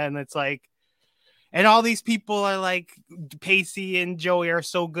chance. And then it's like, and all these people are like, Pacey and Joey are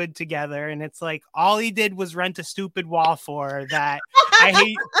so good together. And it's like, all he did was rent a stupid wall for her that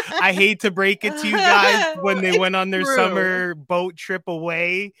I hate to break it to you guys. When they went on their summer boat trip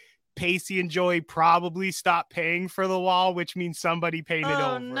away, Pacey and Joey probably stopped paying for the wall, which means somebody paid it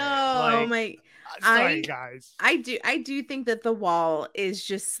over. No. Like, oh my. Sorry, guys. I do think that the wall is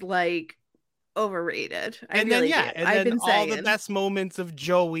just like overrated. I've been all the best moments of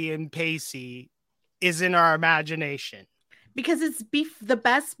Joey and Pacey is in our imagination. Because it's the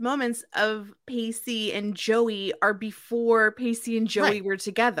best moments of Pacey and Joey are before Pacey and Joey were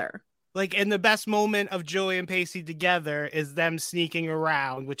together. Like, and the best moment of Joey and Pacey together is them sneaking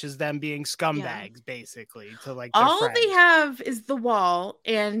around, which is them being scumbags, basically. To like all friends. They have is the wall,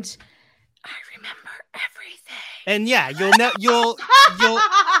 and I remember everything. And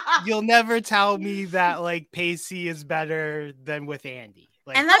you'll never tell me that like Pacey is better than with Andy.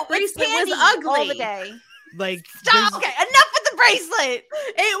 Like, and that bracelet was ugly all the day. Like, stop. Okay, enough with the bracelet.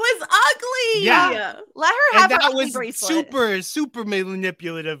 It was ugly. Yeah, let her have and her that was bracelet. super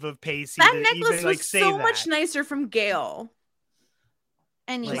manipulative of Pacey. That to necklace even, was like, say so that. much nicer from Gail.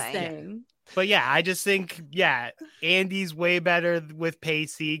 Anyway. But yeah, I just think, Andy's way better with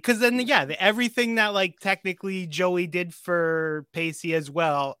Pacey. Because then, everything that, like, technically Joey did for Pacey as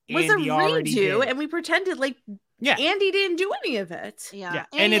well, was Andy a already did. And we pretended like Andy didn't do any of it. Yeah.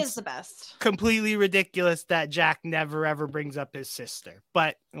 And Andy it's is the best. Completely ridiculous that Jack never, ever brings up his sister.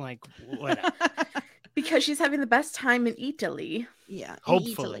 But, like, whatever. Because she's having the best time in Italy. Yeah.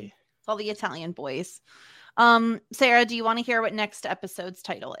 Hopefully. All the Italian boys. Sarah, do you want to hear what next episode's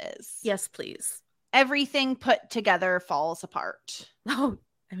title is? Yes, please. Everything Put Together Falls Apart. Oh,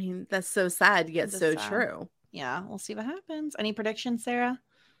 I mean, that's so sad yet so true. Yeah, we'll see what happens. Any predictions, Sarah?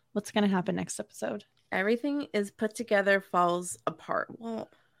 What's going to happen next episode? Everything is put together, falls apart. Well,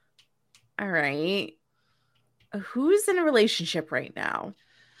 all right. Who's in a relationship right now?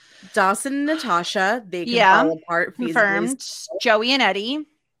 Dawson and Natasha. They can fall apart. Confirmed. Joey and Eddie.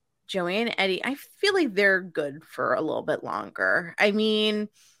 Joey and Eddie, I feel like they're good for a little bit longer. I mean,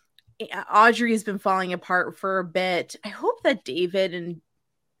 Audrey has been falling apart for a bit. I hope that David and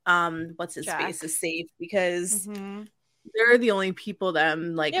what's his face is safe, because they're the only people that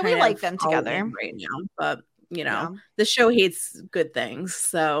I'm like. Yeah, we like them together right now. But you know, the show hates good things,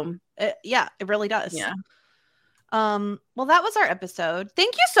 so it really does. Yeah. Well, that was our episode.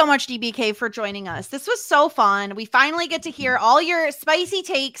 Thank you so much, DBK, for joining us. This was so fun. We finally get to hear all your spicy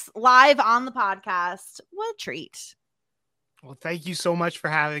takes live on the podcast. What a treat. Well, thank you so much for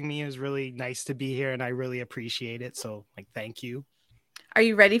having me. It was really nice to be here, and I really appreciate it. So, like, thank you. Are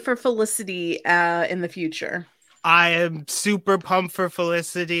you ready for Felicity in the future? I am super pumped for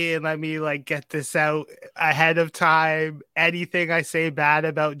Felicity, and let me like get this out ahead of time. Anything I say bad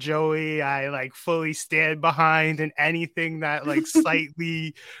about Joey, I like fully stand behind, and anything that like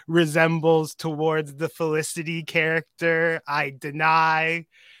slightly resembles towards the Felicity character, I deny.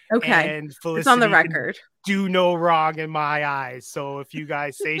 Okay, and Felicity it's on the record. Do no wrong in my eyes. So if you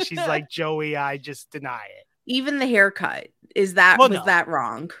guys say she's like Joey, I just deny it. Even the haircut, was that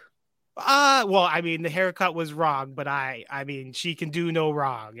wrong? Well, I mean, the haircut was wrong, but I mean, she can do no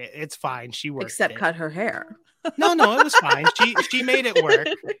wrong. It's fine. She worked. Except cut her hair. No, it was fine. She made it work.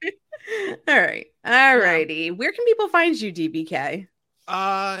 All righty. Where can people find you, DBK?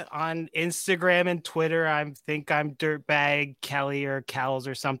 On Instagram and Twitter, I think I'm Dirtbag Kelly or Kells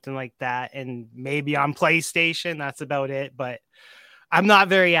or something like that, and maybe on PlayStation. That's about it. But I'm not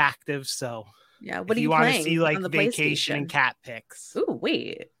very active, so yeah. What do you want playing to see like on the vacation and cat pics? Ooh,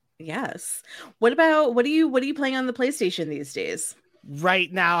 wait. Yes. What are you playing on the PlayStation these days?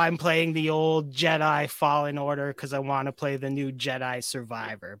 Right now, I'm playing the old Jedi Fallen Order because I want to play the new Jedi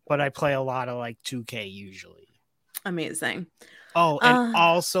Survivor. But I play a lot of like 2K usually. Amazing. Oh, and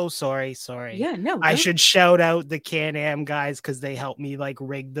also, sorry. Yeah, no. I should shout out the Can-Am guys because they helped me like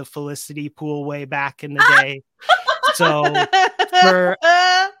rig the Felicity pool way back in the day. So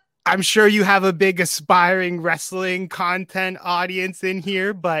I'm sure you have a big aspiring wrestling content audience in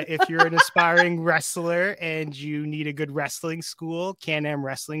here, but if you're an aspiring wrestler and you need a good wrestling school, Can-Am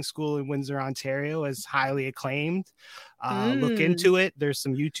Wrestling School in Windsor, Ontario is highly acclaimed. Look into it. There's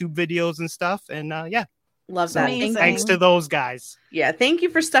some YouTube videos and stuff. And yeah. Love that. Thanks to those guys. Yeah. Thank you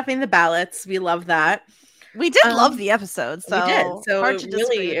for stuffing the ballots. We love that. We did love the episode, so we did. So hard it to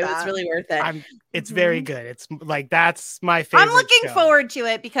disagree with was really worth it. It's very good. It's like that's my favorite. I'm looking show. forward to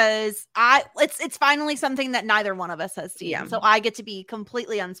it because it's finally something that neither one of us has seen. Yeah. So I get to be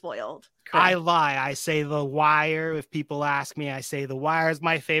completely unspoiled. Correct. I lie. I say The Wire. If people ask me, I say The Wire is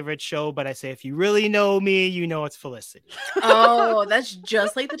my favorite show. But I say if you really know me, you know it's Felicity. Oh, that's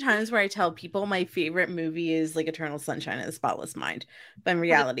just like the times where I tell people my favorite movie is like Eternal Sunshine of the Spotless Mind. But in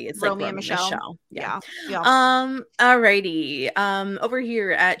reality, it's like Romeo and Michelle. Yeah. Alrighty. Over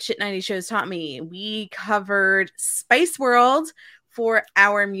here at Shit 90 Shows Taught Me, we covered Spice World for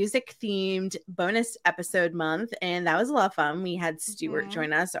our music themed bonus episode month, and that was a lot of fun. We had Stuart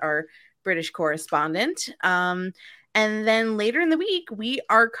join us, our British correspondent. And then later in the week, we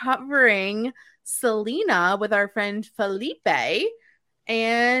are covering Selena with our friend Felipe,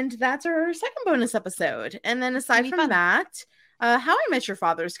 and that's our second bonus episode. And then aside from that, How I Met Your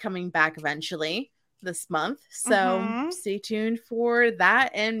Father is coming back eventually this month, so stay tuned for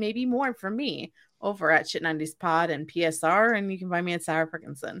that and maybe more from me over at Shit 90s Pod and PSR, and you can find me at Sarah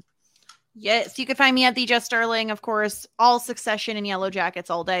Perkinson. Yes, you can find me at the Jess Sterling, of course. All Succession and Yellow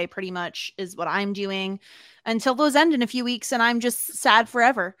Jackets all day pretty much is what I'm doing until those end in a few weeks, and I'm just sad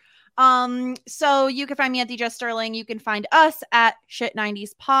forever. So you can find me at the Jess Sterling. You can find us at Shit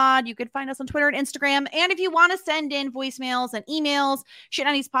 90s Pod. You can find us on Twitter and Instagram. And if you want to send in voicemails and emails,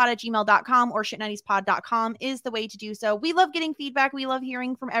 shit90spod@gmail.com or shit90spod.com is the way to do so. We love getting feedback. We love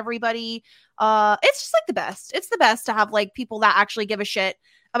hearing from everybody. It's just like the best. It's the best to have like people that actually give a shit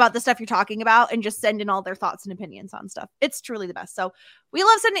about the stuff you're talking about and just send in all their thoughts and opinions on stuff. It's truly the best. So we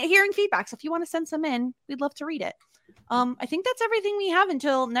love hearing feedback. So if you want to send some in, we'd love to read it. I think that's everything we have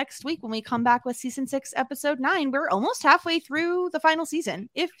until next week when we come back with season 6, episode 9. We're almost halfway through the final season,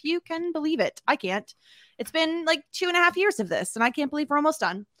 if you can believe it. I can't. It's been like 2.5 years of this, and I can't believe we're almost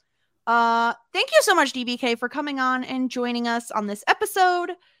done. Thank you so much, DBK, for coming on and joining us on this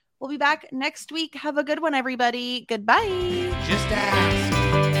episode. We'll be back next week. Have a good one, everybody. Goodbye. Just ask.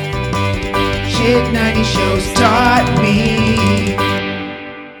 Shit 90 Shows Taught Me.